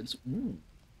for weapons? Ooh.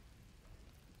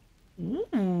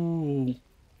 Ooh.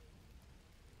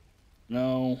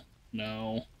 No.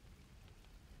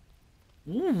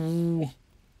 Ooh.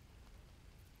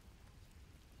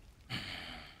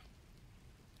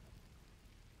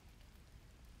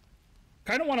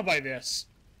 Kind of want to buy this.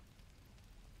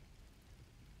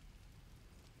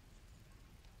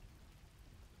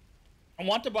 I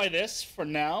want to buy this for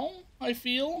now, I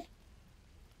feel.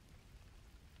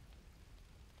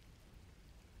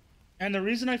 And the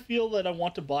reason I feel that I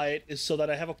want to buy it is so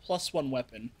that I have a +1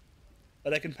 weapon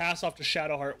that I can pass off to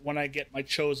Shadowheart when I get my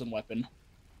chosen weapon.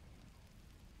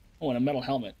 Oh, and a metal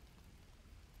helmet.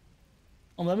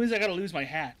 Oh, that means I gotta lose my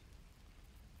hat.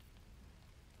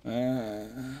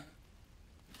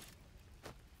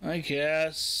 I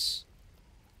guess.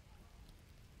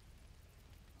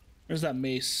 Where's that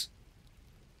mace?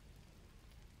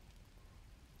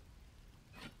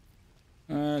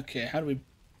 Okay, how do we...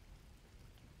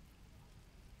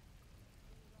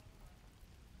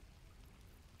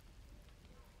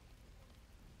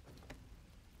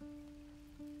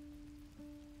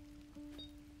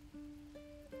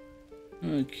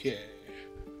 Okay.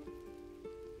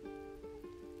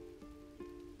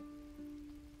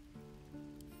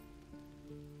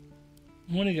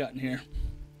 What do you got in here?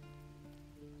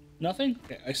 Nothing?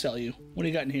 Okay, I sell you. What do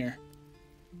you got in here?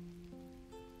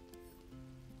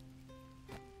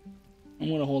 I'm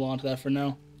gonna hold on to that for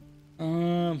now.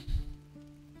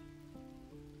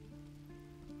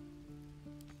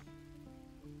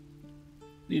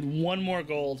 Need 1 more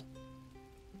gold.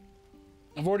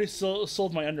 I've already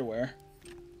sold my underwear.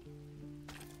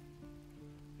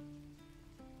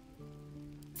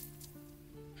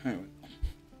 There we go.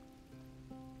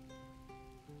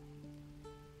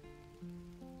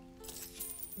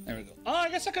 There we go. Oh, I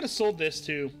guess I could have sold this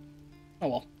too. Oh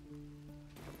well.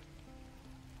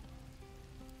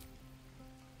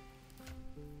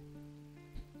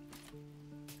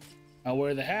 I'll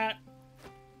wear the hat.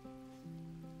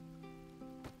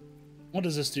 What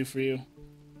does this do for you?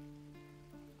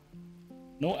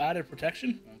 No added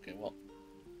protection? Okay, well.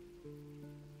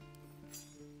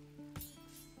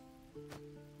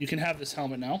 You can have this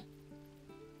helmet now.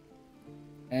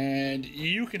 And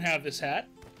you can have this hat.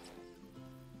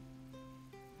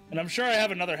 And I'm sure I have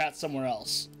another hat somewhere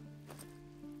else.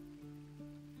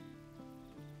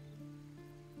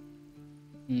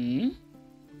 Hmm?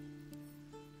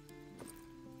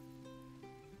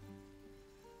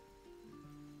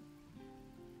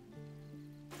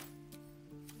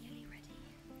 Nearly ready.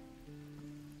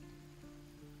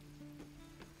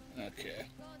 Okay.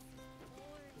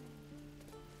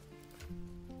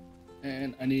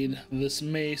 And I need this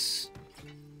mace.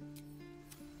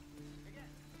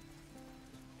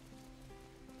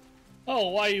 Oh,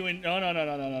 why are you in? No.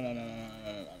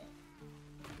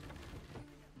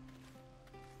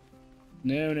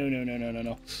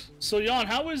 No. So, Jan,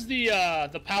 how is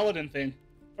the paladin thing?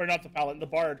 Or not the paladin, the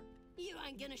bard. You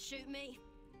ain't gonna shoot me.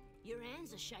 Your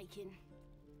hands are shaking.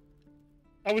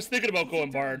 I was thinking about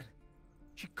going Bard.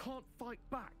 She can't fight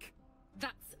back.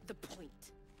 That's the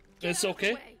point. It's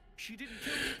okay. She didn't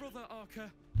kill your brother,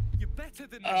 Arca. You're better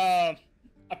than this.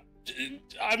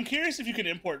 I'm curious if you can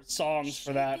import songs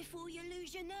for that. Before you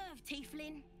lose your nerve,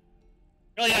 Tiefling.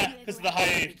 Oh yeah, because the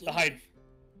high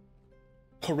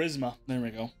charisma. There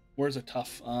we go. Words are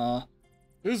tough.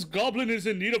 This goblin is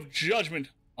in need of judgment.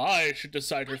 I should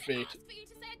decide her fate. Ask for you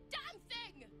to say a damn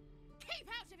thing. Keep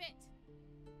out of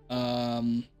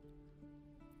it.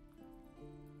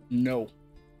 No.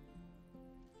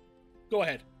 Go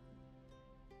ahead.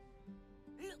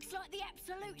 Looks like the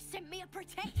Absolute sent me a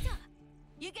protector.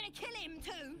 You're gonna kill him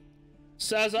too?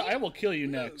 Saza, I will kill you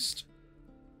next.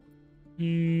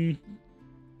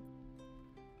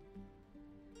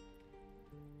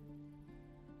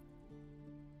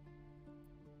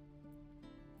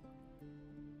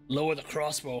 Lower the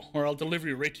crossbow, or I'll deliver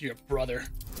you right to your brother.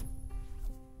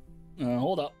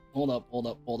 Hold up.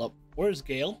 Where's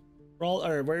Gale?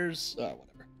 Where's whatever.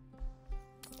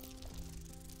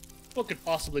 What could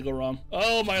possibly go wrong?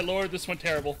 Oh my lord, this went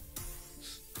terrible.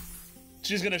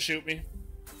 She's gonna shoot me.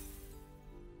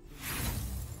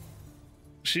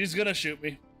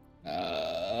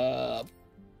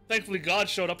 Thankfully God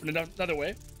showed up in another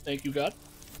way. Thank you, God.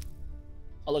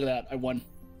 Oh, look at that. I won.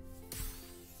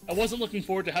 I wasn't looking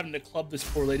forward to having to club this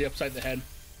poor lady upside the head.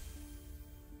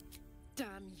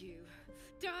 Damn you.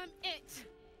 Damn it.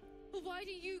 Why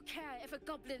do you care if a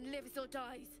goblin lives or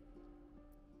dies?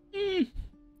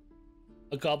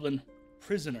 A goblin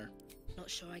prisoner. Not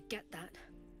sure I get that.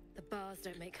 The bars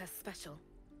don't make her special.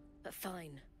 But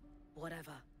fine.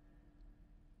 Whatever.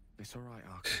 It's alright,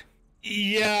 Arca.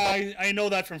 Yeah, I know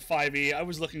that from 5e. I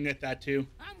was looking at that too.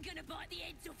 I'm gonna bite the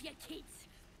heads off your kids.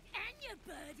 And your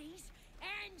birdies.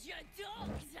 And your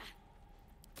dogs.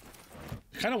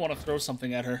 I kind of want to throw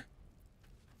something at her.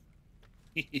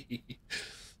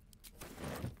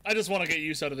 I just want to get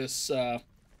use out of this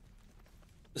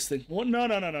this thing. What? No.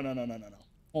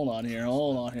 Hold on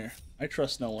here. I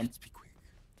trust no one. Let's be quick.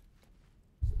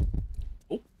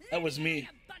 Oh, that was me.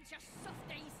 Bunch of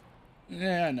softies.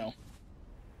 Yeah, I know.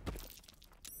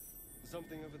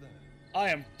 Something over there. I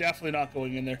am definitely not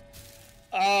going in there.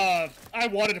 I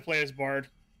wanted to play as Bard.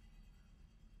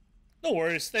 No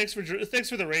worries. Thanks for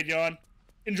the raid, Yon.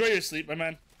 Enjoy your sleep, my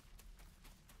man.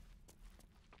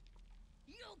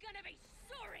 You're gonna be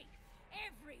sorry.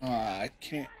 Every I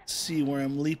can't see where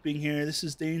I'm leaping here. This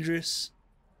is dangerous.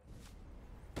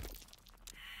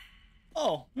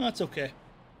 Oh, no, that's okay.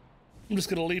 I'm just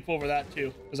gonna leap over that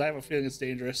too, because I have a feeling it's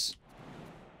dangerous.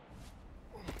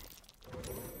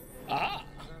 Ah!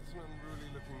 That's an unruly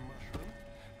looking mushroom.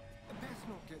 Let's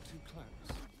not get too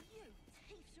close. You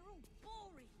thieves are all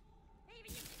boring.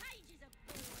 Even your cages are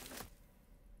boring.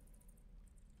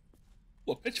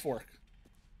 Oh, a pitchfork.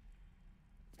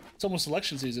 It's almost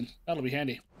election season. That'll be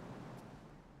handy.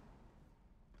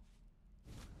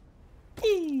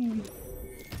 Boom!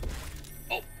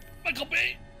 Oh, Michael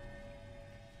Bay!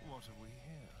 What are we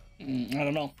here? I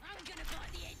don't know. I'm gonna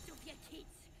bite the heads off your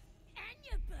kids. And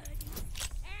your birdies.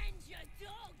 And your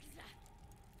dogs.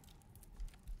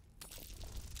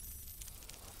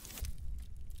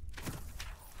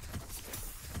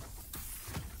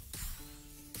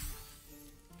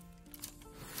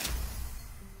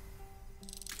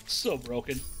 So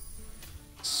broken.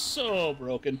 So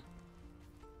broken.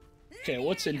 Okay,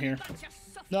 what's in here?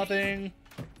 Nothing.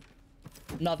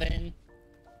 Nothing.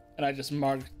 And I just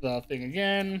marked the thing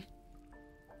again.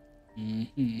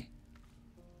 Can't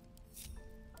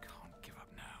give up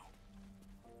now.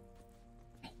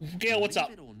 Gale, what's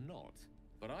up? Believe it or not,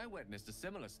 but I witnessed a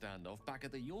similar standoff back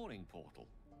at the Yawning Portal.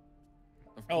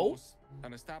 Of course,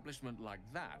 an establishment like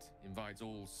that invites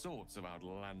all sorts of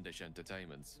outlandish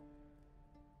entertainments.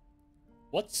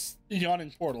 What's the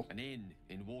Yawning Portal? An inn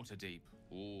in Waterdeep.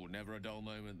 Oh, never a dull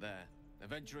moment there.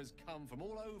 Adventurers come from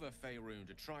all over Faerun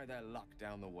to try their luck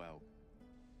down the well.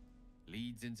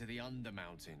 Leads into the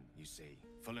Undermountain, you see,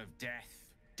 full of death,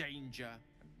 danger,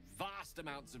 and vast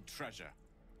amounts of treasure.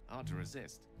 Hard to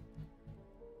resist.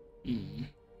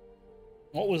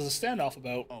 What was the standoff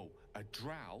about? Oh, a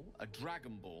drow, a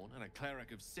dragonborn, and a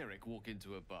cleric of Cyric walk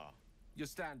into a bar. Your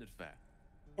standard fare.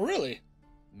 Oh, really?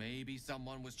 Maybe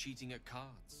someone was cheating at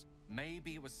cards.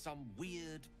 Maybe it was some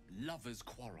weird lover's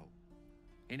quarrel.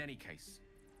 In any case,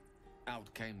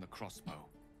 out came the crossbow,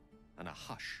 and a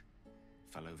hush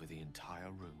fell over the entire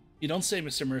room. You don't say,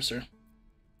 Mr. Mercer.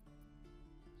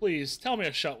 Please, tell me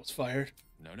a shot was fired.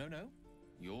 No.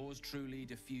 Yours truly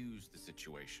diffused the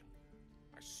situation.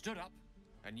 I stood up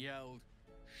and yelled,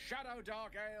 "Shadow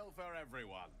Dark Ale for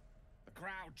everyone!" The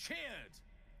crowd cheered.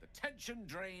 The tension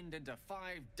drained into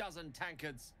 6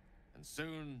 tankards, and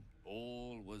soon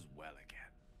all was well again.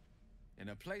 In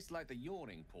a place like the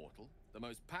Yawning Portal, the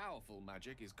most powerful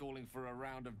magic is calling for a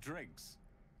round of drinks.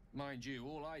 Mind you,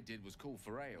 all I did was call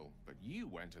for ale, but you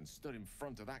went and stood in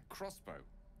front of that crossbow.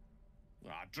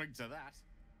 Well, I'll drink to that.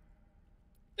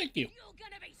 Thank you. You're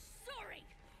gonna be sorry!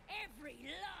 Every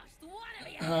last one of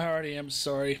you! I already am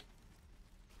sorry.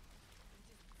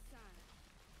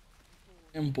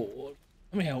 I'm bored.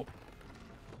 Let me out.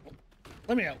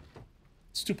 Let me out.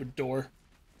 Stupid door.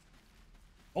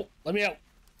 Oh, let me out.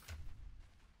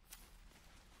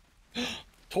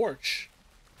 Torch.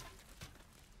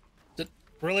 Is it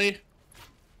really?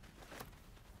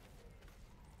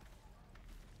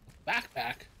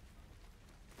 Backpack.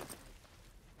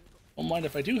 Don't mind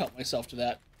if I do help myself to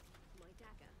that.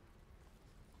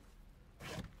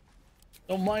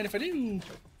 Don't mind if I do.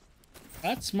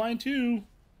 That's mine too.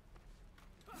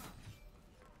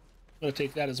 I'm gonna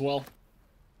take that as well.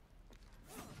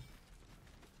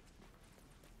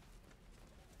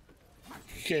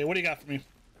 Okay, what do you got for me?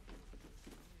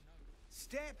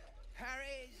 Step,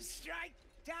 Harry, strike,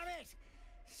 damn it!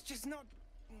 It's just not...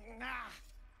 Ah!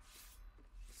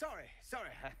 Sorry.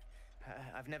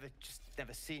 I've never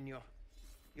seen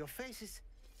your faces.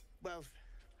 Well,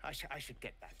 I should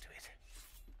get back to it.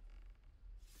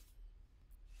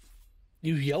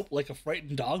 You yelp like a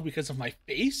frightened dog because of my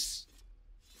face?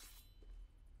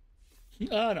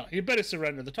 Oh no, you better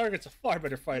surrender. The target's a far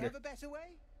better fighter. You have a better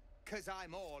way? 'Cause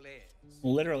I'm all ears.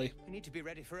 Literally. I need to be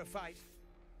ready for a fight,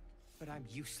 but I'm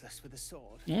useless with a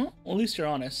sword. Well, at least you're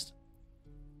honest.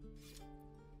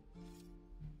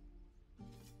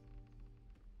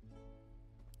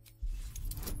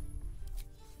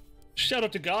 Shout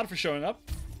out to God for showing up.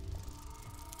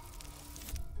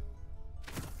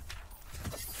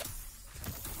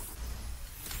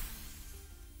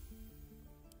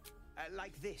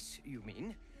 Like this, you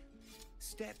mean?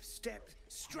 Step,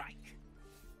 strike.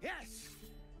 Yes!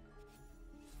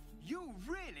 You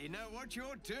really know what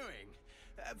you're doing.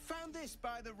 Found this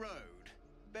by the road.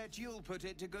 Bet you'll put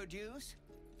it to good use.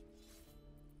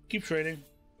 Keep trading.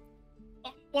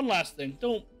 Oh, one last thing.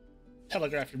 Don't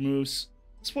telegraph your moves.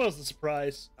 It spoils the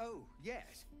surprise. Oh,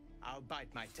 yes. I'll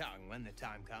bite my tongue when the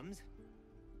time comes.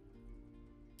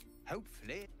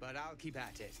 Hopefully, but I'll keep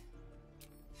at it.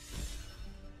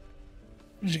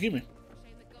 What did you give me?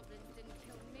 Shame the goblins didn't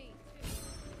kill me, too.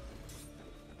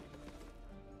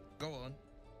 Go on.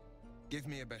 Give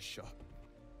me a best shot.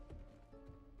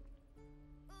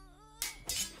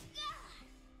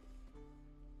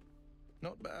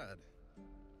 Not bad.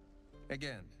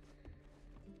 Again.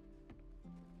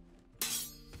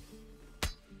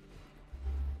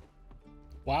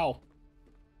 Wow.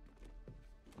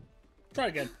 Try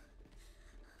again.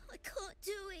 I can't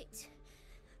do it.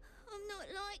 I'm not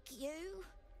like you.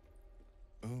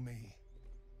 Umi,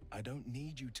 I don't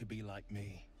need you to be like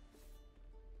me.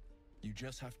 You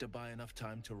just have to buy enough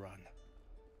time to run.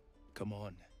 Come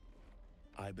on.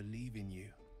 I believe in you.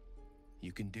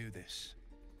 You can do this.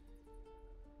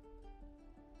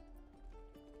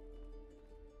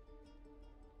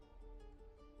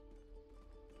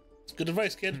 It's good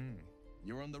advice, kid.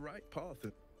 You're on the right path.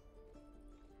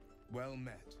 Well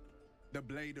met. The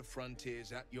blade of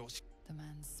frontiers at your... The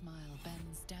man's smile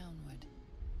bends downward,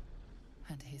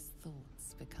 and his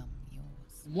thoughts become yours.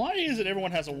 Why is it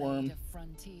everyone has a worm? Blade of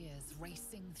frontiers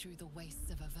racing through the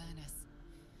wastes of Avernus.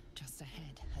 Just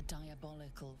ahead, a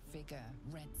diabolical figure,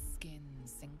 red skin,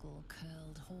 single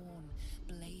curled horn,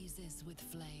 blazes with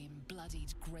flame,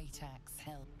 bloodied great axe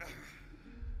held.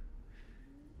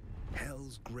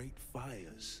 Hell's great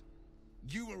fires.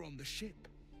 You were on the ship.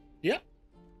 Yep.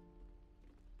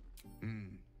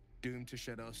 Doomed to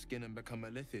shed our skin and become a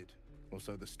lithid, or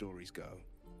so the stories go.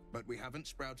 But we haven't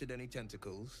sprouted any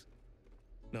tentacles.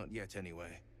 Not yet,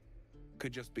 anyway.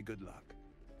 Could just be good luck.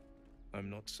 I'm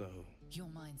not so... Your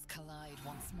minds collide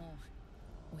once more.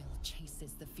 Will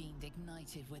chases the fiend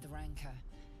ignited with rancor.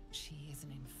 She is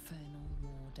an infernal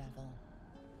war devil.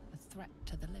 A threat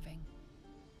to the living.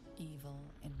 Evil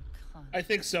incarnate. I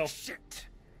think so. Shit!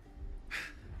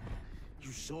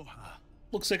 You saw her.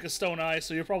 Looks like a stone eye,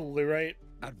 so you're probably right.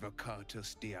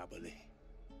 Advocatus Diaboli.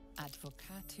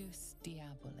 Advocatus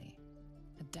Diaboli.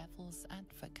 A devil's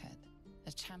advocate.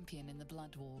 A champion in the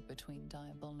blood war between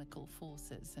diabolical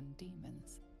forces and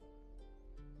demons.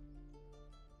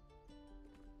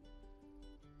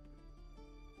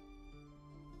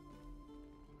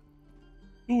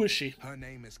 Who is she? Her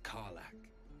name is Karlach.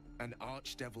 An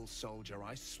archdevil soldier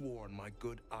I swore on my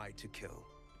good eye to kill.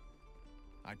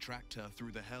 I tracked her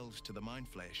through the hells to the Mind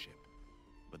Flayer ship,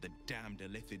 but the damned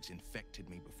Illithids infected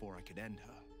me before I could end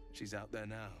her. She's out there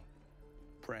now,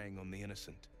 preying on the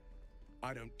innocent.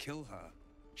 I don't kill her,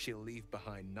 she'll leave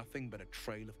behind nothing but a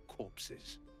trail of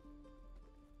corpses.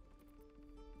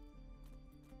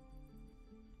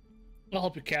 I'll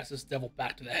help you cast this devil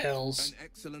back to the hells. An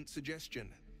excellent suggestion,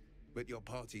 but your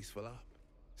party's full up.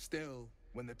 Still,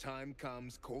 when the time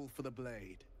comes, call for the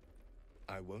blade.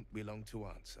 I won't be long to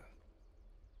answer.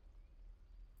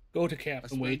 Go to camp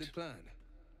and wait. A splendid plan.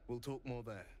 We'll talk more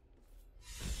there.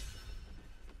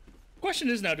 Question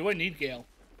is now, do I need Gale?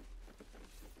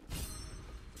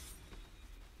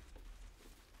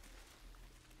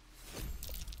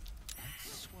 I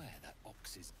swear that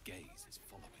ox's gaze is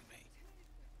following me.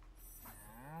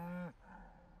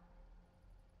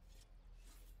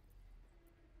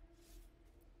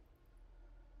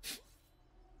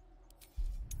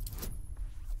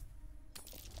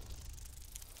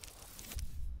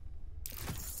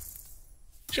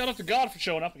 Shout out to God for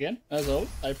showing up again, as always.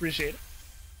 I appreciate it.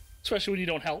 Especially when you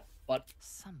don't help, but...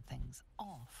 Something's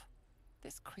off.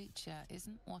 This creature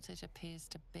isn't what it appears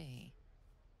to be.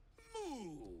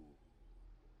 Moo!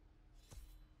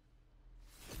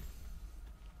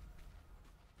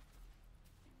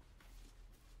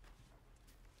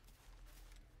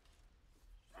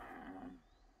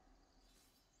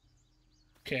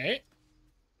 Okay.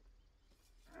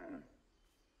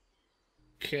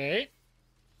 Okay.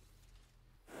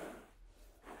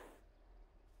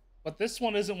 But this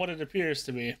one isn't what it appears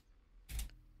to be.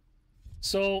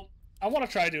 So, I want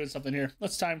to try doing something here.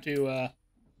 It's time to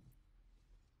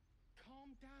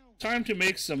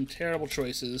make some terrible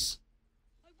choices.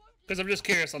 Because I'm just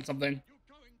curious on something. You're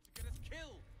going to get us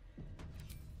killed.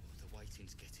 The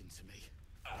waiting's getting to me.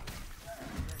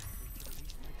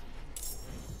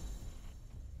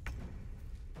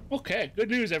 Okay,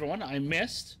 good news, everyone. I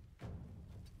missed.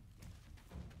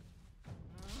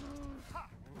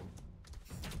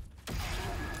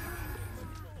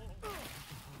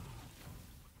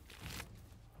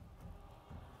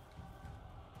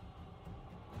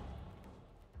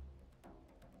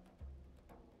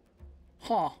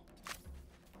 Huh.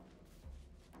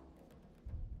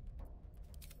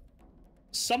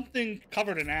 Something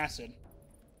covered in acid.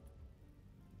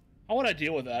 How would I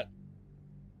deal with that?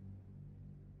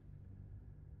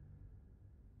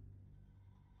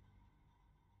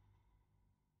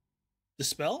 The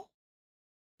spell?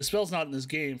 The spell's not in this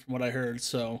game from what I heard,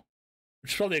 so...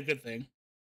 Which is probably a good thing.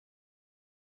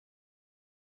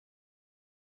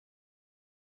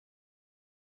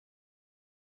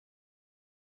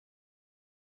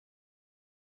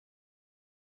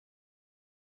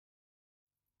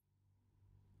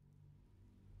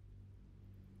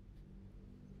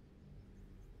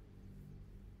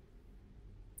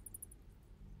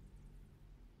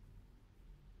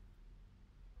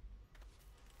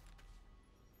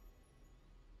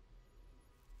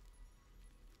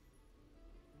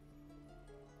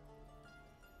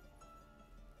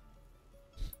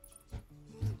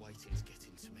 The waiting's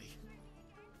getting to me.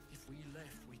 If we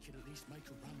left, we could at least make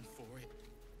a run for it.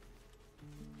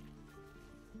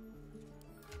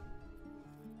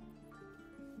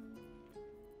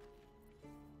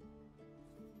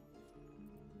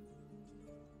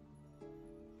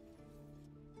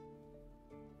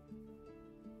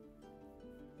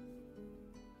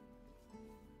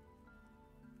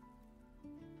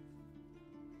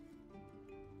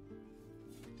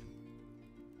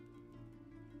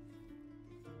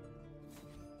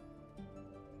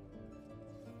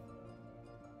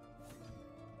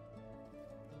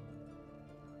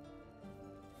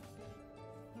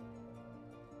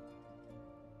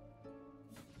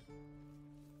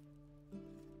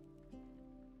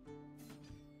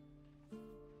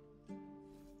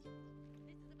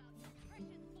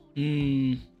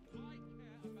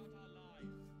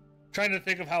 Trying to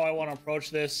think of how I want to approach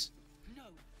this.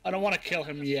 I don't want to kill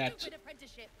him yet.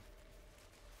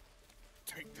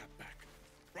 Take that back.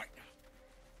 Right now.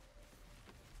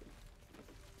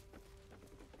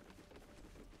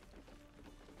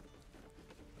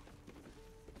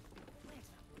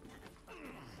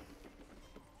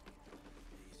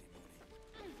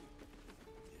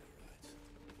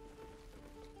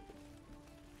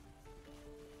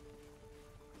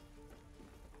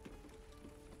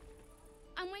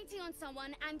 I'm waiting on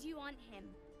someone and you aren't him.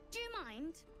 Do you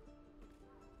mind?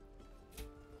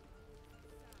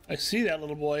 I see that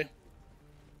little boy.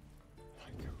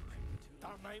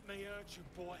 Don't make me hurt you,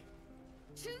 boy.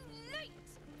 Too late!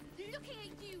 Looking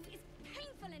at you is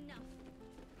painful enough.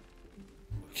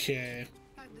 Okay.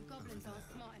 Hope the goblins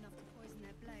aren't smart enough to poison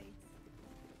their blades.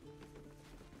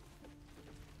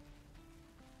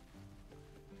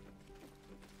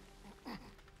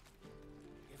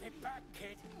 Give it back,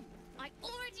 kid. I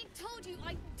already told you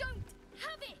I don't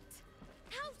have it!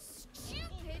 How stupid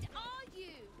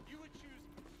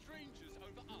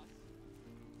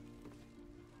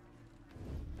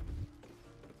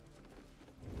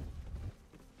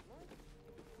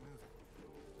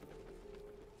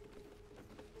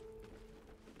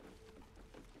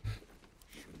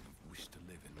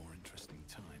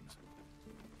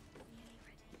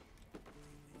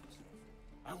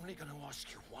only going to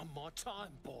ask you one more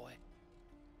time, boy.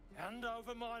 Hand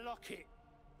over my locket.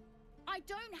 I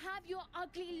don't have your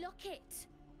ugly locket.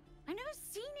 I've never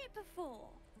seen it before.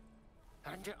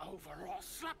 Hand it over or I'll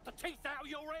slap the teeth out of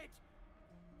your head.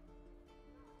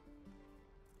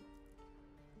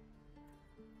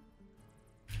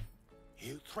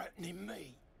 You threatening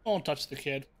me? Don't touch the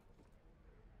kid.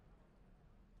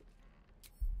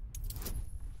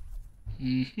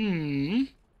 Mm-hmm.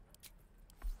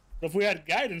 But if we had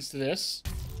guidance to this...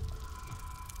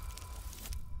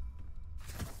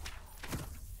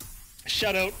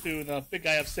 Shout out to the big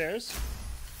guy upstairs.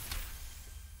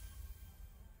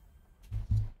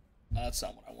 That's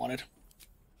not what I wanted.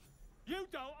 You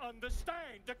don't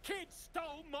understand. The kid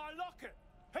stole my locket.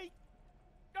 He...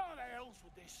 Oh, the hell's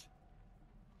with this?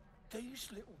 These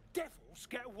little devils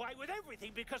get away with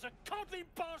everything because of coddling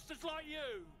bastards like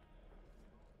you.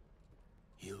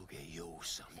 You'll get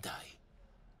yours someday.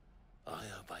 I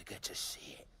hope I get to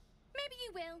see it. Maybe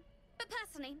you will, but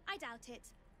personally, I doubt it.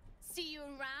 See you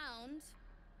around.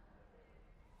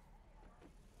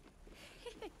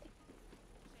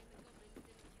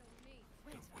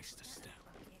 Don't waste a step.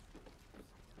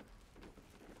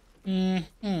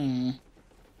 Mm-hmm.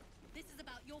 This is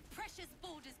about your precious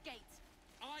Baldur's Gate.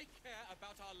 I care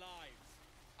about our lives,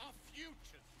 our futures.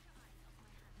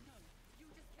 No, you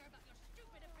just care about your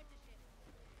stupid apprenticeship.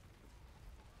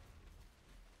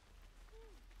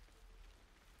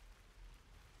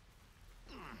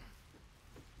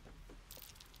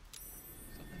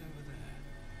 Something over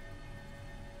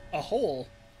there. A hole.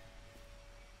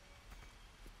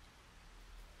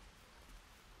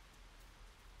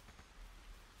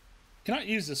 Cannot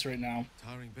use this right now.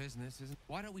 Tiring business, isn't it?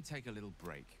 Why don't we take a little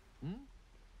break?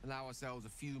 Allow ourselves a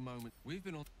few moments. We've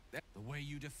been on the way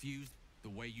you diffused, the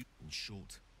way you... In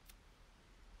short,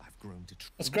 I've grown to...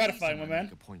 That's gratifying, my I man.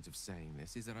 make a point of saying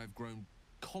this is that I've grown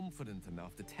confident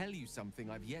enough to tell you something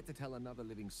I've yet to tell another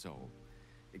living soul,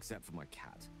 except for my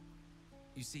cat.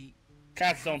 You see...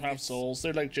 Cats don't have souls.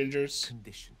 They're like gingers.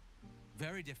 Condition.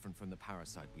 Very different from the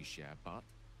parasite we share, but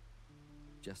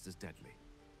just as deadly.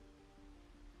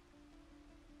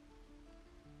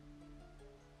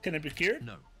 Can it be cured?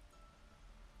 No.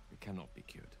 It cannot be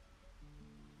cured.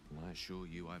 And I assure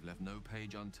you I've left no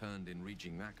page unturned in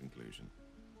reaching that conclusion.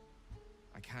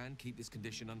 I can keep this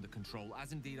condition under control,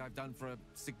 as indeed I've done for a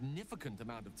significant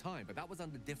amount of time, but that was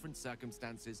under different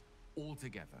circumstances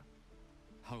altogether.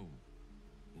 Home,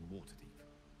 in Waterdeep.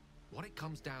 What it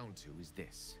comes down to is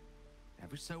this.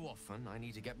 Every so often, I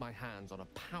need to get my hands on a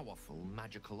powerful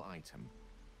magical item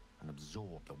and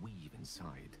absorb the weave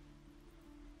inside.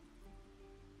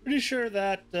 Pretty sure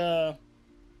that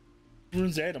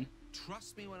runes item.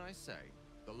 Trust me when I say,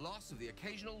 the loss of the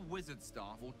occasional wizard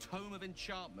staff or tome of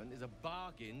enchantment is a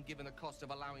bargain given the cost of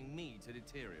allowing me to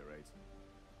deteriorate.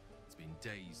 It's been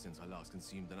days since I last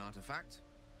consumed an artifact,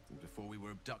 since before we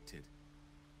were abducted.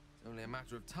 It's only a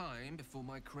matter of time before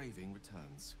my craving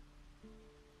returns.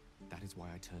 That is why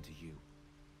I turn to you.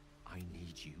 I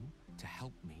need you to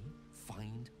help me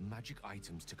find magic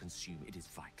items to consume. It is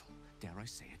vital. Dare I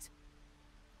say it?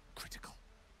 Critical.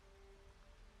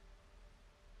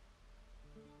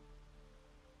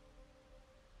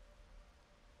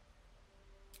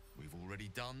 We've already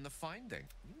done the finding.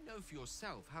 You know for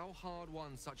yourself how hard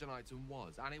won such an item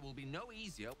was, and it will be no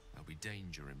easier. There'll be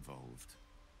danger involved.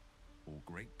 Or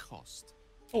great cost.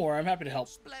 Or I'm happy to help.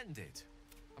 Splendid.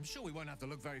 I'm sure we won't have to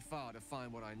look very far to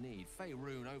find what I need.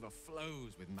 Faerun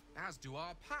overflows with as do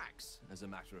our packs, as a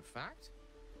matter of fact.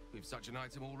 We've such an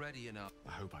item already in our...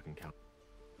 I hope I can count.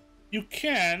 You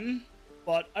can,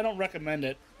 but I don't recommend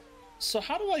it. So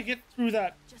how do I get through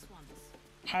that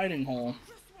hiding hole?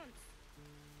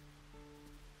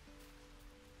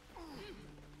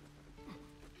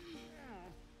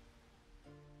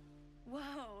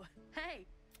 Whoa, hey.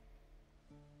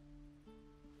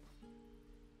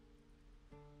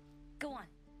 Go on,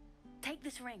 take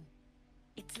this ring.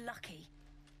 It's lucky.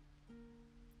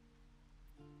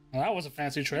 Well, that was a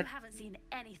fancy trick. You haven't seen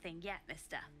anything yet,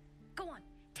 mister. Go on,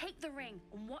 take the ring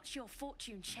and watch your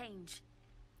fortune change.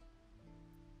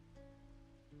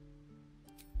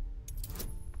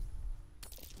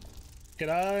 Can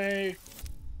I?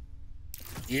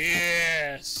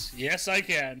 Yes. Yes, I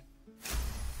can.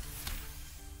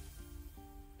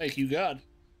 Thank you, God.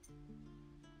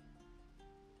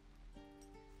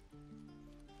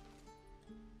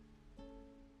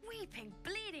 Weeping,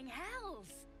 bleeding hells!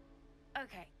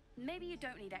 Okay, maybe you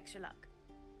don't need extra luck.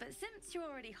 But since you're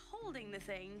already holding the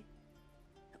thing,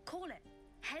 call it.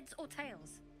 Heads or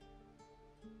tails?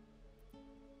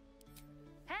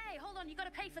 Hey, hold on, you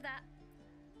gotta pay for that.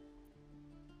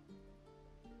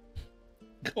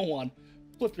 Go on.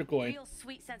 Flip your coin. Real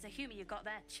sweet sense of humor you got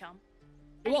there, chum.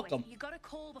 You're Anyway, welcome. You got a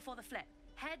call before the flip.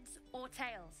 Heads or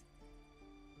tails?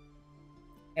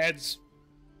 Heads.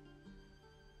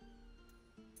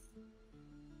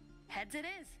 Heads it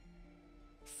is.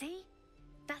 See?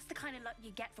 That's the kind of luck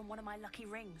you get from one of my lucky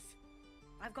rings.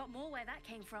 I've got more where that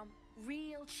came from.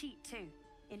 Real cheap, too.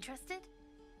 Interested?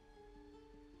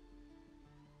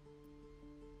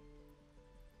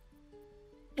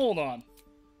 Hold on.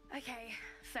 Okay,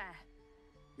 fair.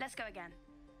 Let's go again.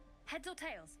 Heads or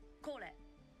tails? Call it.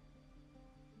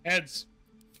 Heads.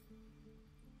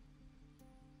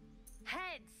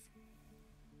 Heads!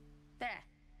 There.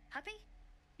 Happy?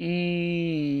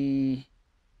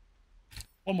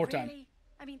 One more time. Really?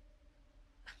 I mean,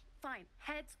 fine.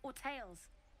 Heads or tails?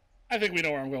 I think we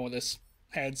know where I'm going with this.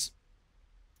 Heads.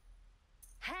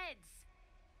 Heads!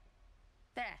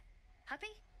 There.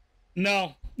 Happy?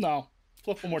 No.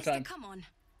 Flip one more time. Come on.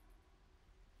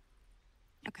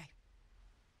 Okay.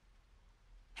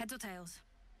 Heads or tails?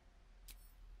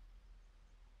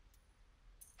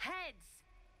 Heads!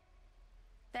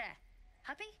 There.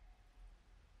 Happy?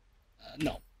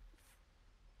 No.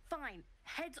 Fine.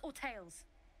 Heads or tails?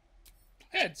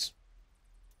 Heads.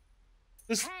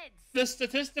 Heads. The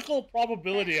statistical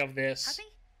probability of this Happy?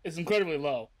 is incredibly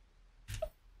low.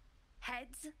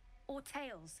 Heads or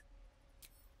tails?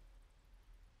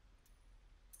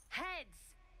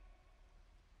 Heads!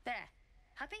 There.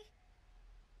 Happy?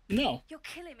 No. You're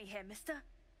killing me here, mister.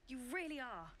 You really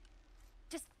are.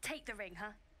 Just take the ring,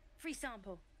 huh? Free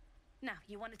sample. Now,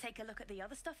 you want to take a look at the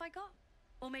other stuff I got?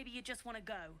 Or maybe you just want to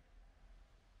go?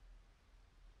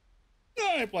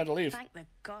 I plan to leave. Thank the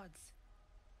gods.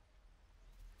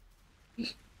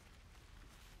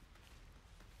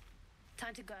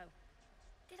 Time to go.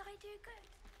 Did I do good?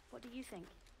 What do you think?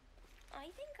 I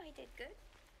think I did good.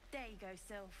 There you go,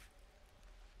 Sylph.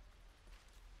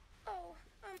 Oh,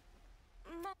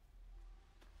 Mom.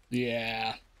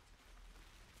 Yeah.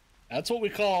 That's what we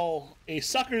call a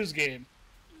sucker's game.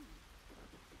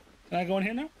 Can I go in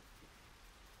here now?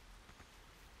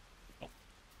 Oh,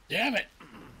 damn it.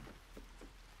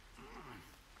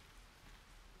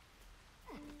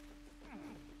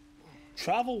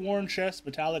 Travel worn chest,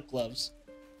 metallic gloves.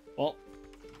 Well,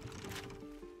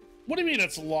 what do you mean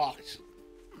it's locked?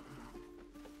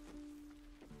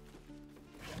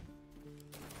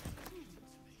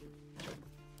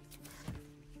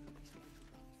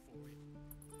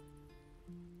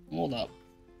 Hold up.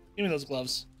 Give me those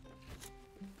gloves.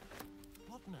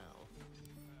 What now?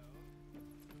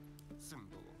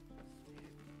 Simple.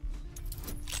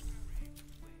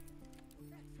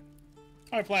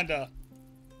 I plan to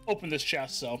open this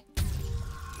chest, so.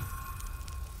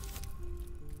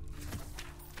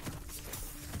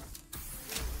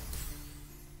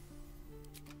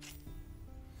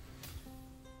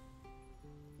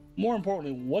 More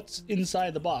importantly, what's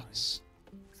inside the box?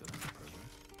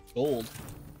 Gold.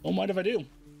 Don't mind if I do.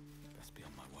 Best be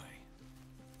on my way.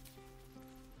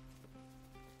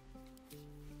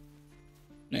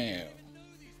 No.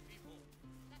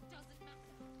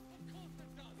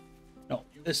 No,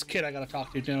 this kid I gotta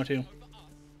talk to now too.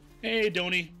 Hey,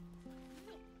 Donnie.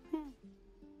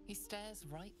 He stares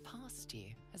right past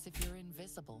you, as if you're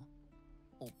invisible.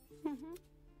 Or...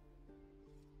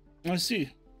 I see.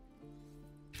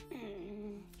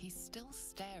 He's still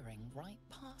staring right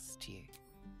past you.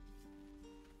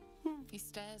 He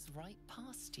stares right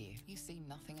past you. You see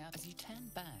nothing out. As you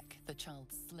turn back, the child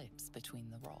slips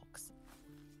between the rocks.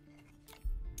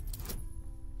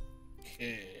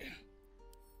 Okay.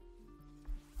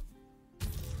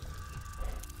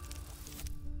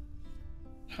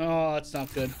 Oh, that's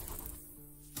not good.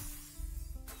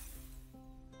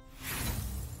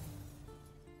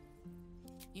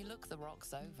 You look the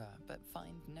rocks over, but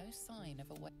find no sign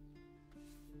of a way.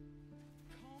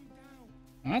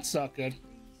 That's not good.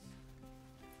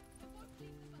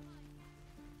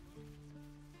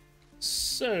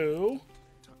 So,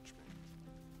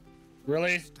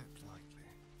 really?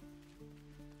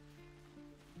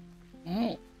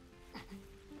 Oh.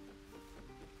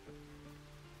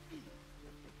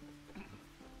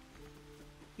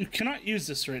 You cannot use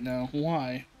this right now.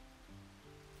 Why?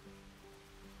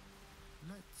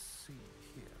 Let's see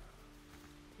here.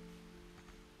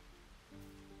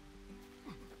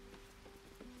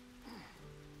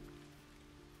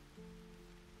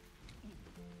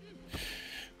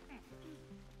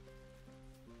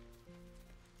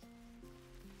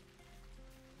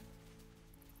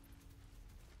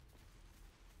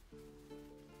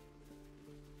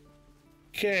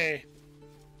 Okay.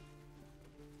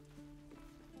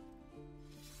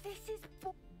 This is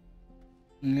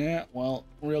Yeah, well,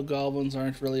 real goblins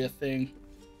aren't really a thing.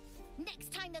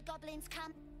 Next time.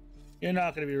 You're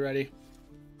not gonna be ready.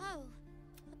 Oh.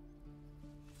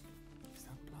 Is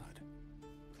that blood?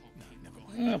 No, never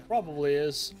mind. Probably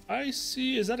is. I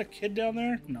see. Is that a kid down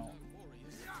there? No.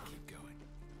 Keep going.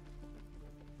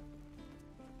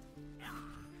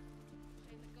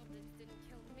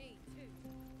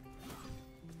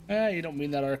 You don't mean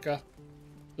that, Arca.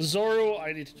 Zoru,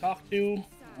 I need to talk to.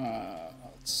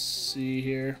 Let's see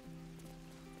here.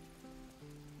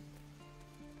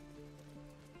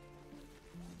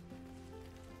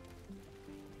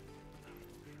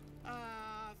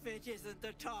 If it isn't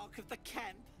the talk of the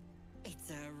camp.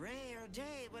 It's a rare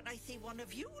day when I see one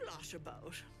of you lot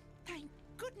about. Thank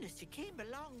goodness you came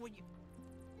along when you...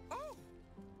 Oh!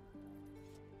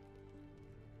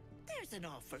 There's an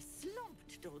awful slump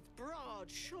to those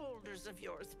broad shoulders of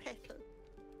yours, Petal.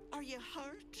 Are you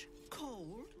hurt,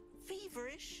 cold,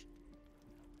 feverish?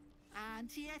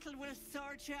 Auntie Ethel will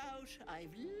sort you out.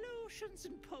 I've lotions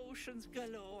and potions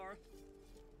galore.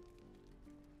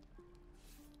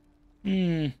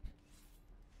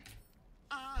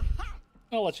 Aha!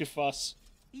 I'll let you fuss.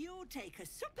 You take a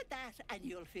sup at that and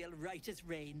you'll feel right as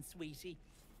rain, sweetie.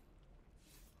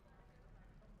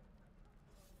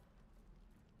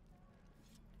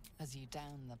 As you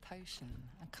down the potion,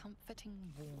 a comforting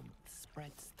warmth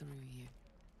spreads through you.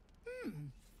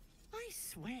 I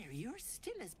swear you're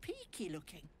still as peaky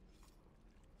looking.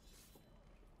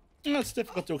 That's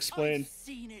difficult to explain. I've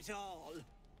seen it all.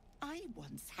 I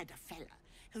once had a fella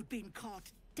who'd been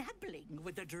caught dabbling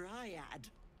with a dryad.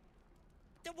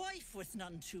 The wife was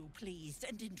none too pleased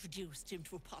and introduced him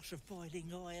to a pot of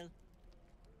boiling oil.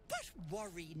 But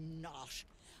worry not.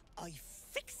 I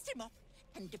fixed him up,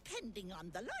 and depending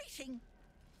on the lighting,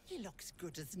 he looks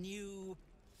good as new.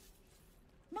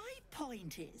 My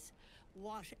point is,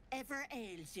 whatever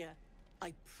ails you,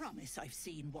 I promise I've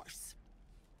seen worse.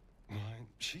 Why,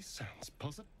 she sounds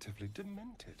positively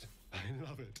demented. I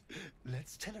love it.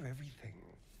 Let's tell her everything.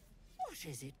 What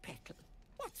is it, Petal?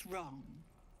 What's wrong?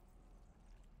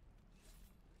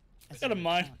 I got a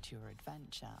mind. Your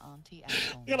adventure, Auntie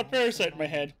Ethel I got a parasite in my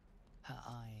head. Her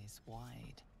eyes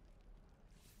wide.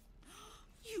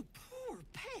 You poor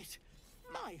pet.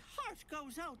 My heart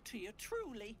goes out to you,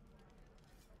 truly.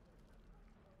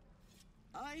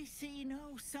 I see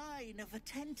no sign of a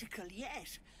tentacle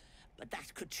yet, but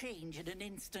that could change in an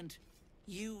instant.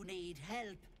 You need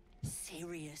help.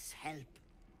 Serious help.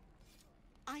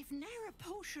 I've ne'er a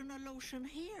potion or lotion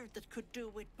here that could do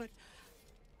it, but...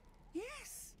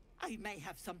 yes, I may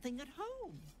have something at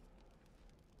home.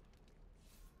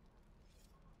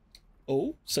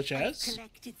 Oh, such as? I've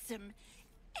collected some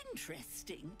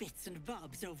interesting bits and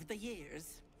bobs over the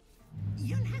years.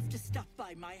 You'll have to stop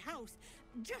by my house,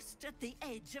 just at the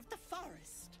edge of the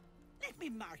forest. Let me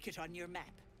mark it on your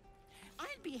map.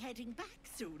 I'll be heading back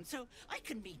soon, so I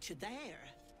can meet you there.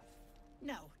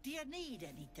 Now, do you need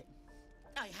anything?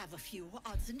 I have a few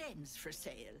odds and ends for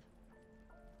sale.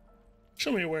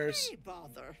 Show me your wares. Hey,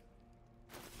 bother.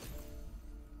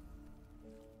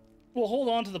 We'll hold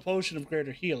on to the potion of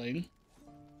greater healing.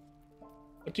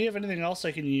 But do you have anything else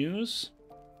I can use?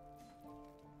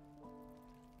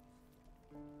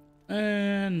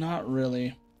 Not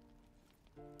really.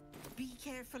 Be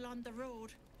careful on the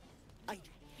road. I'd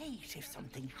hate if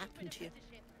something happened to you.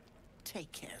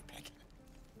 Take care, Petal.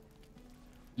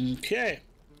 Okay.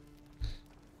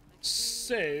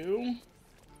 So...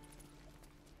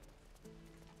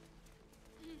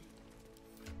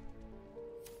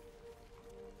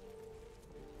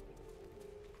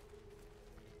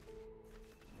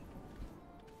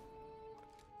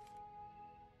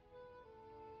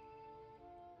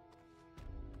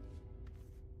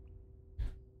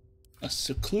 a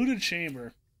secluded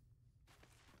chamber.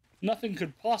 Nothing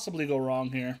could possibly go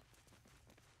wrong here.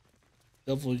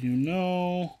 Devil you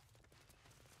know.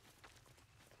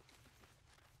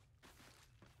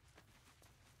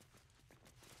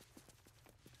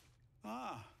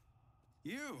 Ah,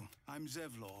 you. I'm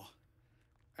Zevlor.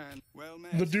 And well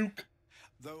met. The Duke.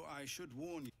 Though I should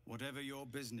warn you, whatever your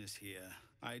business here,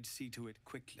 I'd see to it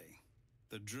quickly.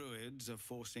 The druids are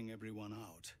forcing everyone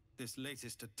out. This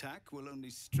latest attack will only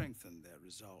strengthen their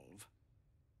resolve.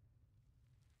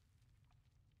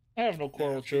 I have no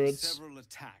quarrel with druids. Several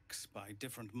attacks by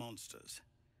different monsters.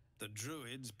 The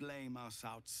druids blame us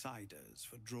outsiders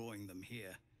for drawing them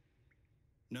here.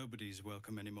 Nobody's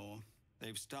welcome anymore.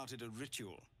 They've started a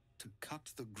ritual to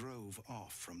cut the grove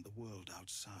off from the world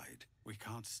outside. We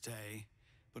can't stay,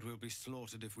 but we'll be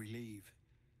slaughtered if we leave.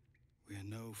 We're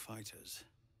no fighters.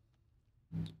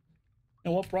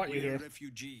 And what brought you here? We're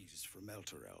refugees from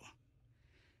Elturel.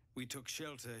 We took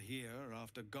shelter here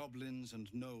after goblins and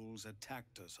gnolls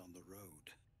attacked us on the road.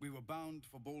 We were bound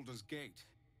for Baldur's Gate,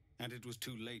 and it was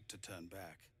too late to turn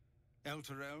back.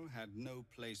 Elturel had no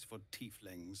place for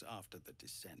tieflings after the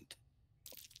descent.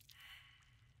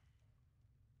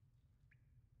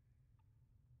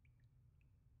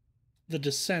 The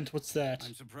Descent, what's that?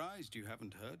 I'm surprised you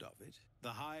haven't heard of it. The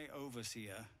High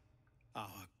Overseer,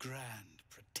 our Grand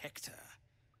Protector,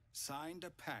 signed a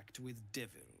pact with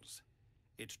devils.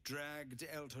 It dragged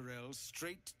Elturel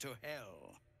straight to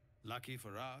hell. Lucky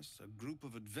for us, a group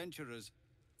of adventurers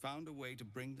found a way to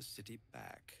bring the city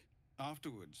back.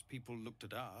 Afterwards, people looked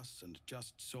at us and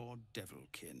just saw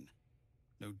devilkin.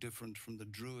 No different from the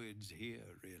druids here,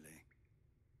 really.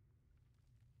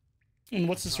 And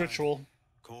what's this ritual?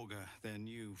 Korga then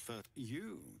knew first.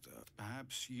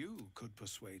 Perhaps you could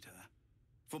persuade her.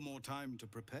 For more time to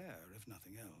prepare, if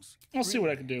nothing else. I'll see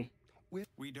what I can do.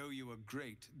 We'd owe you a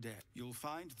great debt. You'll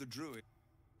find the druid.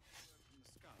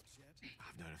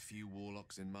 I've known a few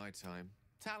warlocks in my time.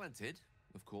 Talented,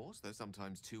 of course, though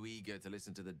sometimes too eager to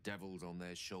listen to the devils on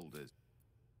their shoulders.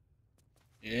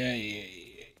 Yeah.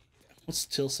 What's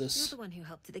Tilsis? You're the one who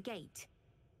helped at the gate.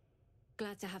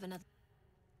 Glad to have another.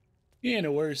 Yeah,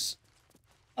 no worries.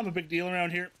 I'm a big deal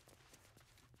around here.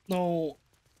 No,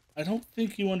 I don't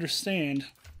think you understand.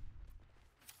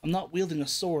 I'm not wielding a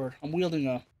sword. I'm wielding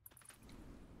a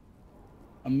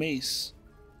mace.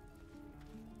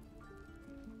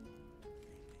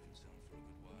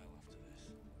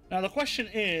 Now the question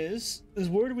is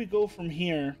where do we go from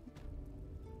here?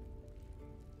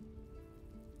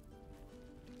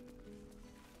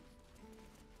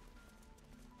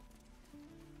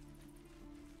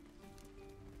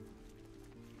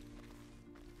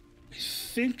 I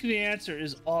think the answer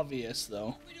is obvious,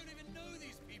 though. We don't even know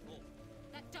these people.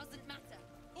 That doesn't matter.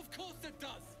 Of course it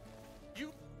does.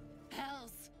 You...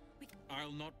 Hells.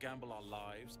 I'll not gamble our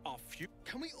lives, our future.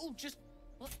 Can we all just...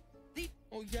 What?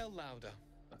 Or yell louder?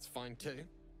 That's fine too.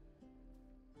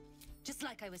 Just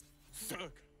like I was...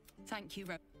 Thug. Thank you,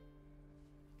 Ro.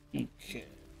 Okay.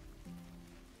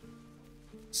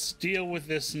 Let's deal with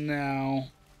this now.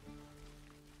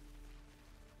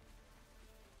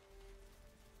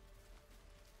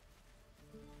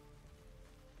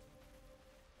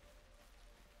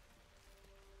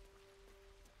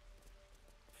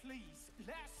 Please,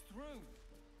 let us through.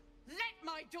 Let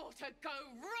my daughter go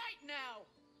right now!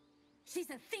 She's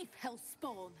a thief,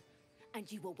 hellspawn.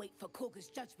 And you will wait for Korga's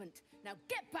judgment. Now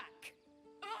get back!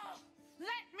 Oh,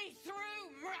 let me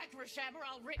through, Mragrasham, or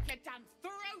I'll rip your damn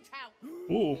throat out!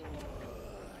 Ooh.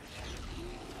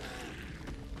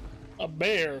 A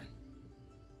bear.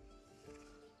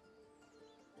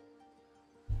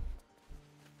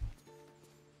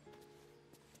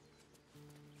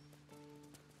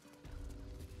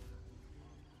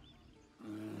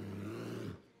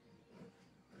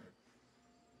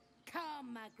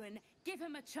 Come, Magrin. Give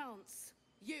him a chance.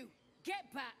 You,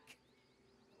 get back!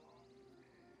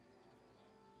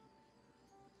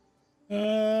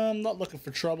 I'm not looking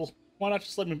for trouble. Why not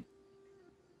just let me...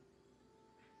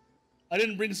 I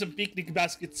didn't bring some picnic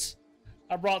baskets.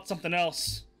 I brought something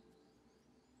else.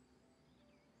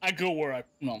 I go where I...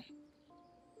 No.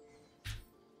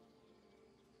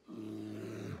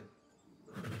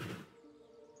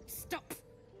 Stop!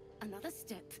 Another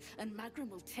step, and Magrin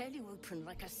will tear you open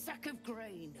like a sack of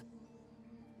grain.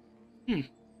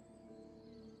 Keep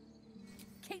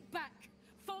back!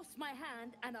 Force my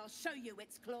hand, and I'll show you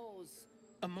its claws.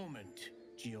 A moment,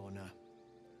 Giona.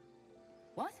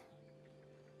 What?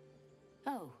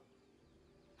 Oh.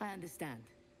 I understand.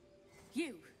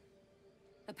 You.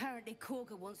 Apparently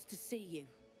Korga wants to see you.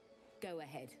 Go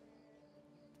ahead.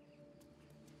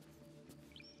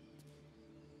 She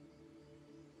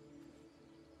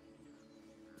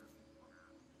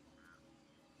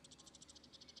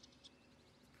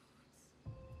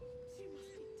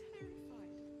must be terrified.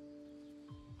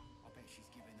 I bet she's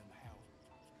giving them hell.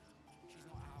 She's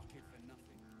not our kid for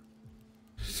nothing.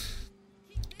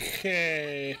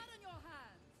 Okay.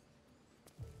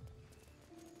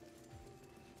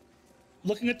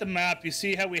 Looking at the map, you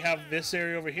see how we have this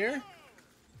area over here?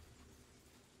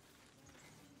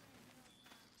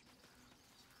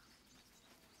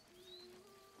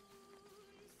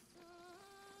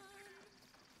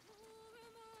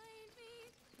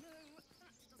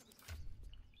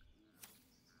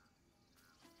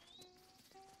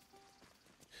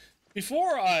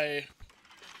 Before I...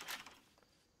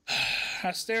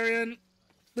 Asterion,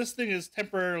 this thing is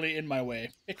temporarily in my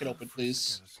way. Pick it open,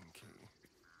 please.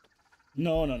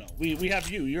 No. We have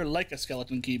you. You're like a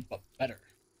skeleton key, but better.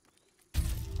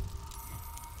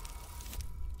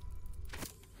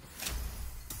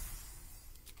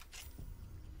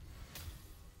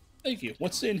 Thank you.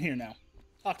 What's in here now?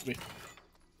 Talk to me.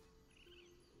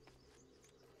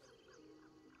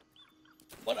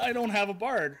 I don't have a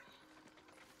bard.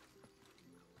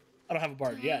 I don't have a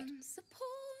bard yet. Dance upon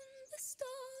the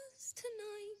stars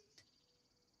tonight.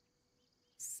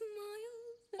 Smile,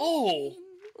 the Oh! pain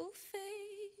will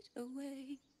fade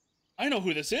away. I know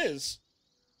who this is.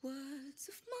 Words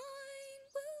of mine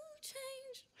will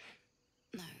change.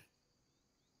 No.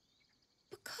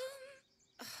 Become.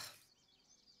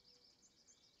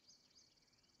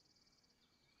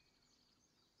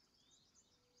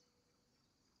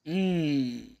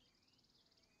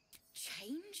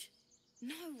 Change?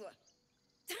 No.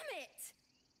 Damn it!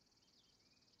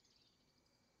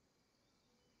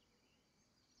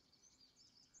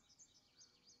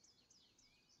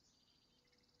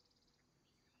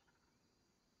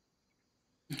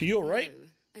 You alright? No,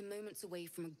 I'm moments away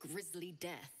from a grisly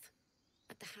death.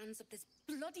 At the hands of this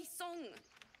bloody song.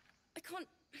 I can't.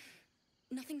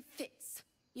 Nothing fits,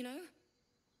 you know?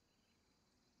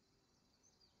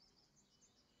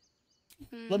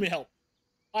 Let me help.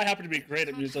 I happen to be great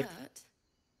at music. Hurt.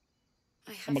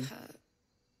 I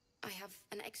have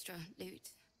an extra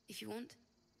lute, if you want.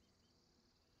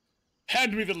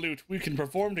 Hand me the lute. We can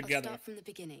perform together. I'll start from the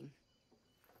beginning.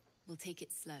 We'll take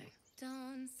it slow.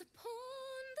 Dance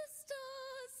upon the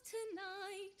stars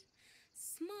tonight.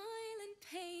 Smile and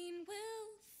pain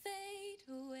will fade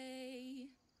away.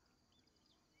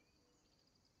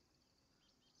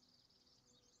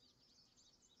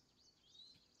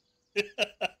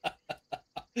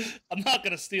 I'm not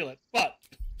gonna steal it, but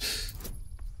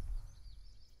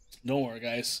don't worry,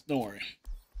 guys. Don't worry.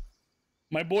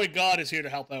 My boy God is here to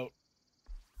help out.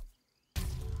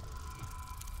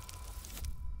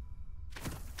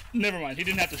 Never mind, he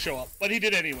didn't have to show up, but he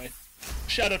did anyway.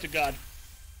 Shout out to God.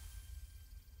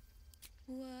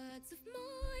 Words of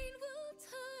mine will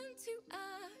turn to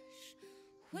ash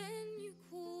when you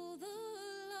cool the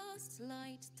last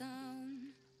light down.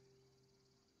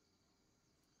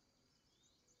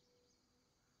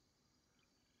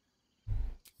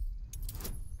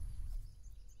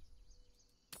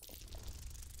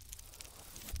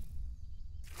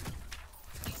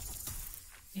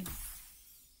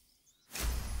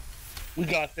 We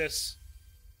got this.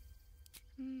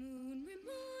 Moon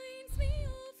reminds me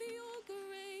of your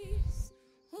grace,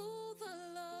 all the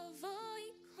love I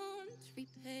can't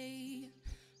repay.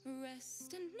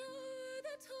 Rest and know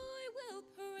that I will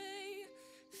pray.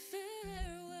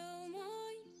 Farewell,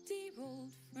 my dear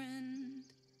old friend.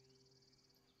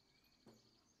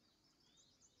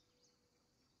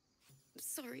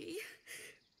 Sorry.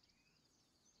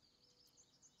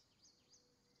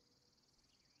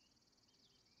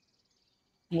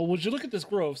 Well, would you look at this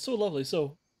grove? So lovely,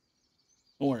 so...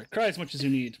 Don't worry, cry as much as you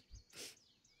need.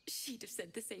 She'd have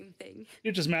said the same thing.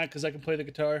 You're just mad because I can play the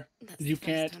guitar. That's You the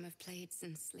can't. first time I've played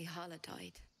since Lihala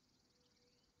died.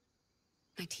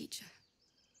 My teacher.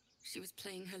 She was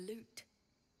playing her lute.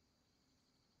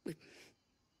 We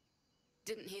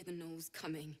didn't hear the gnolls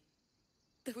coming.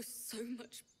 There was so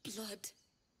much blood.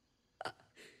 I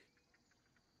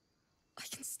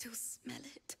can still smell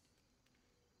it.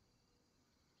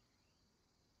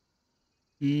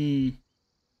 I'm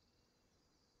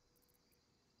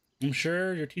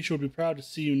sure your teacher would be proud to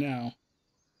see you now.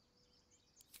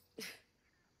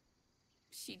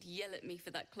 She'd yell at me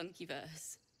for that clunky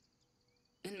verse.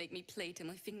 And make me play till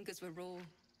my fingers were raw.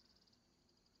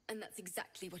 And that's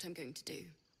exactly what I'm going to do.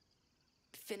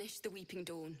 Finish the Weeping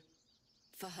Dawn.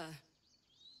 For her.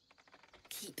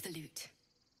 Keep the lute.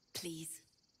 Please.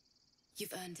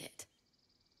 You've earned it.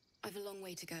 I've a long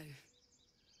way to go.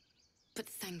 But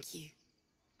thank you.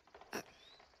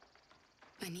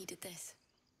 I needed this.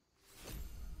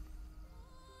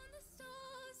 On the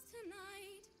stars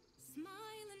tonight,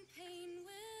 smile and pain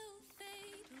will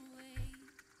fade away.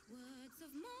 Words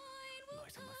of mine will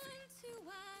turn to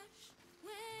ash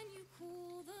when you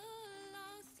cool the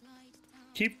last light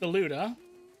down. Keep the loot, huh?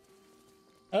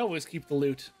 I always keep the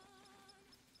loot.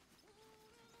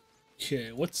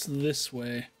 Okay, what's this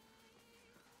way?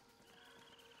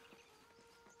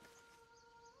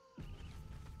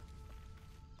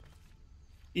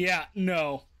 Yeah,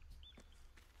 no.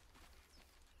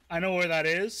 I know where that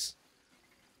is.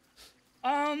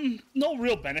 No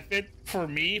real benefit for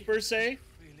me, per se.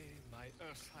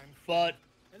 But,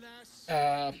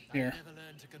 here.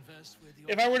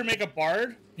 If I were to make a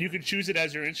bard, you could choose it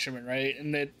as your instrument, right?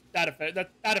 And that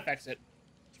affects it.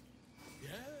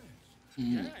 Yes,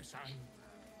 yes, I'm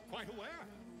quite aware.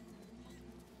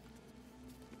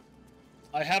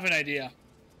 I have an idea.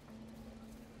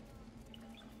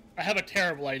 I have a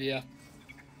terrible idea.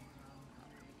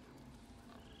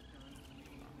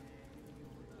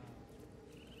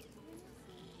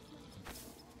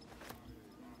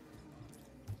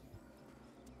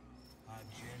 A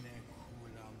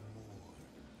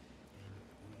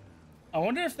I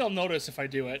wonder if they'll notice if I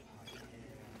do it.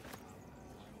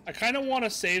 I kind of want to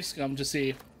save scum to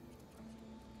see.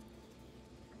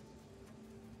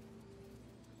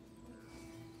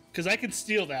 Because I can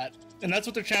steal that. And that's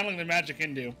what they're channeling their magic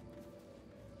into.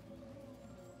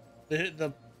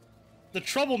 The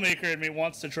troublemaker in me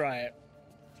wants to try it.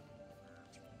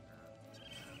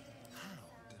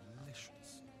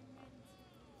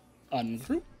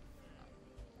 Ungroup.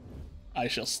 I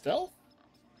shall stealth.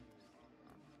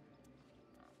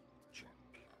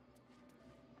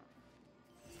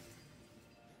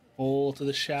 Pull to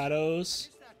the shadows.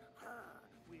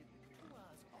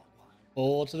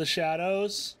 Pull to the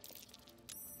shadows.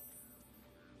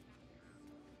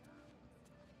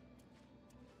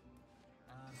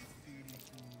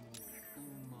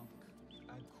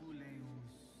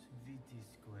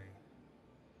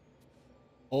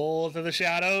 Pull to the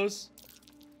shadows.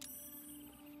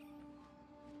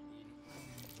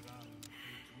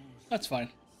 That's fine.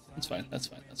 That's fine. That's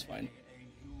fine. That's fine.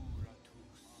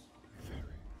 Very,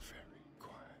 very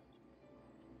quiet.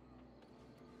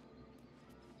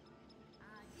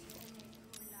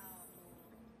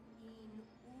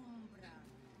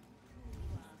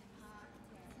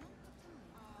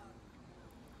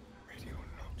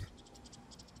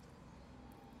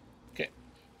 Okay.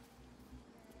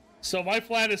 So my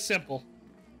plan is simple.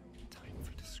 Time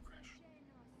for discretion.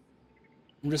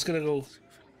 I'm just gonna go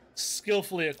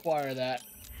skillfully acquire that.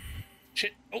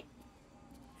 Shit. Oh.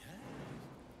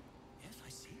 Yes, I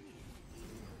see.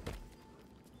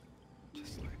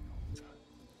 Just like old times.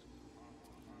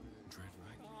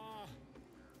 Ah,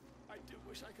 I do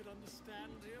wish I could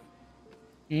understand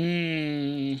you.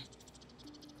 Mmm.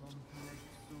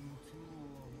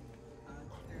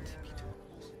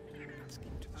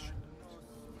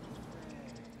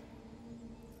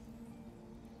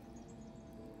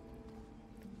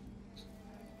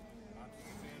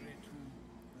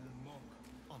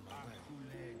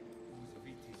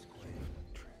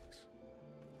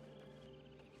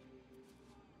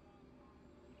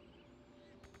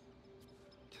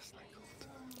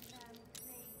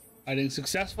 Hiding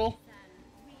successful.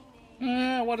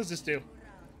 What does this do?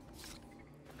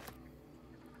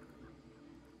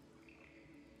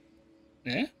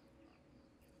 Eh?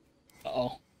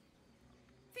 Uh-oh.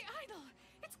 The idol!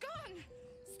 It's gone!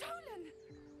 Stolen!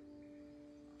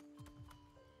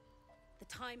 The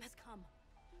time has come.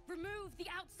 Remove the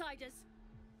outsiders.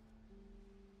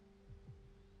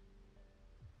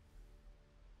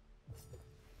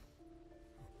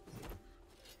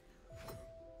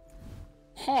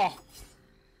 Huh.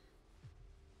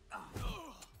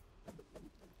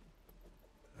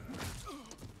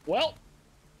 Well.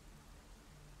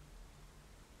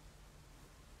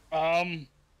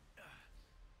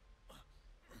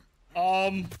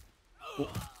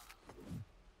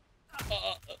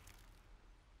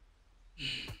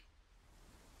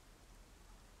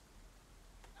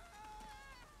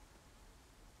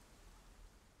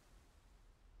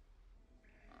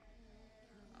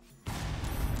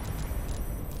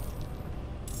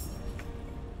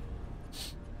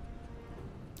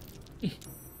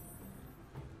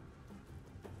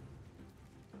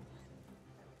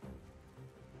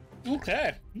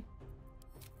 Okay.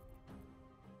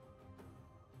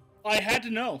 I had to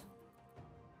know.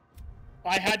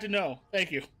 I had to know.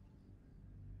 Thank you.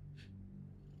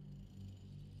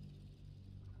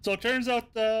 So it turns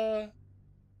out the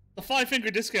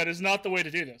 5-finger discount is not the way to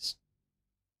do this.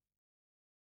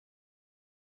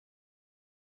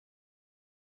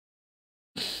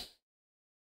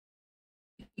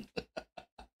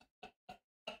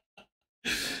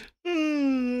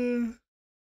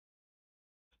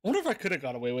 I wonder if I could have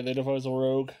got away with it if I was a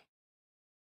rogue.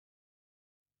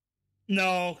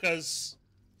 No, because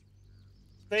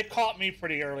they caught me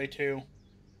pretty early too.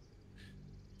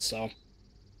 So,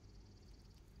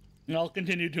 and I'll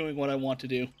continue doing what I want to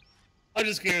do. I'm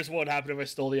just curious what would happen if I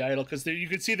stole the idol, because you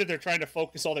can see that they're trying to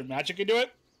focus all their magic into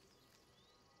it.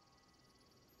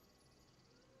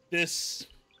 This,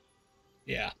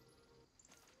 yeah.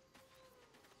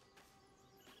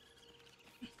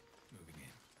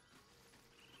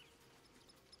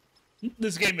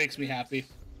 This game makes me happy.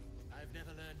 I've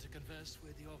never learned to converse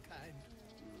with your kind.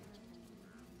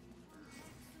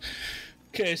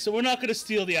 Okay, so we're not going to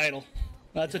steal the idol.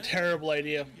 That's a terrible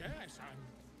idea. Yes, I'm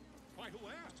quite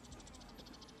aware.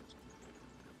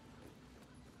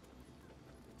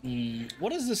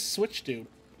 What does this switch do?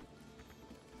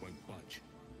 Won't budge.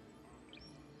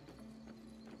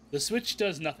 The switch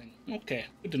does nothing. Okay,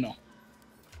 good to know.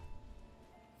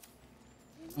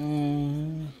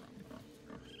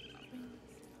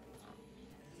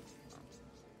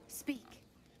 Speak.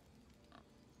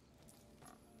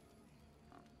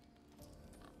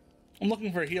 I'm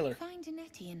looking for a healer. Find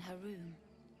Nettie in her room.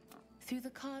 Through the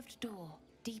carved door,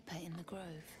 deeper in the grove.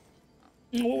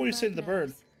 What would you say to the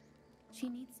bird? She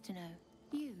needs to know.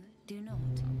 You do not.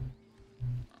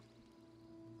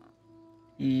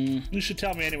 You should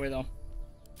tell me anyway, though.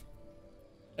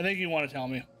 I think you want to tell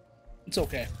me. It's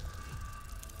okay.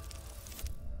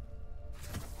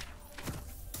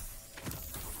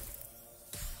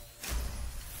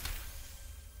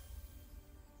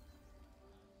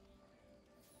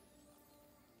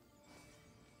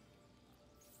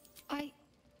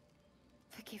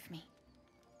 Forgive me.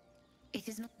 It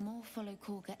is not more follow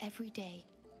Korga every day.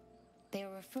 They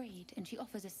are afraid, and she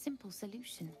offers a simple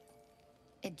solution.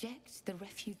 Eject the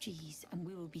refugees, and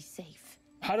we will be safe.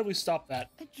 How do we stop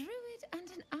that? A druid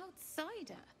and an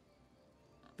outsider.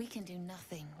 We can do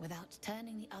nothing without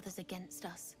turning the others against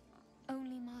us.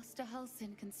 Only Master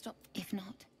Halsin can stop. If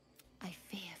not, I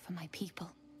fear for my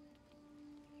people.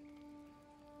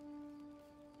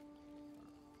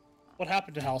 What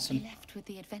happened to Halsin? He left with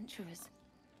the adventurers.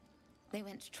 They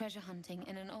went treasure hunting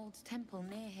in an old temple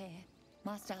near here.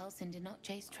 Master Halsin did not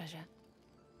chase treasure.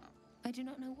 I do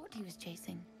not know what he was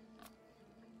chasing,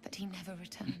 but he never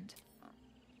returned.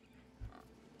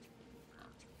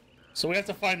 So we have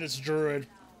to find this druid.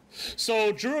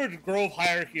 So druid grove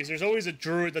hierarchies, there's always a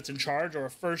druid that's in charge, or a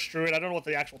first druid. I don't know what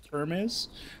the actual term is.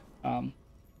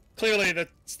 Clearly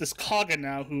that's this Kaga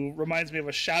now, who reminds me of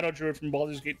a shadow druid from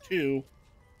Baldur's Gate 2.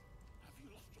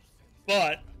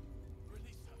 But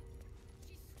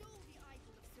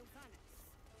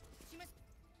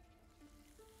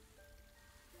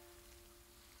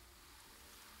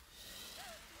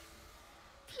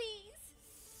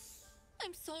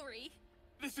I'm sorry.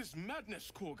 This is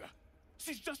madness, Korga.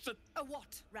 She's just a... A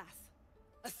what, Wrath?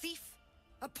 A thief?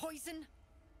 A poison?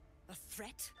 A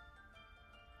threat?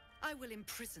 I will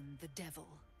imprison the devil.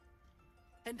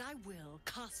 And I will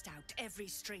cast out every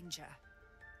stranger.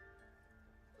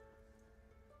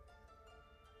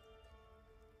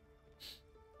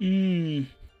 She's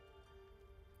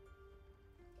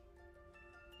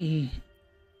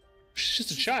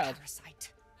just a child.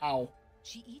 Parasite. How?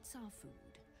 She eats our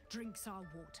food, drinks our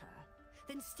water,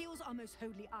 then steals our most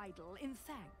holy idol in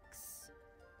thanks.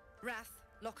 Wrath,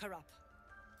 lock her up.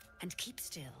 And keep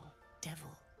still, devil.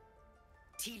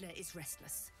 Tila is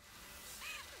restless.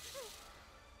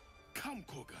 Come,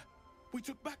 Korga. We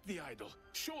took back the idol.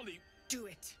 Surely... Do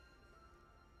it.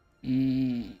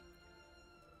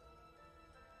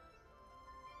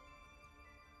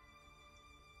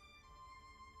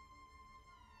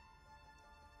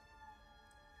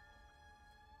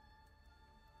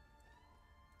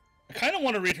 I kind of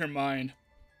want to read her mind.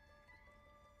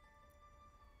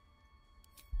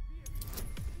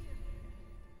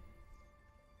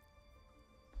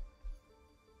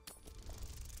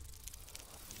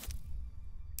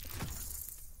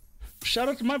 Shout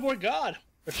out to my boy God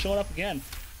for showing up again.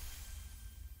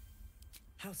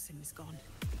 Halsin is gone.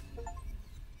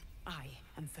 I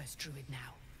am first druid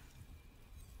now.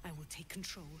 I will take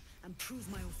control and prove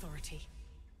my authority.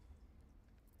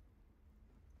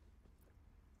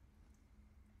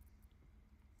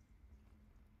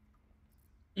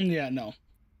 Yeah, no.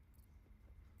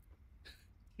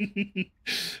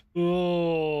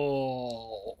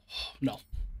 Oh no.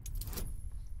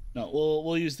 No,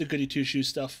 we'll use the goody two shoes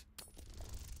stuff.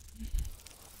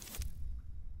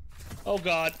 Oh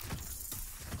God.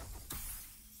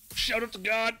 Shout out to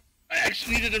God. I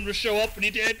actually needed him to show up and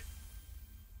he did.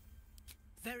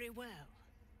 Very well.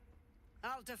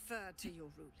 I'll defer to your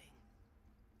ruling.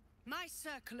 My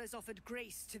circle has offered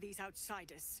grace to these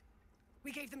outsiders.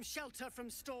 We gave them shelter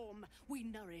from storm. We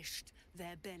nourished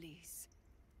their bellies.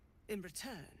 In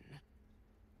return,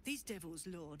 these devils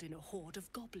lured in a horde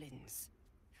of goblins.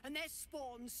 And their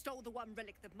spawn stole the one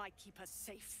relic that might keep us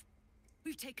safe.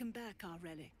 We've taken back our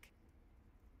relic.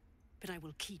 But I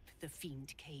will keep the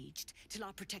fiend caged till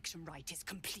our protection rite is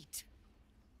complete.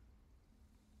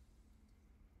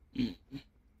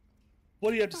 What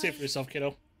do you have to say for yourself,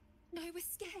 kiddo? No, we're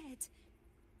scared.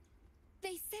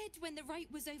 They said when the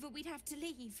rite was over we'd have to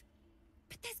leave.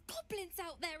 But there's goblins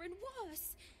out there and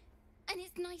worse. And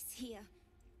it's nice here.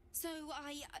 So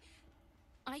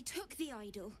I took the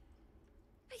idol.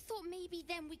 I thought maybe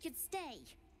then we could stay.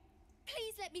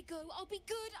 Please let me go. I'll be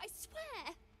good, I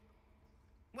swear.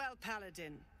 Well,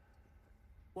 Paladin,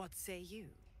 what say you?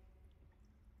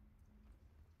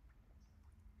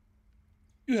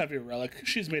 You have your relic.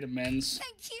 She's made amends.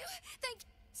 Thank you.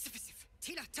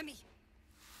 Tila, to me.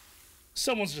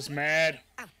 Someone's just mad.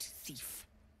 Out, thief.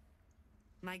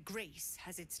 My grace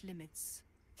has its limits.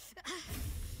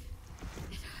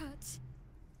 It hurts.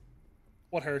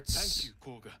 What hurts? Thank you,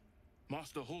 Korga.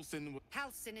 Master Halsin.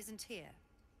 Halsin isn't here.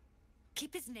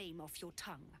 Keep his name off your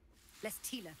tongue, lest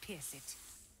Tila pierce it.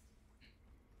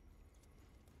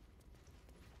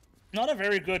 Not a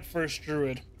very good first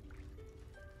druid.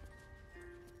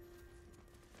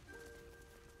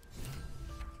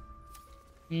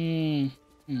 My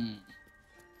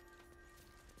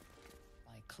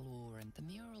claw, and the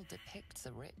mural depicts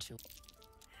a ritual.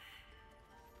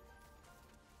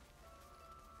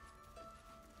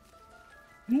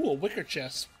 Ooh, a wicker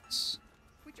chest.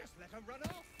 We just let her run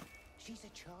off. She's a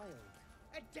child.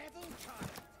 A devil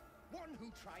child. One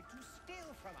who tried to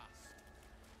steal from us.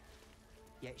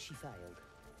 Yet she failed.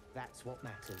 That's what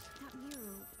matters. That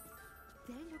mural,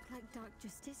 they look like dark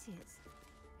justiciars.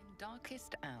 In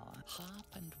darkest hour, harp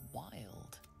and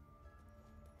wild.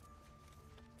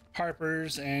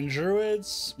 Harpers and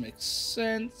druids makes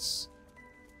sense.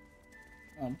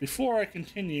 Before I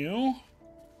continue,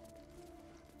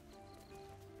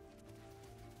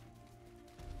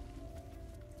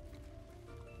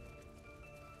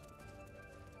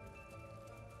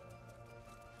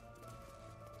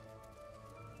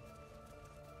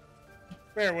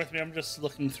 bear with me, I'm just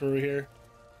looking through here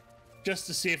just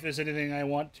to see if there's anything I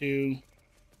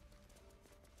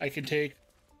can take.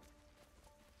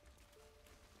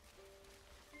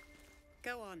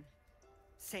 Go on.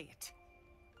 Say it.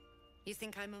 You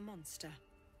think I'm a monster?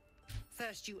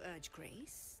 First you urge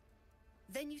grace,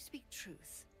 then you speak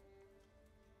truth.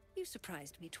 You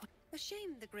surprised me twice. A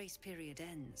shame the grace period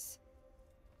ends.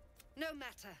 No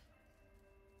matter.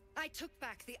 I took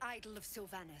back the idol of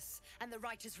Sylvanus, and the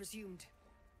rite is resumed.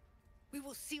 We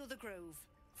will seal the grove,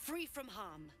 free from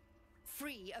harm,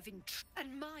 free of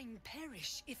and mine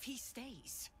perish if he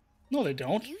stays. No, they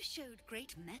don't. You showed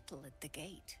great mettle at the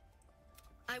gate.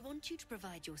 I want you to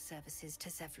provide your services to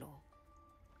Zevlor.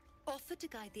 Offer to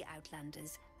guide the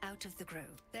Outlanders out of the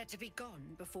grove. They're to be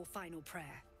gone before final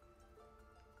prayer.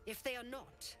 If they are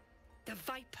not, the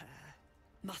Viper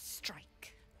must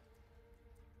strike.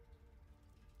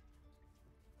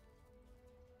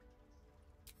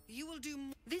 You will do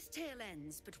this tale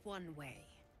ends but one way.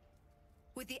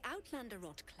 With the Outlander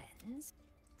rot cleansed.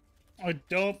 I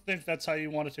don't think that's how you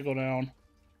want it to go down.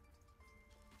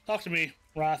 Talk to me,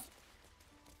 Wrath.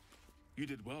 You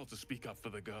did well to speak up for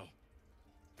the girl.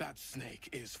 That snake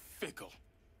is fickle.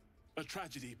 A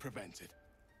tragedy prevented.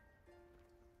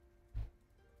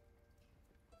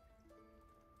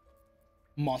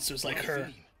 Monsters like her.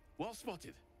 Seen. Well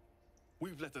spotted.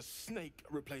 We've let a snake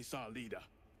replace our leader.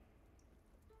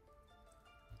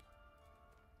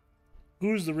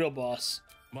 Who's the real boss?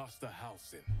 Master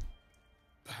Halsin.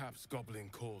 Perhaps goblin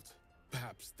called,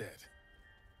 perhaps dead.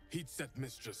 He'd set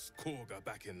Mistress Korga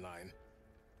back in line.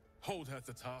 Hold her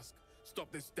to task,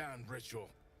 stop this damned ritual.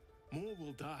 More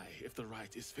will die if the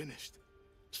rite is finished.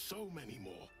 So many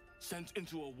more, sent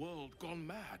into a world gone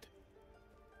mad.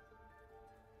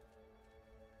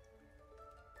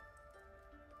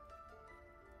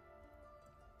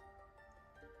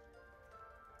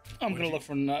 I'm gonna look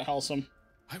for Halsin.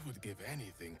 I would give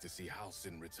anything to see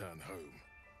Halsin return home.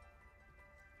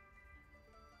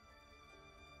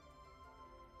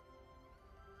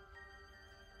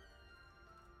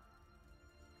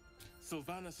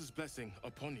 Sylvanus' blessing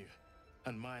upon you,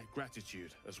 and my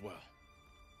gratitude as well.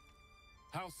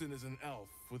 Halsin is an elf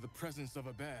with the presence of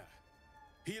a bear.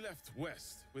 He left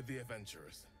west with the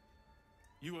adventurers.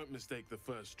 You won't mistake the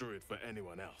first druid for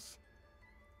anyone else.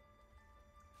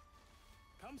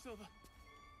 Come, Silver.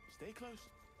 Stay close.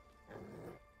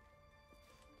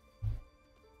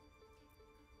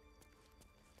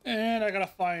 And I gotta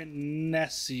find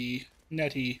Nettie,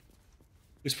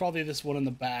 who's probably this one in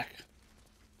the back.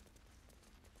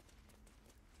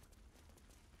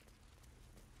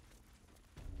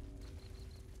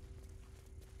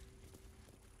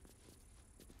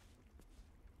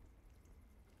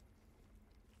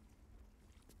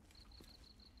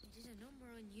 They did a number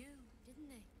on you, didn't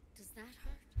they? Does that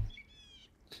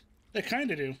hurt? They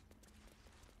kinda do.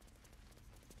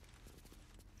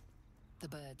 The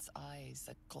bird's eyes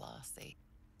are glassy.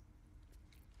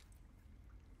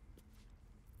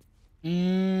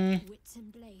 Wits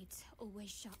and blades, always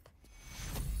sharp.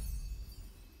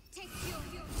 Take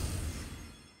your...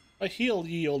 A heal,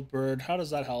 ye old bird. How does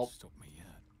that help? Stop me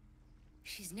yet.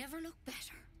 She's never looked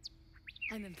better.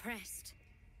 I'm impressed.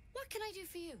 What can I do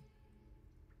for you?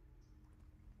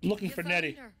 Looking You for found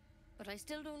Nettie. her, but I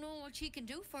still don't know what she can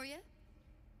do for you.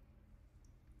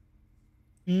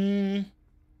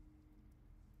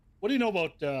 What do you know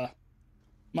about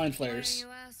mind flayers?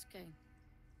 Why are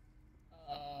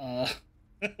you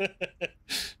asking?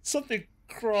 Something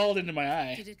crawled into my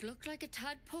eye. Did it look like a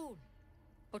tadpole?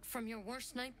 But from your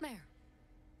worst nightmare?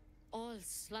 all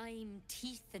slime,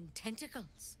 teeth, and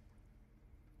tentacles.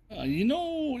 You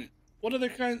know, what other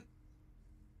kind?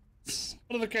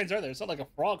 What other kinds are there? It's not like a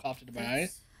frog hopped into my eye.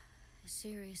 That's a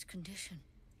serious condition.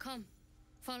 Come,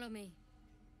 follow me.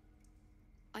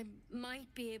 I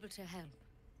might be able to help.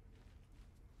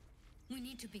 We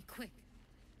need to be quick.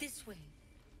 This way.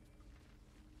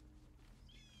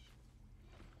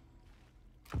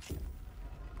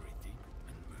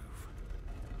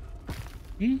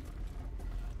 Hmm?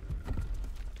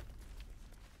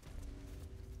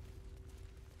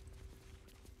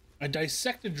 A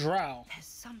dissected drow. There's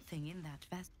something in that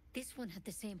vest. This one had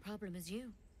the same problem as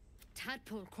you.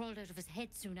 Tadpole crawled out of his head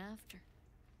soon after.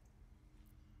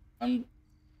 I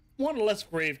want a less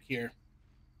grave here.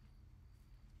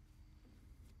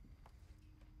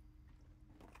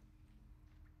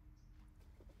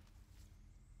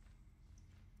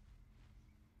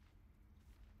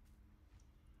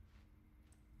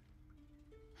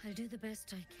 I'll do the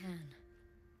best I can.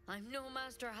 I'm no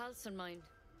Master Halcyon, mind.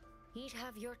 He'd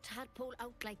have your tadpole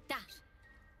out like that.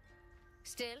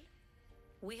 Still,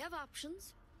 we have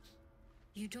options.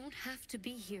 You don't have to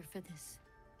be here for this.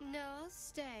 No, I'll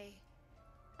stay.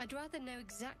 I'd rather know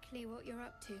exactly what you're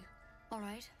up to. All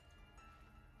right.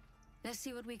 Let's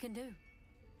see what we can do.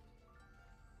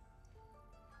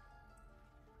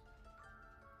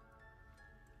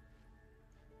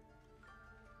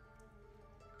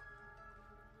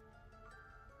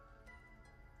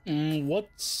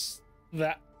 What's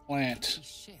that plant?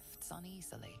 He shifts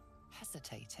uneasily,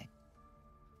 hesitating.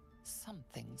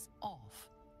 Something's off.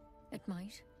 It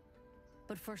might.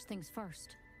 But first things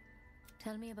first.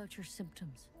 Tell me about your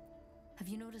symptoms. Have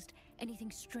you noticed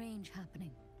anything strange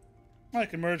happening? I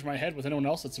can merge my head with anyone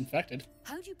else that's infected.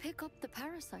 How'd you pick up the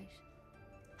parasite?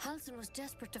 Halcyon was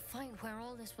desperate to find where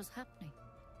all this was happening.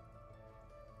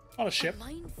 On a ship. A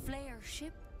mind flayer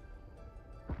ship?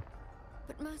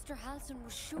 But Master Halcyon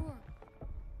was sure.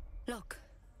 Look,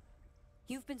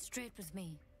 you've been straight with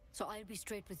me, so I'll be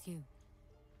straight with you.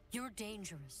 You're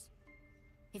dangerous.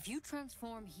 If you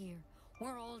transform here,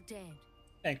 we're all dead.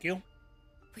 Thank you.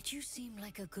 But you seem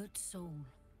like a good soul.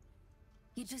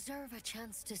 You deserve a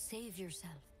chance to save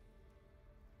yourself.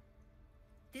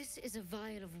 This is a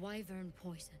vial of wyvern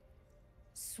poison.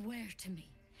 Swear to me,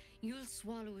 you'll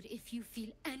swallow it if you feel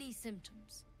any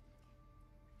symptoms.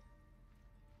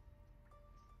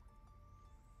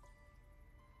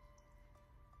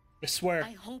 I swear.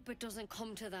 I hope it doesn't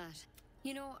come to that.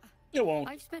 You know, it won't.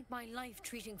 I've spent my life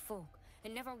treating folk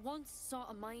and never once saw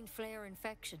a mind flayer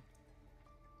infection.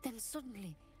 Then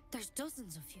suddenly, there's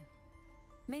dozens of you.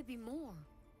 Maybe more.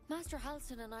 Master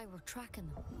Halcyon and I were tracking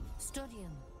them, studying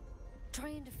them,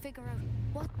 trying to figure out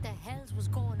what the hells was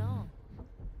going on.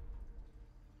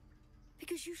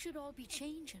 Because you should all be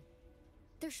changing.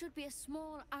 There should be a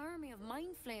small army of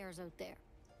mind flayers out there.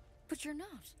 But you're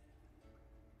not.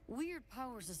 Weird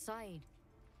powers aside,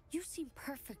 you seem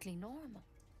perfectly normal.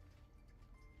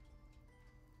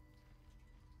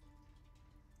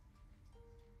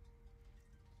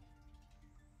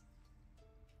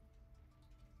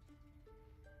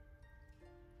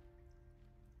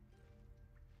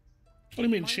 What do you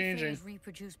mean Mind changing? flayers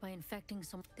reproduce by infecting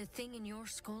some. The thing in your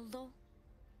skull, though,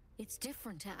 it's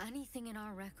different to anything in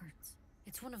our records.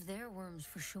 It's one of their worms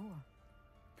for sure.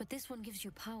 But this one gives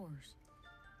you powers.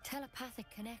 Telepathic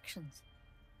connections.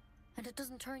 And it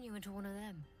doesn't turn you into one of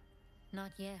them.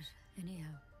 Not yet,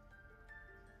 anyhow.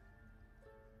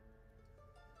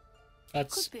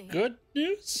 That's Could be. good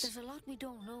news? There's a lot we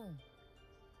don't know.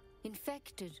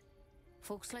 Infected,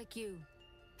 folks like you,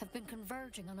 have been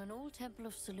converging on an old temple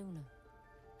of Selûne.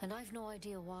 And I've no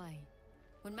idea why.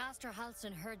 When Master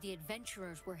Halcyon heard the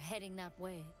adventurers were heading that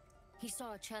way, he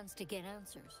saw a chance to get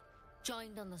answers.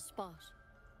 Joined on the spot.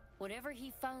 Whatever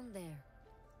he found there,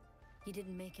 he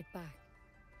didn't make it back.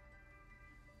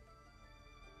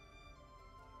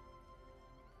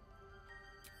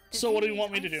 So what do you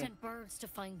want me to I've do? sent birds to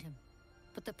find him,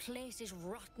 but the place is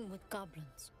rotten with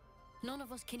goblins. None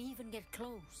of us can even get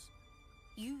close.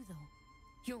 You, though,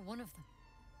 you're one of them.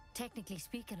 Technically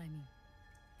speaking, I mean.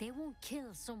 They won't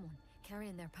kill someone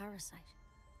carrying their parasite.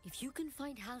 If you can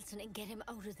find Halcyon and get him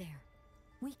out of there,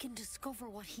 we can discover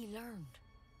what he learned.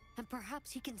 And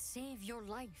perhaps he can save your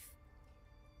life.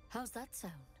 How's that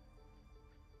sound?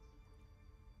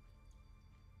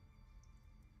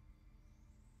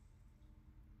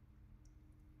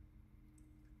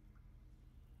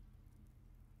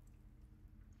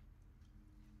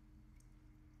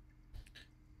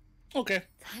 Okay.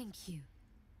 Thank you.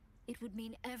 It would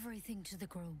mean everything to the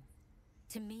Grove.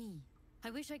 To me.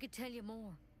 I wish I could tell you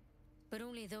more. But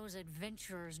only those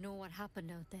adventurers know what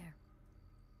happened out there.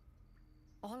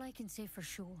 All I can say for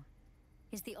sure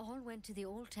is they all went to the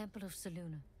old temple of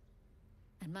Selûne.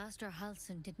 And Master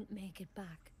Halsin didn't make it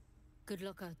back. Good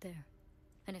luck out there.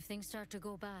 And if things start to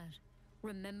go bad,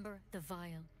 remember the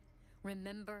vial.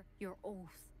 Remember your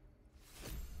oath.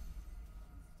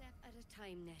 Step at a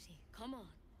time, Nettie. Come on.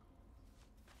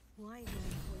 Why learn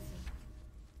poison?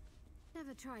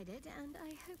 Never tried it, and I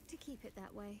hope to keep it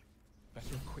that way.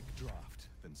 Better a quick draft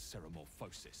than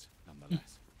ceramorphosis,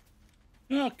 nonetheless.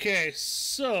 Okay,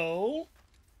 so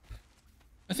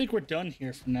I think we're done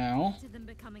here for now. Better than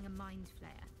becoming a mind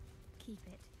flayer. Keep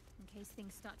it, in case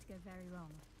things start to go very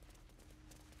wrong.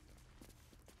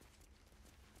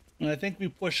 And I think we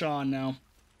push on now.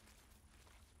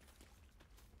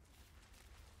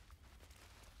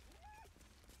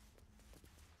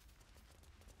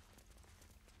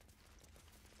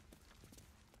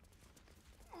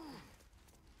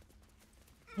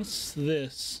 What's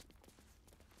this?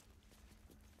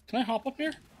 Can I hop up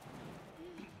here?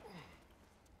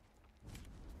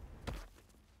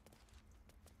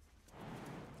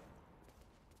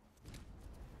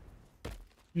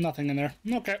 Nothing in there.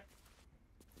 Okay.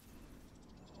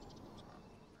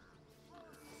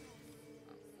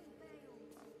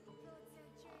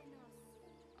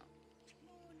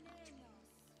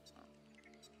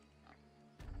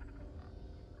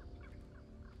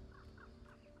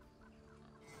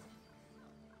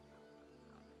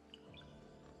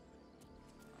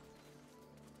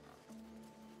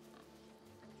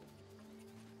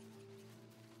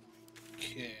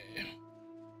 Okay.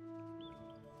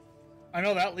 I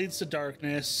know that leads to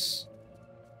darkness.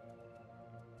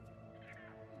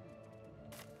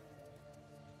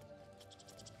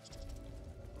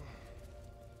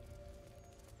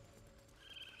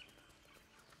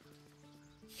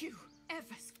 You ever...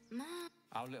 Mom.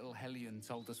 Our little Hellion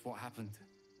told us what happened.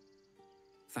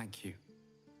 Thank you.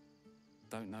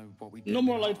 Don't know what we did. No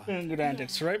more without light her. spinning good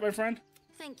antics, right, my friend?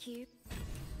 Thank you.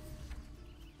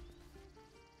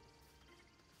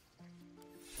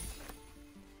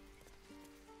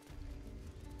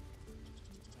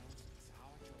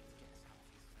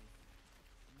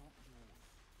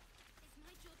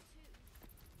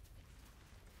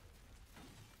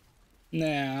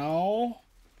 Now,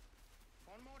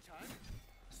 I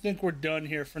think we're done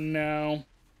here for now.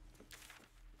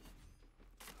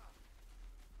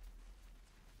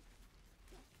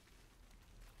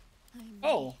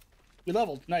 Oh, we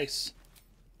leveled. Nice.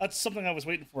 That's something I was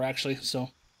waiting for, actually, so.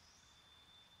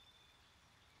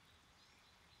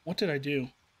 What did I do?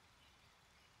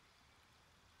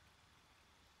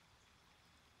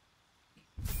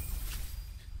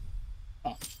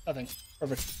 Oh, nothing.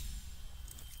 Perfect.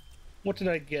 What did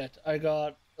I get? I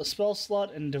got a spell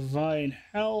slot and divine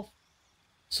health.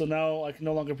 So now I can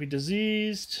no longer be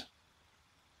diseased.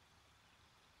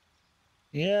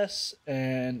 Yes,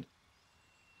 and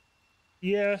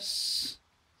yes.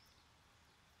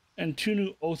 And 2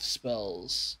 new oath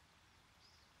spells.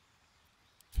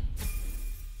 A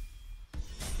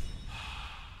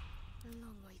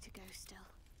long way to go still.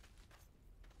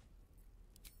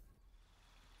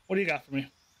 What do you got for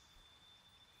me?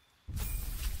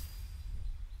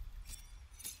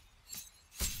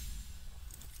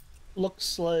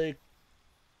 Looks like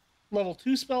level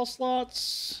 2 spell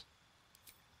slots.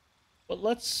 But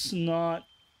let's not...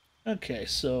 Okay,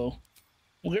 so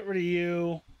we'll get rid of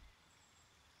you.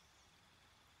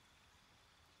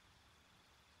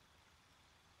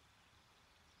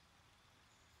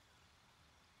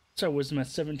 It's our wisdom at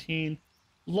 17.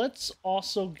 Let's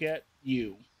also get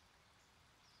you.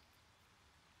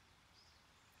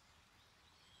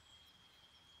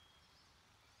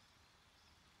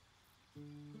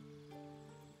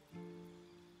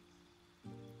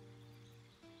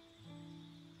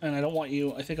 And I don't want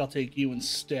you. I think I'll take you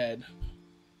instead.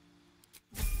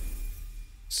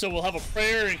 So we'll have a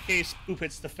prayer in case poop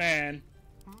hits the fan.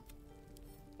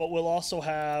 But we'll also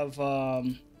have a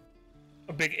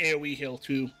big AoE heal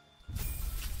too.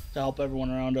 To help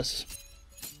everyone around us.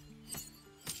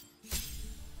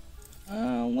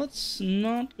 Let's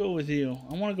not go with you.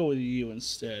 I want to go with you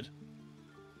instead.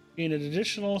 Gain an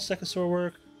additional second sword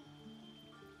work.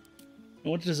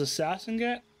 And what does Assassin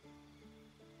get?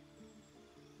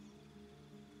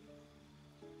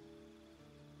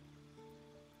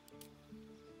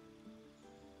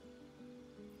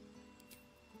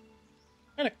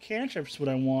 What kind of cantrips would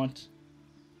I want?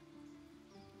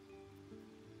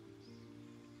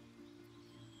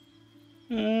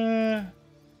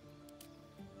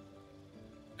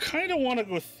 Kind of want to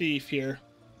go thief here.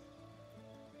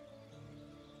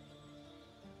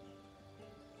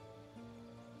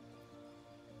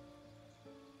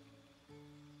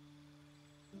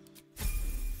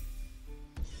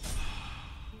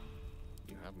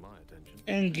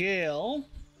 and Gale.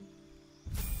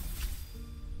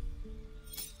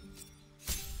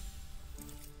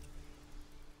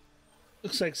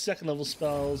 Looks like second level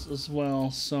spells as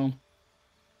well, so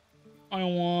I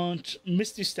want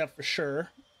Misty Step for sure.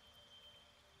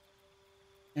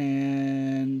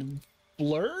 And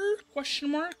Blur?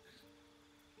 Question mark?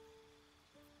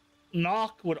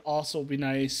 Knock would also be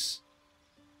nice.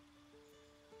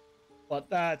 But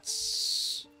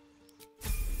that's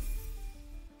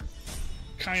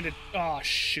kind of... Oh,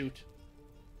 shoot.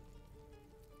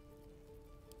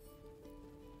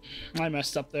 I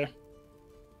messed up there.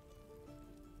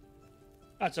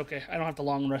 That's okay. I don't have to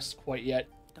long rest quite yet.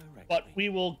 But we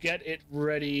will get it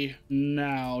ready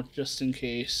now, just in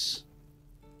case.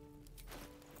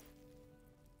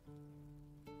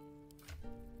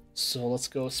 So let's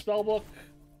go spellbook.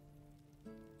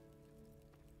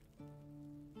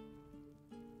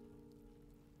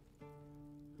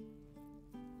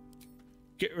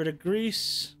 Get rid of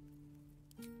grease.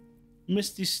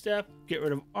 Misty Step. Get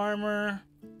rid of armor.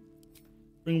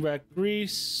 Bring back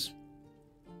grease.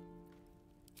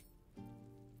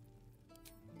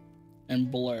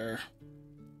 And blur.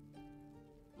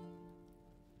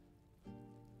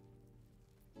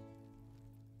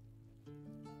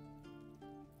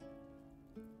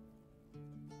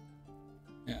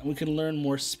 Yeah, we can learn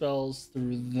more spells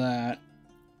through that.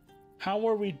 How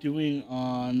are we doing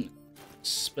on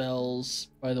spells,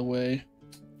 by the way?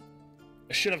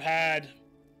 I should have had...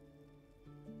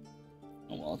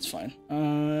 Oh, well, it's fine.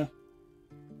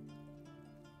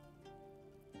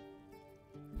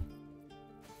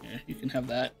 Yeah, you can have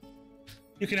that.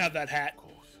 You can have that hat.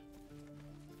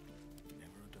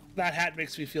 That hat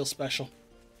makes me feel special.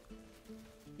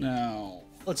 Now,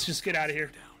 let's just get out of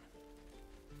here.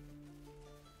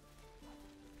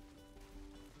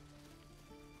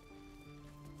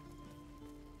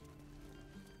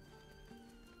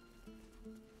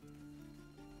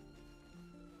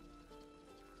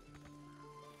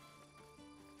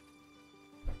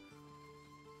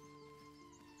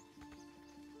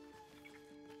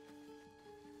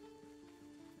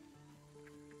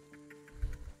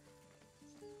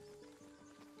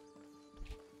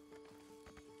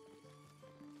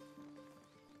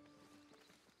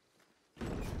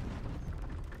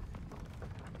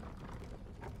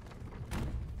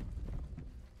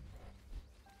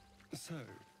 So,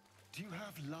 do you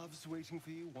have loves waiting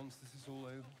for you once this is all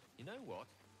over? You know what?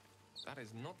 That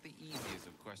is not the easiest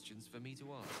of questions for me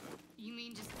to answer. You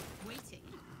mean just waiting?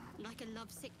 Like a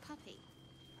lovesick puppy?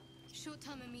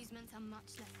 Short-term amusements are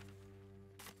much less.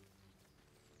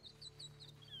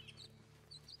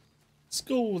 Let's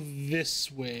go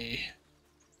this way.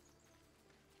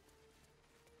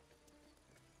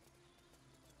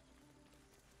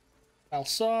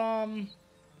 Balsam.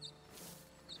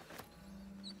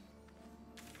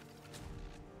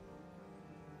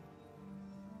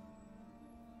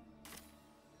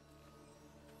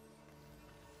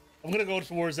 I'm gonna go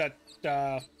towards that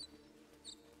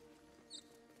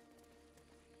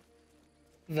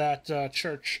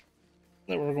church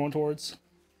that we're going towards.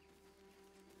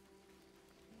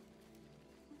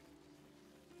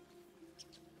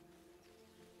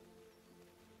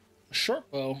 A short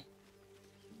bow.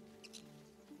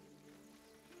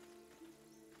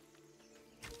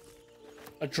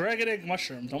 A dragon egg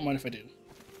mushroom. Don't mind if I do.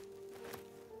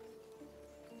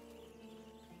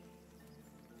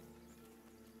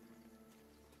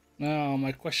 Now,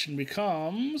 my question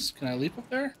becomes, can I leap up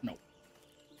there? No.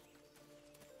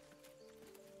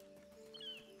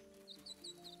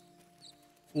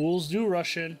 Fools do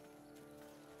rush in.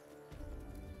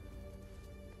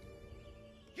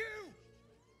 You!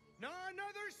 Not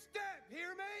another step,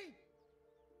 hear me?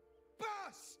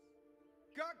 Boss!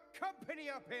 Got company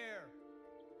up here!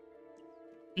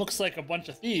 Looks like a bunch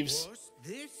of thieves. What's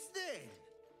this then?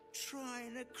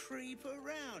 Trying to creep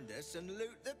around us and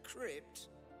loot the crypt?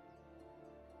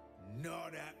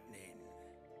 Not happening.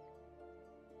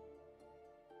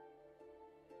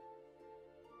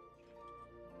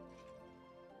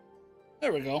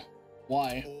 There we go.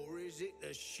 Why? Or is it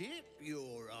the ship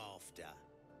you're after?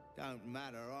 Don't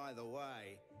matter either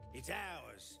way. It's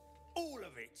ours. All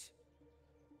of it.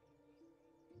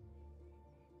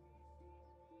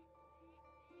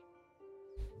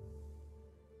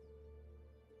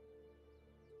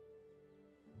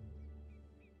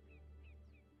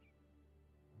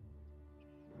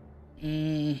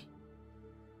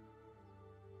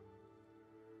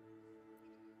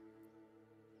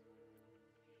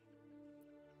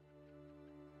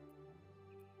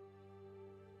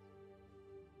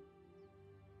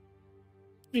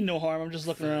 Be no harm. I'm just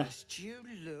looking around. First you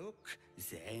look,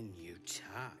 then you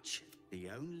touch. The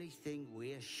only thing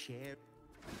we're sharing.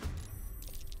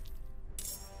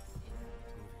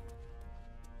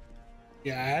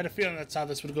 Yeah, I had a feeling that's how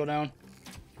this would go down.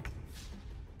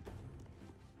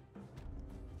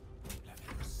 Let me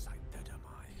recite their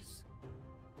demise.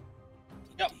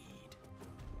 Yep.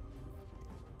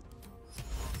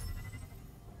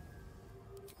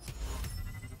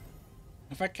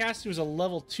 If I cast you as a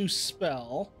level 2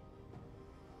 spell,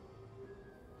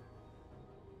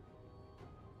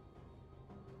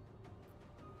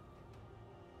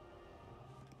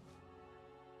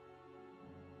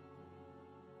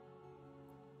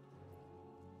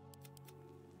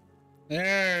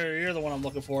 there, you're the one I'm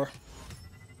looking for.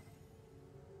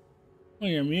 Oh,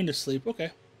 you're immune to sleep.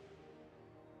 Okay.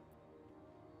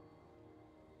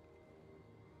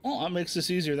 Oh, that makes this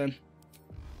easier then.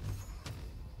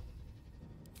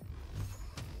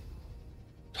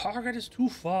 Target is too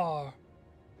far.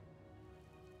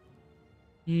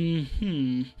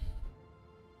 Mm-hmm.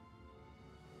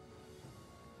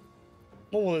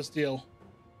 What will this deal?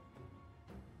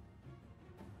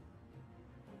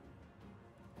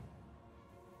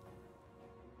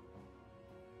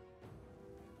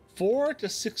 Four to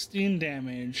 16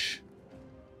 damage.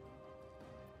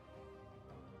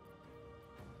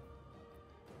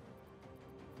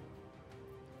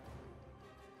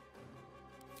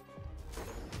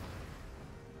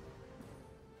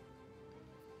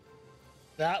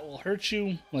 That will hurt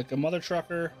you like a mother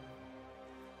trucker.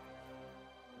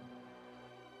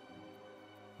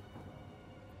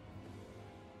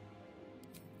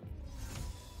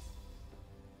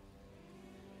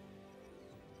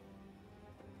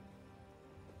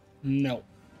 No.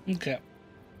 Okay.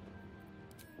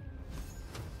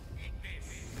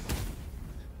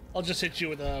 I'll just hit you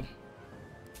with a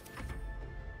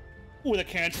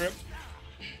cantrip.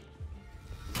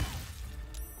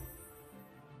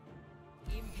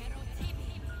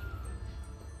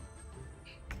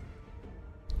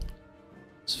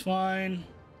 It's fine.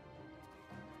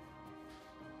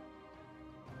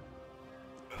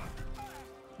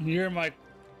 You're my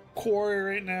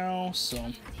quarry right now,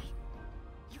 so.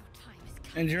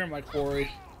 And you're my quarry.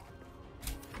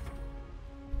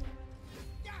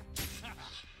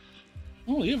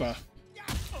 Oh, Eva.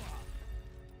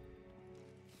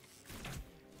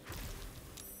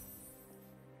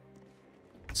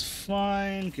 It's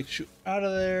fine. Get you out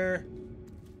of there.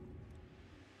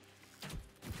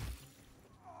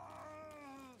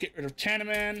 Get rid of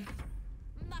Tanaman.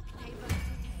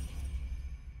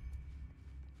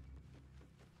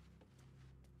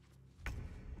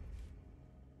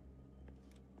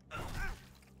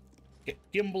 Get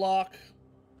Gimblock.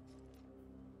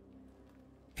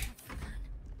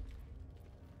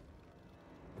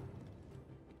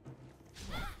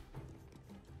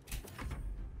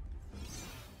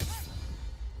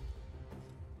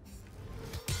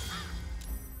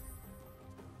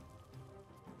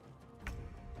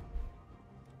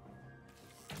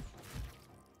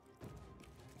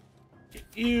 Get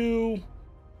you.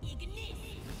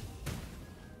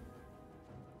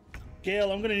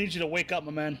 Gale, I'm gonna need you to wake up,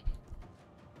 my man.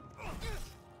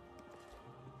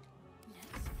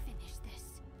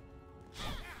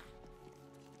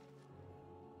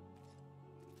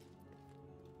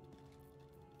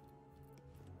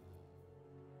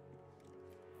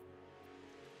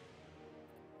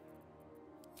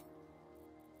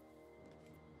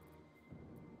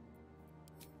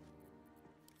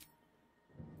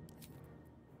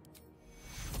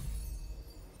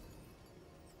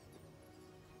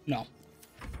 No.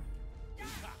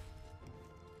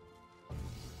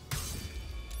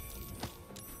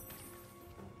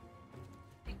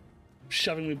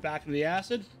 Shoving me back into the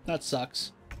acid? That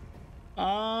sucks.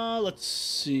 Let's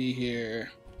see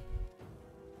here.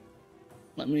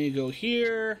 Let me go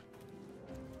here.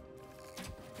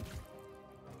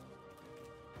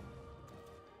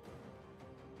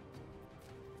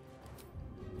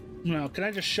 Now, can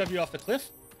I just shove you off the cliff?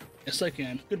 Yes, I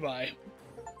can. Goodbye.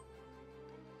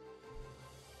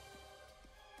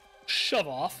 Shove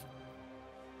off.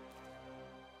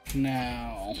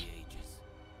 Now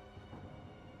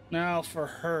for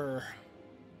her.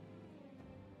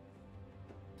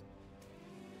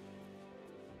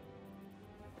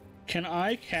 Can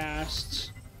I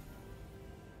cast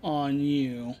on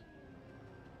you?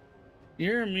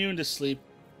 You're immune to sleep.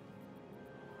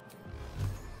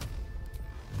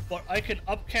 But I can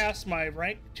upcast my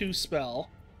rank 2 spell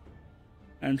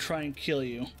and try and kill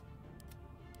you.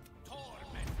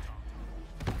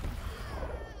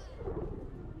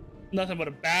 Nothing but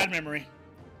a bad memory.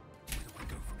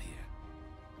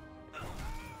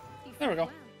 There we go.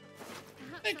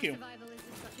 Thank you. Survival isn't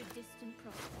such a distant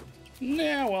prospect.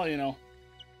 Yeah, well, you know,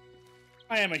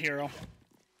 I am a hero.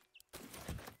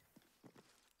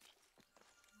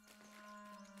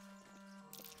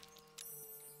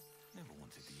 Never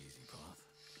wanted the easy path.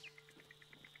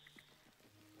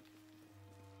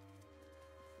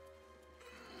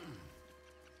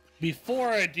 Before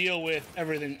I deal with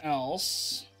everything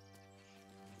else,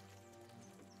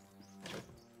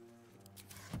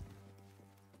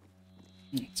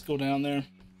 let's go down there.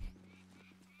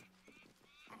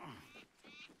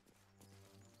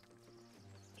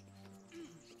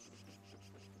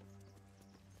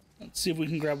 Let's see if we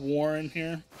can grab Warren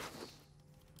here.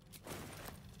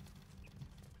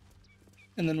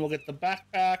 And then we'll get the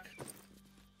backpack.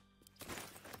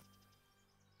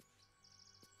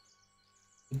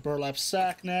 The burlap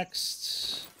sack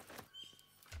next.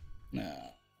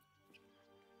 No.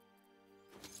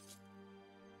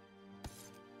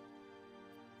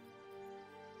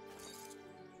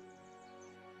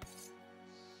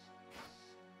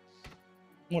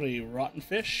 What are you, rotten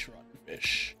fish? Rotten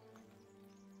fish.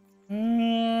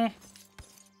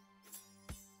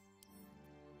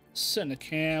 Send a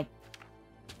camp.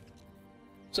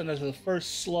 Send it to the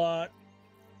first slot.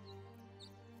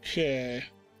 Okay.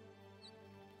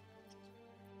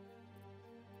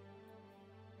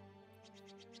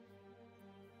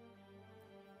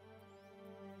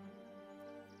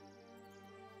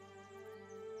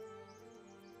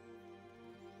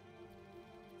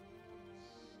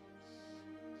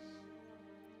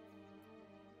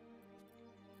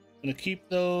 Gonna keep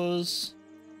those.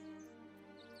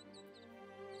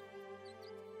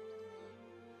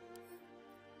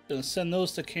 Gonna send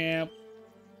those to camp.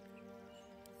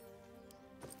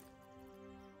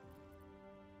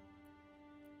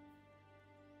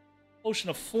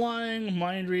 Ocean of Flying,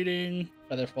 Mind Reading,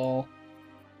 Featherfall.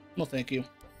 No, thank you.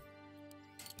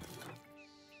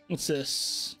 What's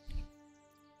this?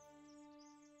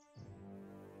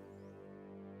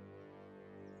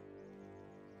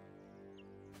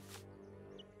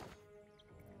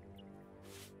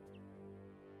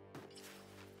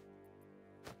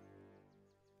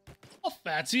 A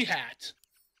fancy hat.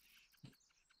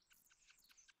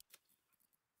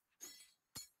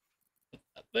 Put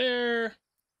that there.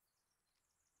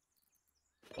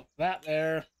 Put that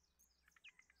there.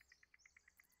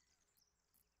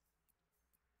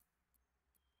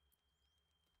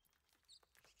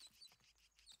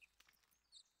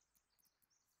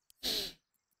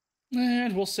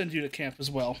 And we'll send you to camp as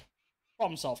well.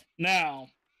 Problem solved. Now.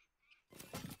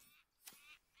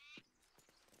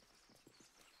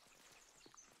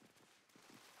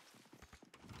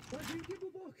 Why do you give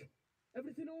a book?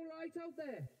 Everything all right out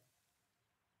there?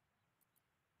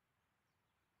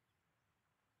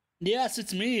 Yes,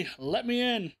 it's me. Let me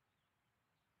in.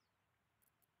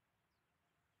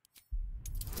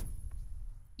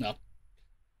 No.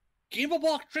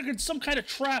 Gablebalk triggered some kind of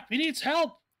trap. He needs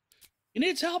help. He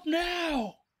needs help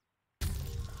now.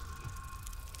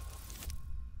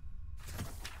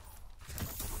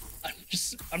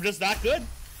 I'm just that good.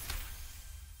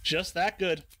 Just that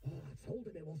good. Oh, I told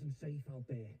him it wasn't safe out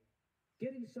there.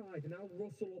 Get inside and I'll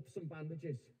rustle up some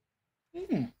bandages.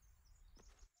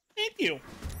 Thank you.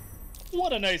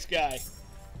 What a nice guy.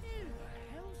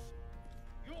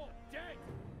 You're dead.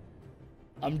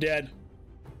 I'm dead.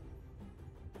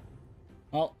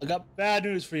 Well, I got bad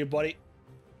news for you, buddy.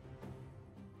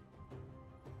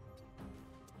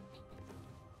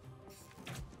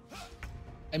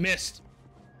 I missed.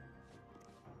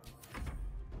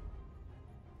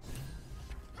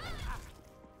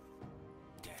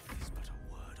 Death is but a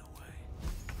word away.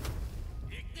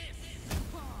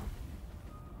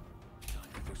 Time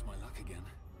to push my luck again.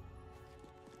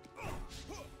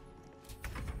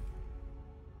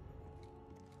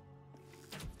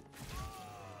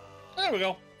 There we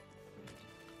go.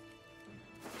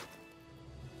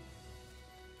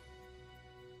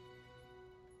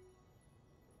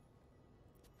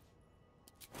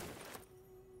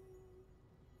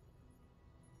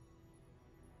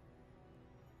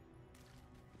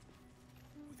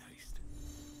 With haste.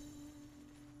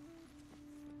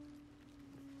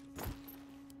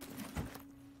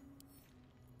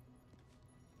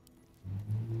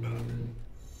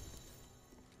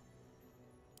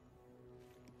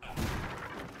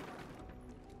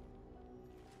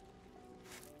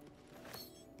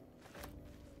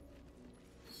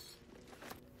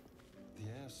 The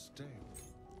air's stale.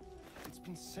 It's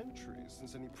been centuries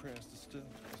since any prayers disturbed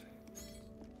it.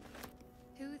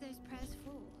 Who are those prayers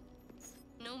for?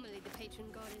 Normally the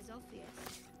patron god is obvious.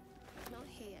 Not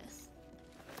here.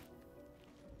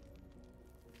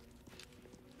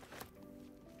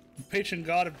 Patron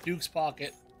god of Duke's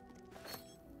Pocket.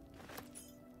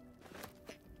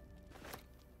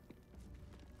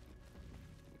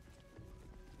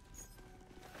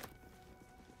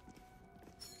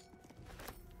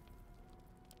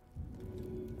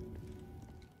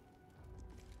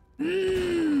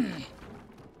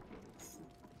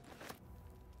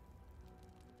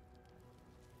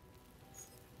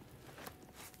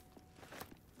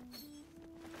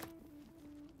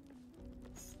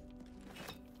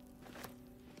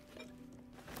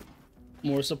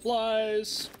 More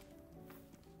supplies.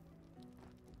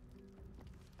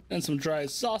 And some dried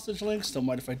sausage links. Don't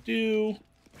mind if I do.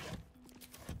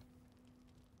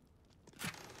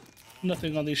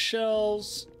 Nothing on these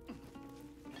shelves.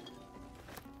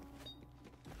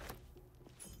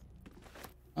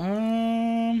 All's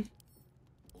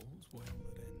well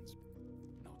that ends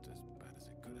not as bad as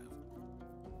it could have.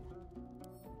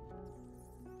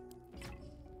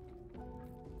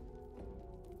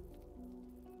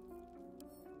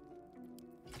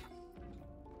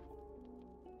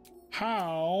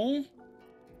 How?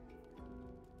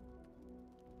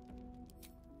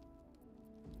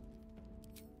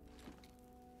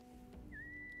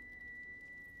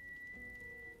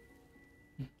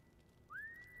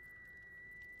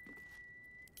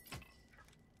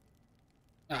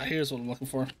 Ah, here's what I'm looking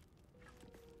for.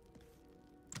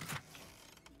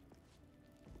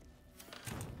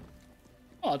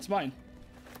 Oh, it's mine.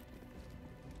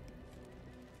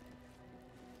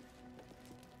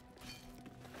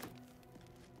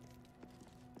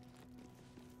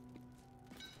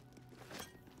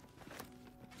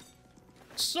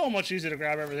 So much easier to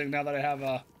grab everything now that I have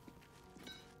a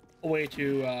way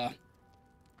to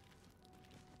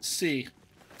see.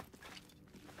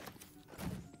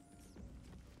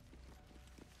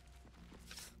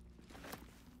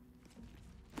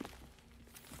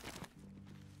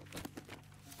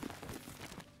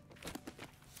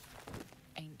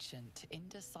 Ancient,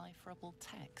 indecipherable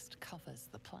text covers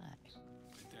the plaque.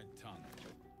 A dead tongue.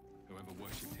 Whoever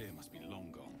worshipped here must be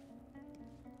long gone.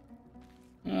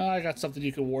 I got something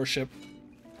you can worship.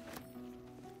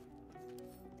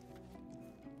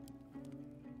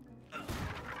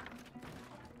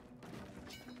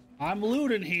 I'm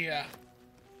looting here.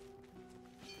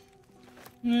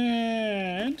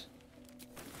 And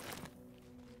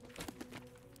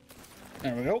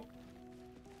there we go.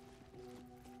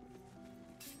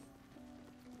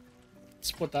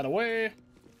 Let's put that away.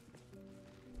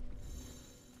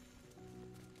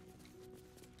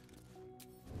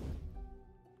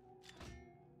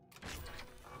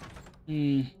 I've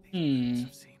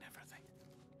seen everything.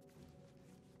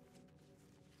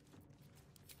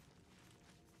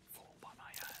 Fall by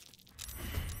my hand.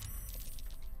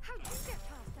 How did you get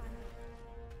past Anna?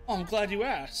 Oh, I'm glad you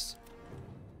asked.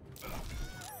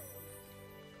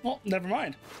 Well, never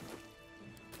mind.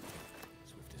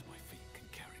 Swift as my feet can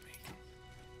carry me.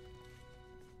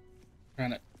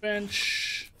 Granite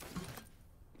bench.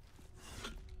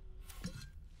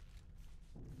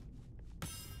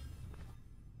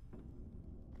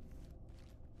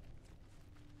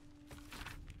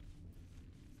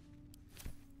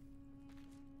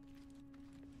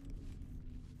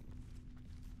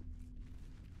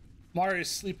 Mario's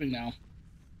sleeping now.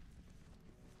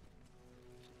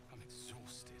 I'm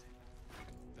exhausted.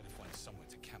 Better find somewhere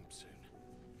to camp soon.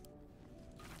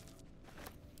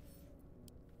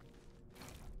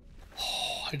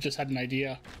 Oh, I just had an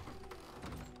idea.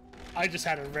 I just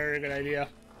had a very good idea.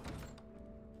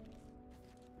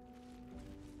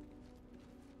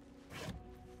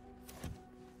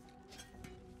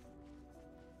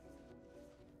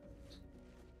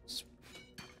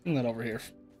 Bring that over here.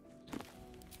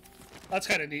 That's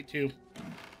kind of neat too.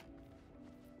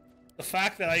 The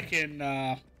fact that I can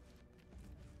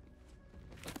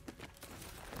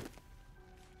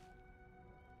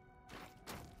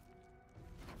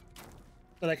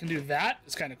do that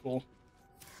is kind of cool.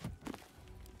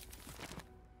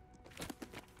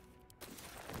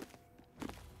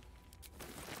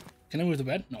 Can I move the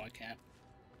bed? No, I can't.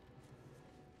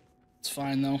 It's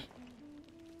fine though.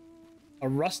 A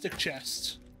rustic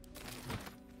chest.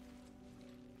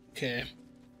 Okay.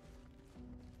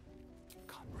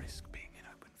 Can't risk being in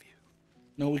open view.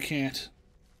 No, we can't.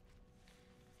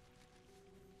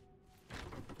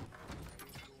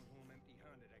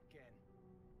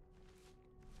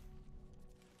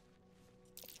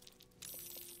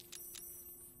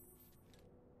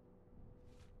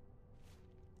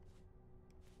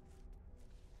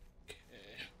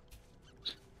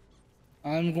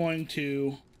 I'm going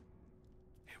to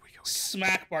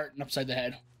smack Barton upside the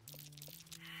head.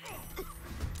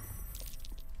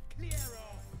 Clear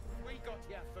off. We got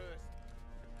here first.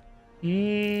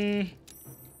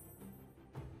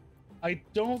 I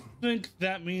don't think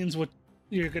that means what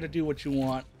you're gonna do what you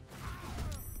want.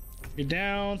 You're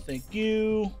down, thank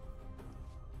you.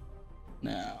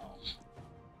 Now,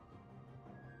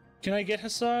 can I get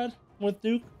Hassad with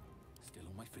Duke? Still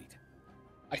on my feet.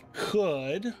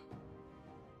 could.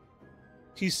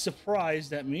 He's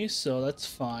surprised at me, so that's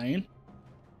fine.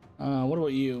 What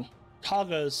about you?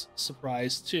 Taga's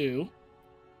surprised too.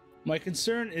 My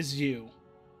concern is you.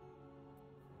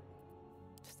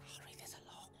 Just hurry this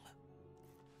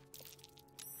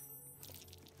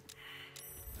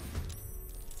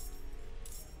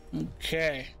along.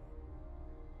 Okay.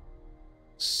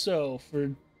 So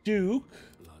for Duke,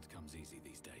 Blood comes easy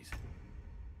these days.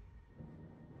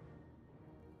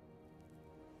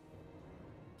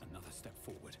 Another step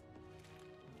forward.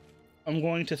 I'm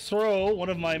going to throw one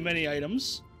of my many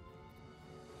items.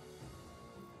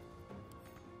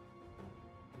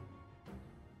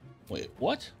 Wait,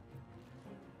 what?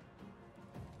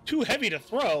 Too heavy to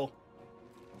throw.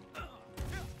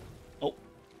 Oh.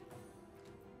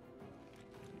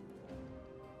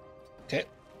 Okay.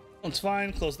 That's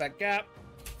fine. Close that gap.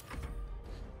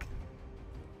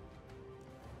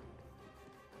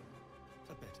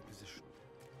 A better position.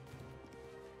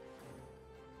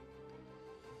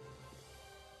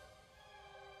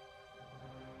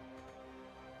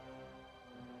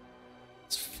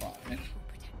 It's fine.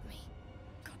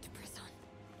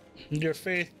 Your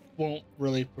faith won't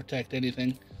really protect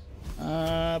anything.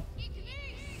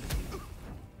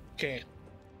 Okay.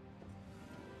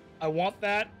 I want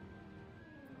that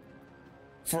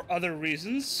for other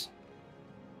reasons.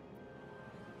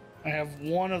 I have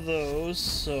one of those,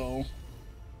 so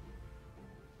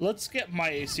let's get my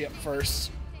AC up first.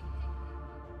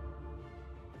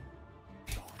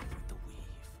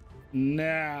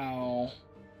 Now,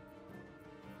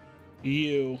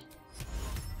 you.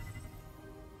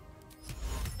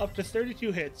 Up to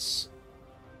 32 hits.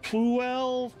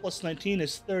 12 plus 19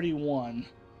 is 31.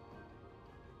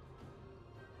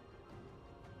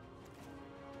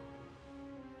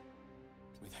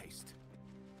 With haste.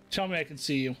 Tell me I can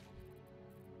see you.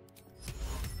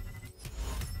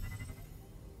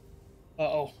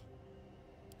 Uh-oh.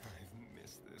 I've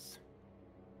missed this.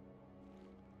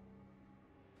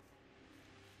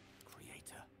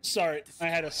 Creator. Sorry, I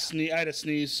had a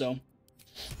sneeze, so.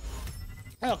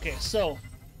 Okay, so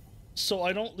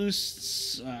I don't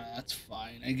lose. That's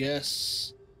fine, I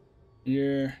guess.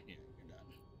 You're done.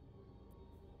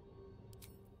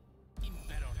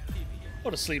 Go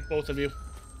to sleep, both of you.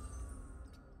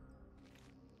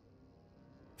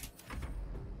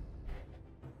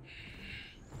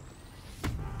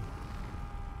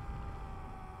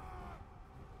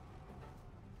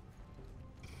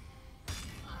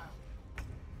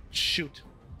 Shoot.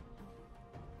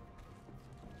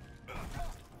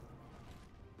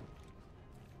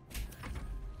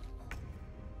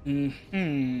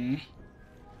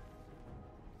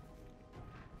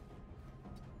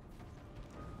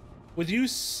 With you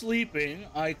sleeping,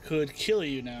 I could kill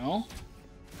you now.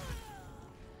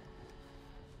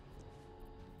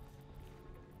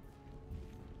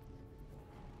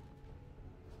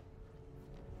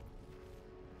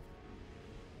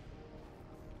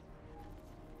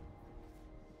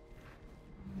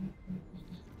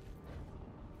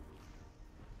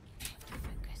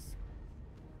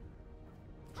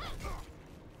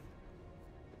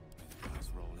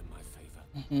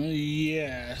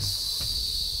 Yes.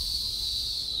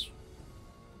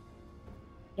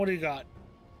 What do you got?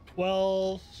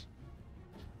 12.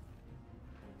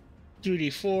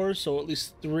 2d4, so at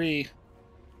least 3.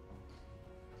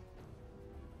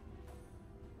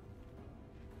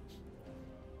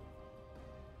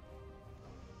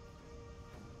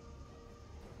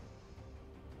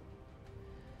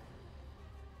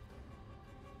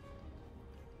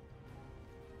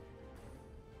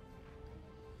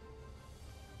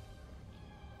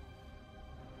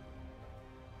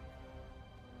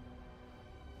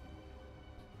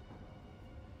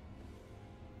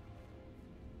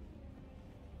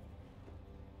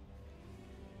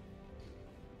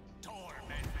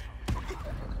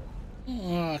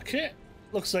 Okay.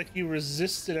 Looks like you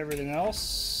resisted everything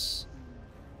else.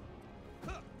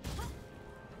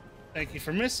 Thank you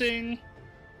for missing.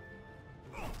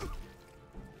 Have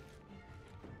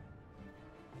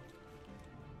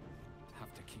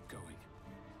to keep going.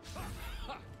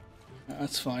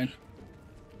 That's fine.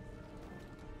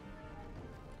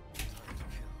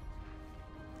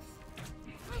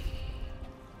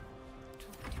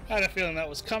 I had a feeling that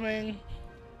was coming.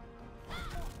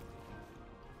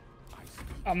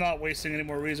 I'm not wasting any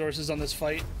more resources on this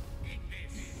fight.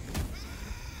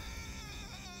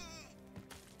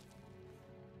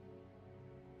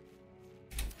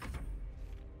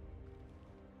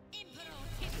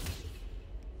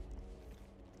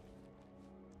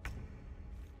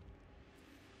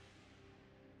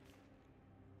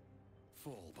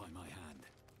 Fall by my hand.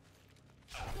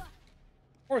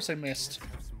 course I missed.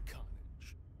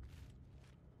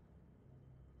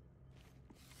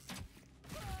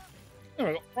 There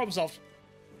we go. Problem solved.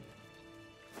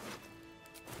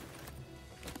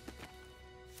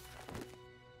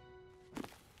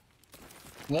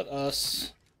 Let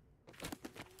us...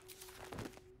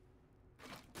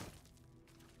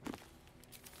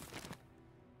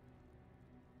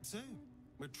 So,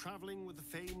 we're traveling with the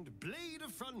famed Blade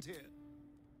of Frontier.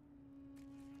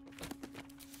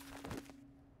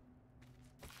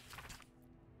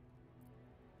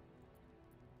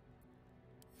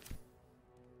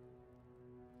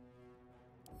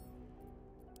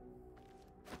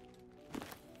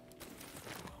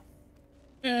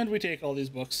 And we take all these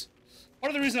books.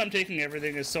 Part of the reason I'm taking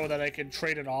everything is so that I can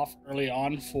trade it off early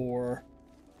on for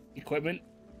equipment.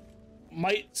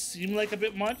 Might seem like a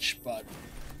bit much, but...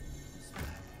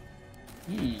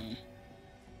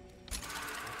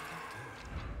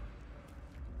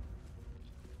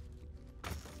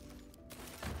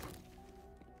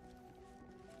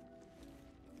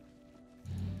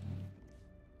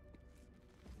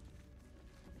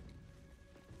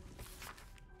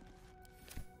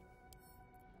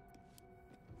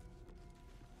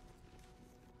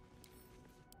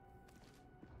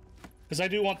 Because I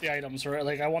do want the items, right?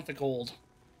 Like, I want the gold.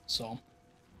 So.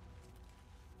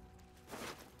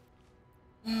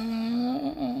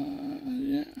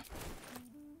 Yeah.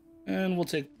 And we'll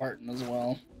take Barton as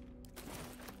well.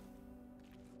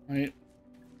 Right.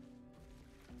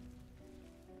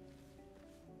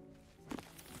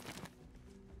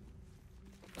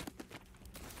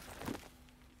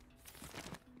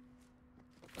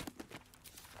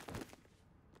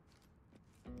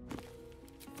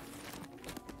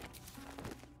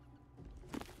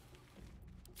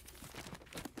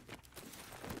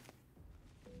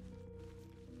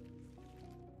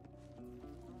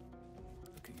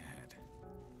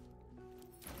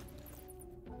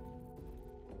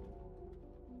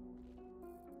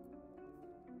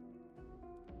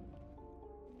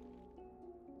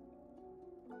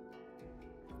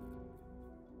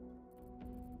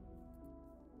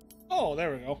 Oh,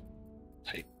 there we go.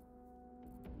 Tight.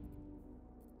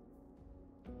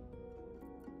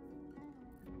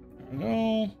 There we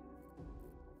go.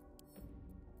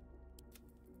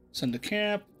 Send to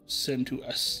camp. Send to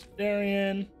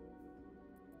Astarion.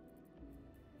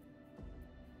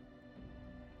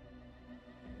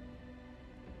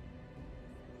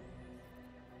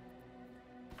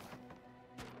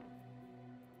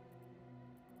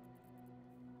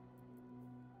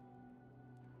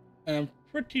 And I'm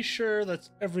pretty sure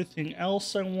that's everything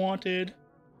else I wanted,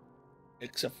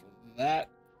 except for that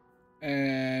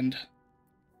and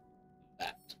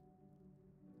that.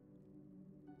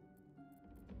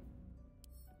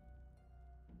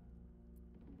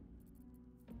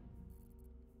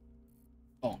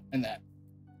 Oh, and that.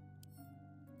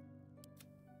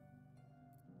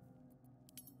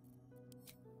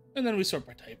 And then we sort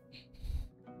by type.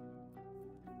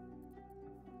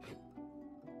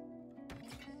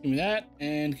 Give me that,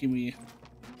 and give me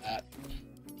that.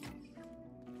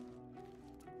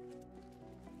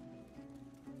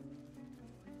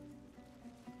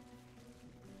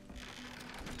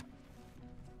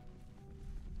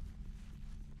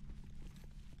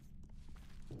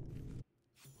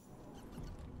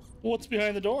 What's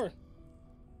behind the door?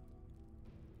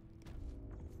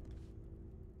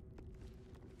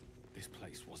 This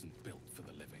place wasn't built for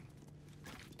the living.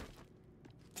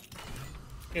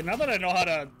 Okay, now that I know how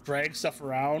to drag stuff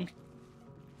around,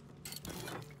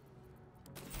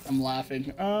 I'm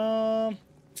laughing. Well,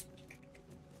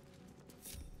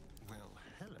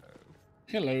 hello.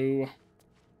 Hello.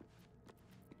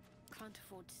 Can't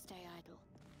afford to stay idle.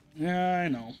 Yeah, I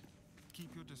know.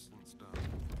 Keep your distance down.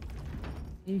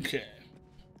 Okay.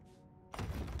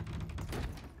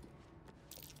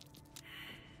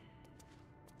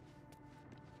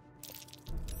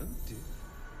 Oh dear.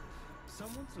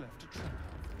 Someone's left a trap.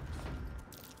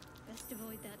 Best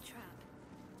avoid that trap.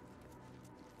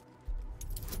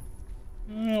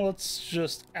 Let's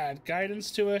just add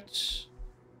guidance to it.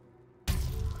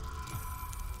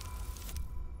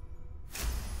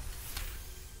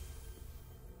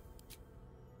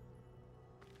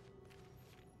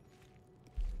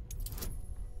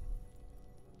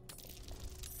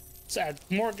 Let's add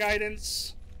more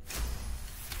guidance.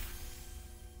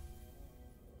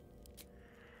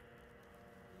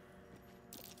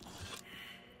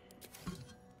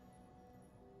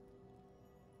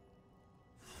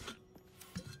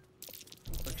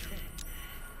 A trap.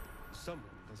 Someone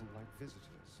doesn't like visitors.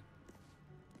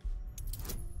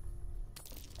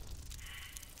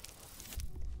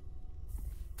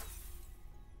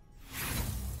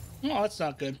 Oh, that's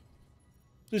not good.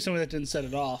 Do something that didn't set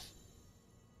it off.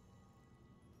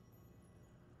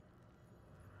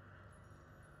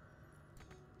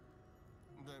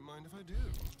 Don't mind if I do.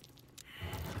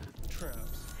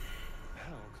 Traps.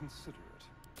 How considerate.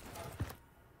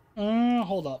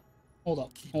 Hold up. Hold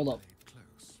up. Hold up.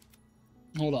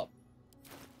 Hold up.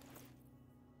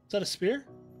 Is that a spear?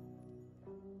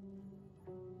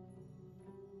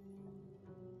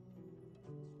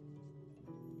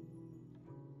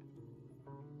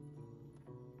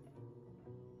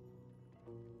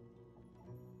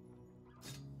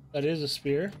 That is a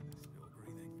spear.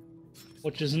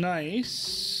 Which is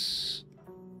nice.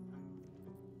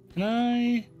 Can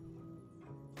I...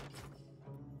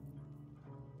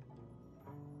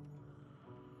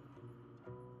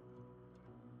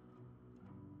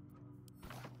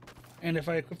 And if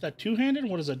I equip that two-handed,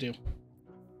 what does that do?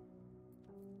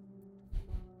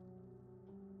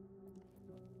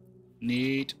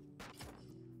 Neat.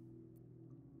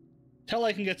 Till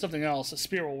I can get something else, a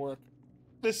spear will work.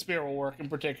 This spear will work in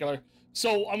particular.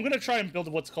 So I'm gonna try and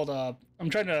build what's called a...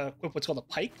 I'm trying to equip what's called a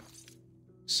pike.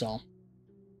 So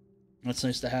that's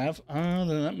nice to have.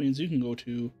 Then that means you can go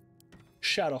to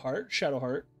Shadowheart.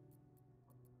 Shadowheart.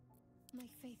 My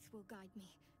faith will guide me.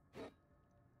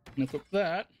 And equip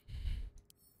that.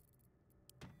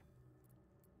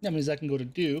 That means that can go to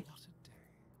Duke.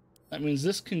 That means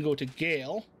this can go to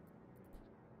Gale.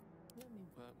 Let me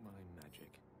work my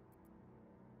magic.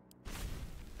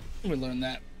 Let me learn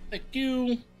that. Thank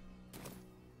you.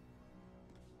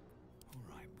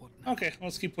 Alright, what now? Okay,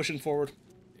 let's keep pushing forward.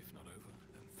 If not over,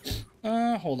 then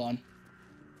through. Hold on.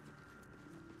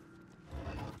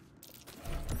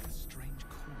 A strange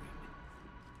coin.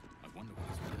 I wonder what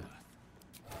it's worth.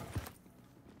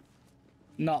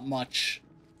 Not much.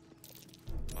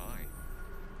 My. I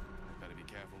better be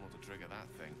careful not to trigger that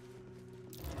thing.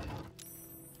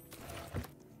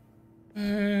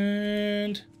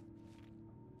 And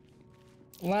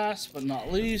last but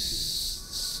not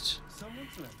least,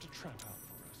 Someone's left a trap out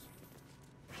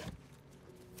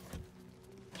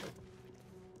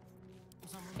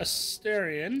for us.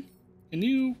 Asterion. Can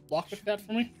you lockpick that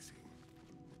for me?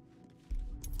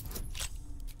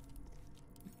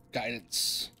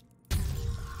 Guidance.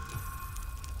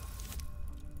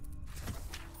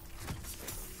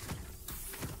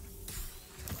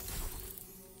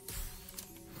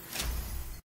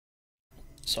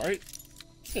 Sorry,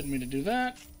 didn't mean to do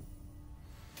that.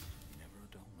 Never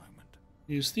a dull moment.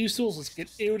 Use these tools. Let's get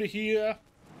out of here.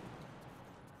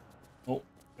 Oh,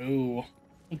 oh!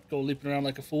 Don't go leaping around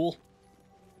like a fool.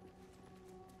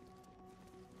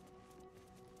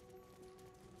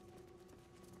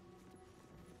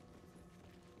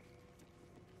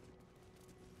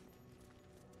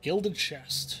 Gilded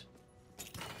chest.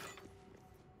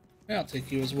 Yeah, I'll take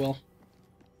you as well.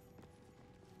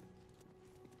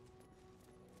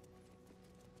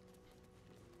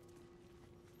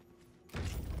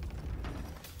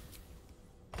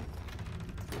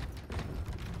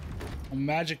 A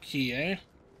magic key, eh?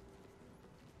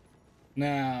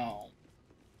 Now.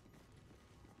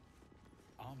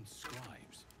 Armed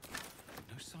scribes.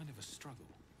 No sign of a struggle.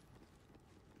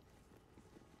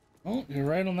 Oh, you're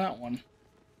right on that one.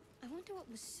 I wonder what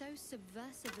was so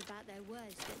subversive about their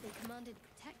words that they commanded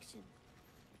protection.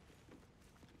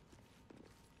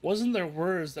 Wasn't their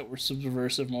words that were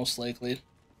subversive, most likely?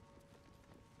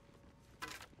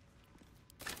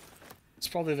 It's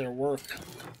probably their work.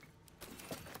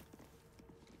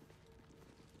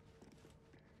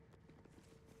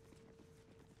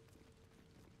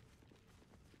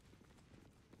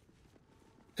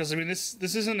 Because, I mean, this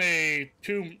isn't a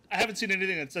tomb. I haven't seen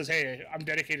anything that says, hey, I'm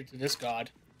dedicated to this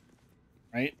god.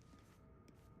 Right?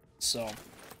 So.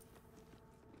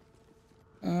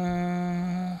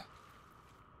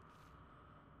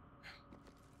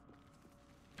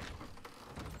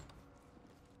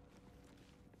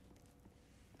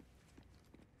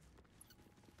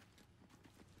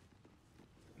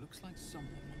 Looks like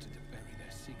someone wanted to bury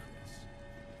their secrets.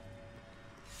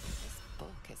 This book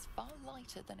is far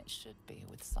lighter than it should be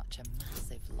with such a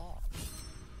massive lock.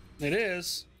 It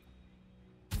is.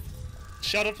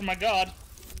 Shout out to my god.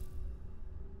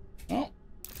 Oh.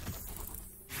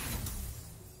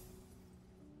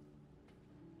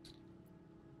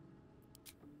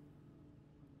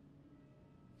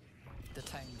 The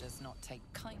tome does not take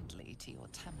kindly to your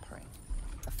tampering.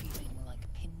 A feeling like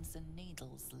pins and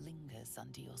needles lingers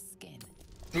under your skin.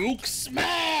 Duke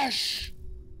smash!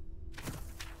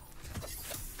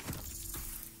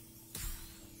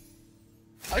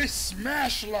 I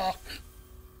smash lock!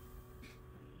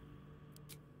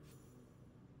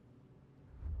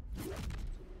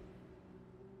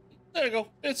 There you go.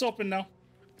 It's open now.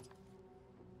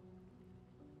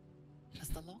 As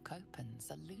the lock opens,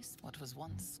 a loose what was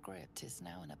once script is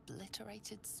now an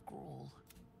obliterated scrawl.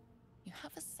 You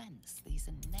have a sense these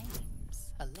are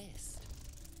names, a list.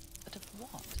 But of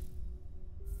what?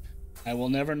 I will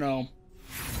never know.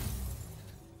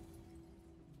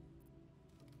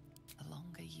 The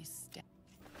longer you stay.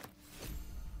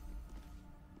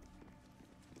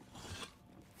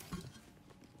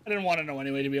 I didn't want to know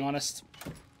anyway, to be honest.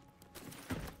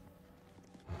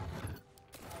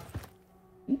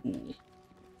 Ooh.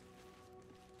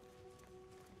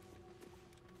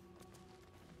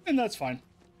 And that's fine.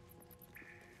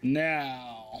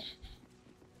 Now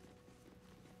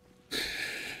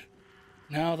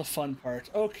the fun part.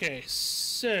 Okay,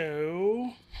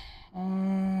 so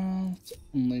let's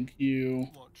link you.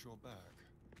 Watch your back.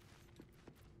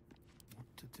 What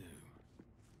to do?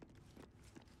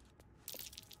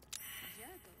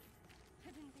 I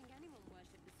didn't think anyone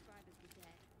worshipped the scribe of the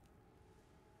dead.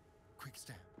 Quick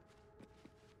step.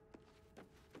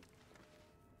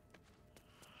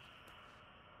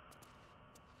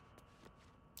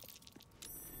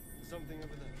 Something over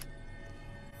there.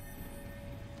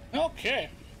 Okay,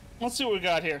 let's see what we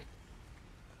got here.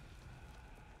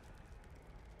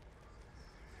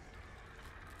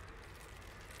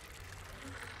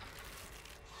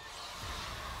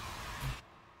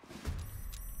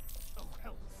 Oh,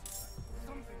 hell.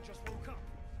 Something just woke up.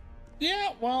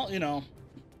 Yeah, well, you know.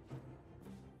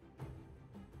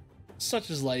 Such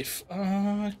is life.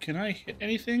 Can I hit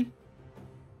anything?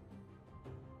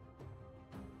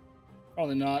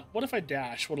 Probably not. What if I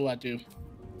dash? What'll that do?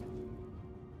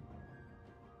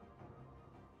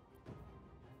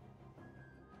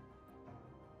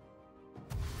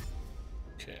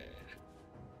 Okay.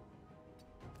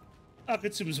 That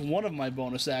consumes one of my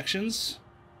bonus actions.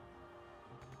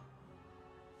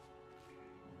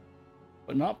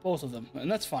 But not both of them, and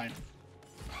that's fine.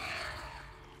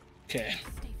 Okay.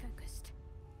 Stay focused.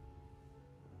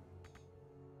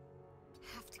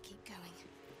 Have to keep going.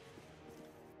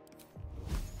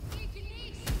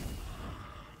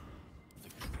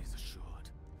 Victory is assured.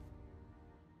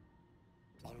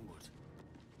 Onward.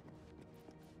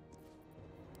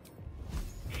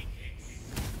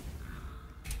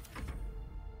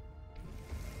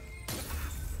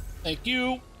 Thank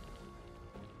you.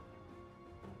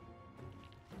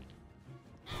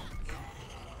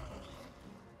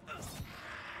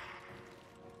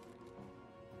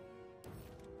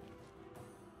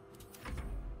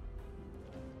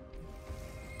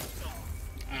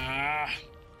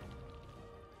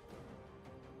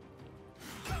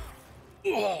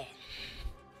 Ugh.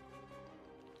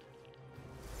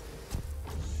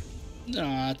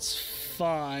 That's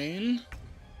fine.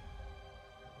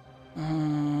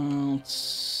 Let's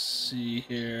see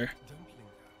here.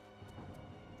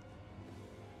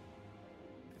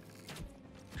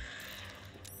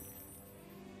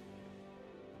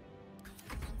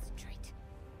 Concentrate.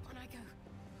 On I go.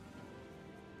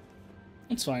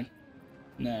 That's fine.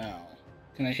 Now,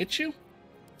 can I hit you?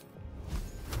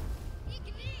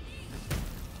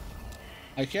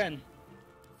 I can.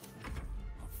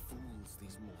 What fools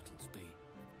these mortals be.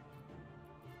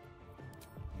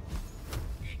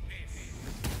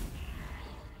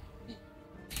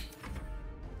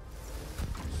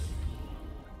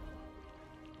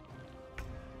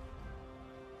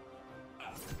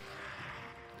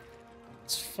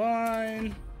 It's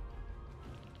fine.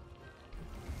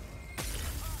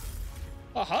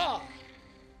 Aha!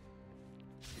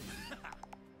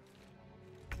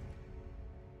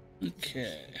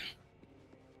 Okay.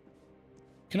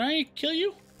 Can I kill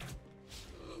you?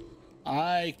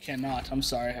 I cannot. I'm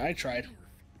sorry. I tried.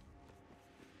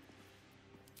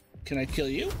 Can I kill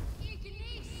you?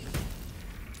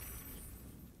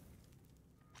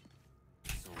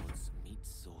 Swords meet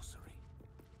sorcery.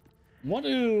 What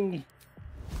do...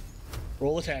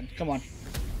 Roll a 10. Come on.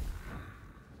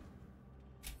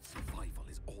 Survival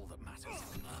is all that matters.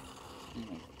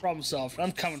 Problem solved.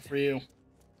 I'm coming for you.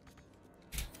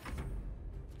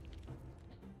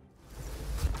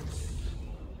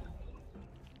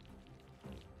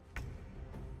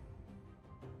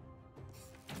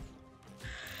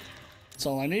 That's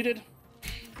all I needed.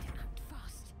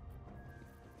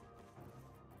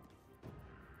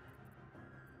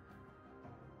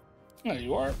 There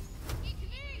you are.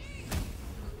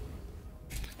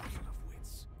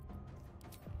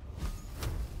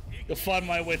 You'll find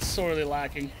my wits sorely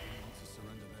lacking. To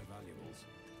surrender their valuables,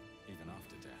 even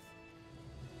after death.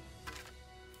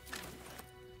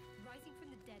 Rising from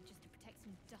the dead just to protect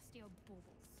some dusty old baubles.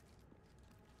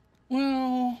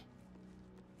 Well,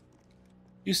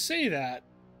 you say that,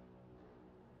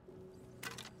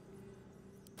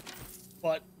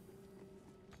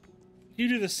 you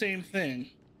do the same thing.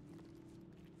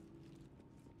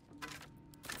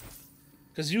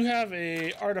 Because you have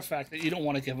a artifact that you don't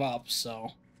want to give up,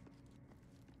 so...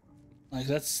 Like,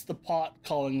 that's the pot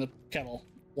calling the kettle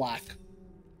black.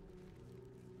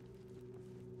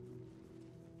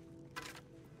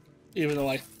 Even though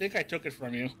I think I took it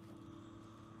from you.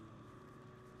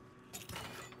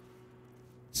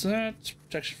 Set,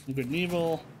 protection from good and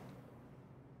evil.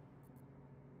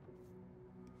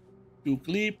 Duke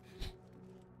leap.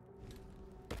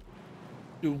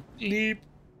 Duke leap.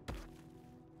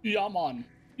 Yeah, man.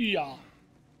 Yeah.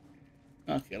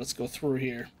 Okay, let's go through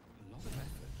here. A lot of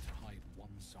effort to hide one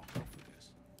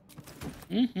sarcophagus.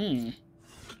 Mm-hmm.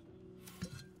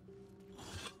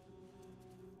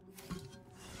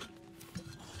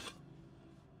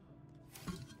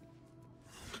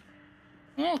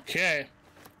 Okay.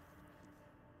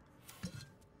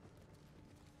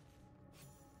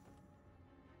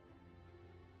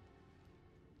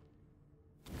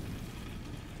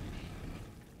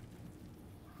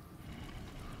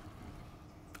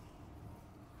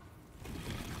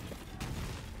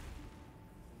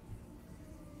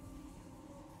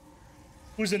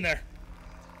 Who's in there?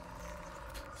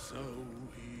 So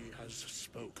he has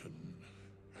spoken,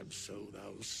 and so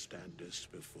thou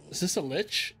standest before. Is this a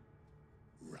lich?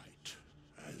 Right,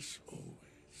 as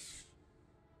always.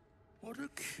 What a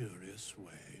curious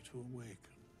way to awaken.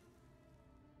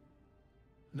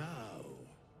 Now,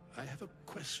 I have a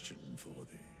question for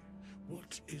thee.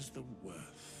 What is the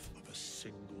worth of a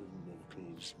single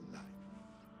mortal's life?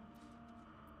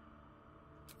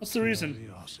 What's the reason?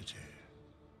 Curiosity.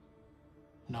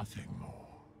 Nothing more.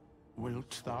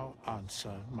 Wilt thou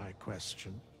answer my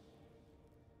question?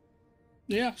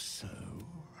 Yeah. So,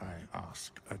 I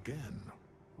ask again,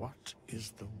 what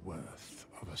is the worth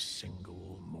of a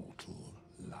single mortal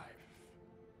life?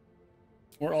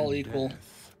 We're all And equal.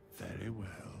 death, very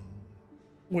well.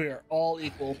 We are all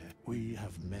equal. We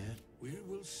have met. We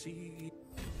will see.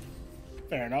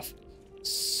 Fair enough.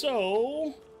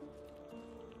 So,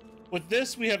 with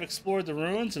this, we have explored the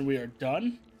ruins and we are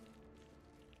done.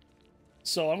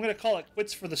 So I'm going to call it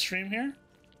quits for the stream here.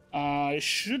 I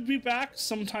should be back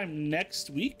sometime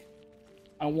next week.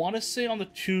 I want to say on the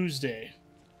Tuesday.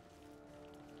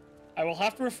 I will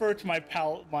have to refer to my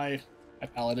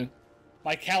paladin.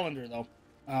 My calendar, though.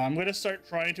 I'm going to start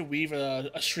trying to weave a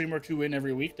stream or two in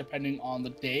every week, depending on the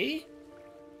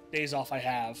days off I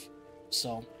have.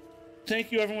 So,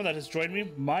 thank you everyone that has joined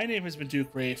me. My name has been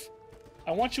Duke Rafe.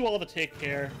 I want you all to take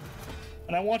care,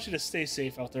 and I want you to stay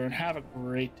safe out there and have a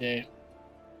great day.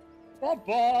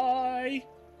 Bye-bye!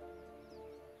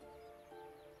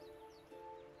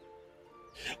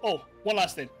 Oh, one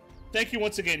last thing. Thank you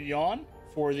once again, Jan,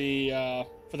 for the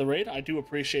raid. I do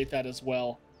appreciate that as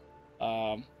well.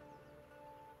 I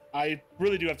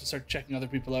really do have to start checking other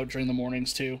people out during the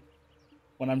mornings too,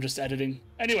 when I'm just editing.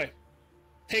 Anyway,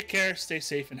 take care, stay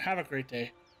safe, and have a great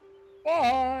day.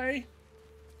 Bye!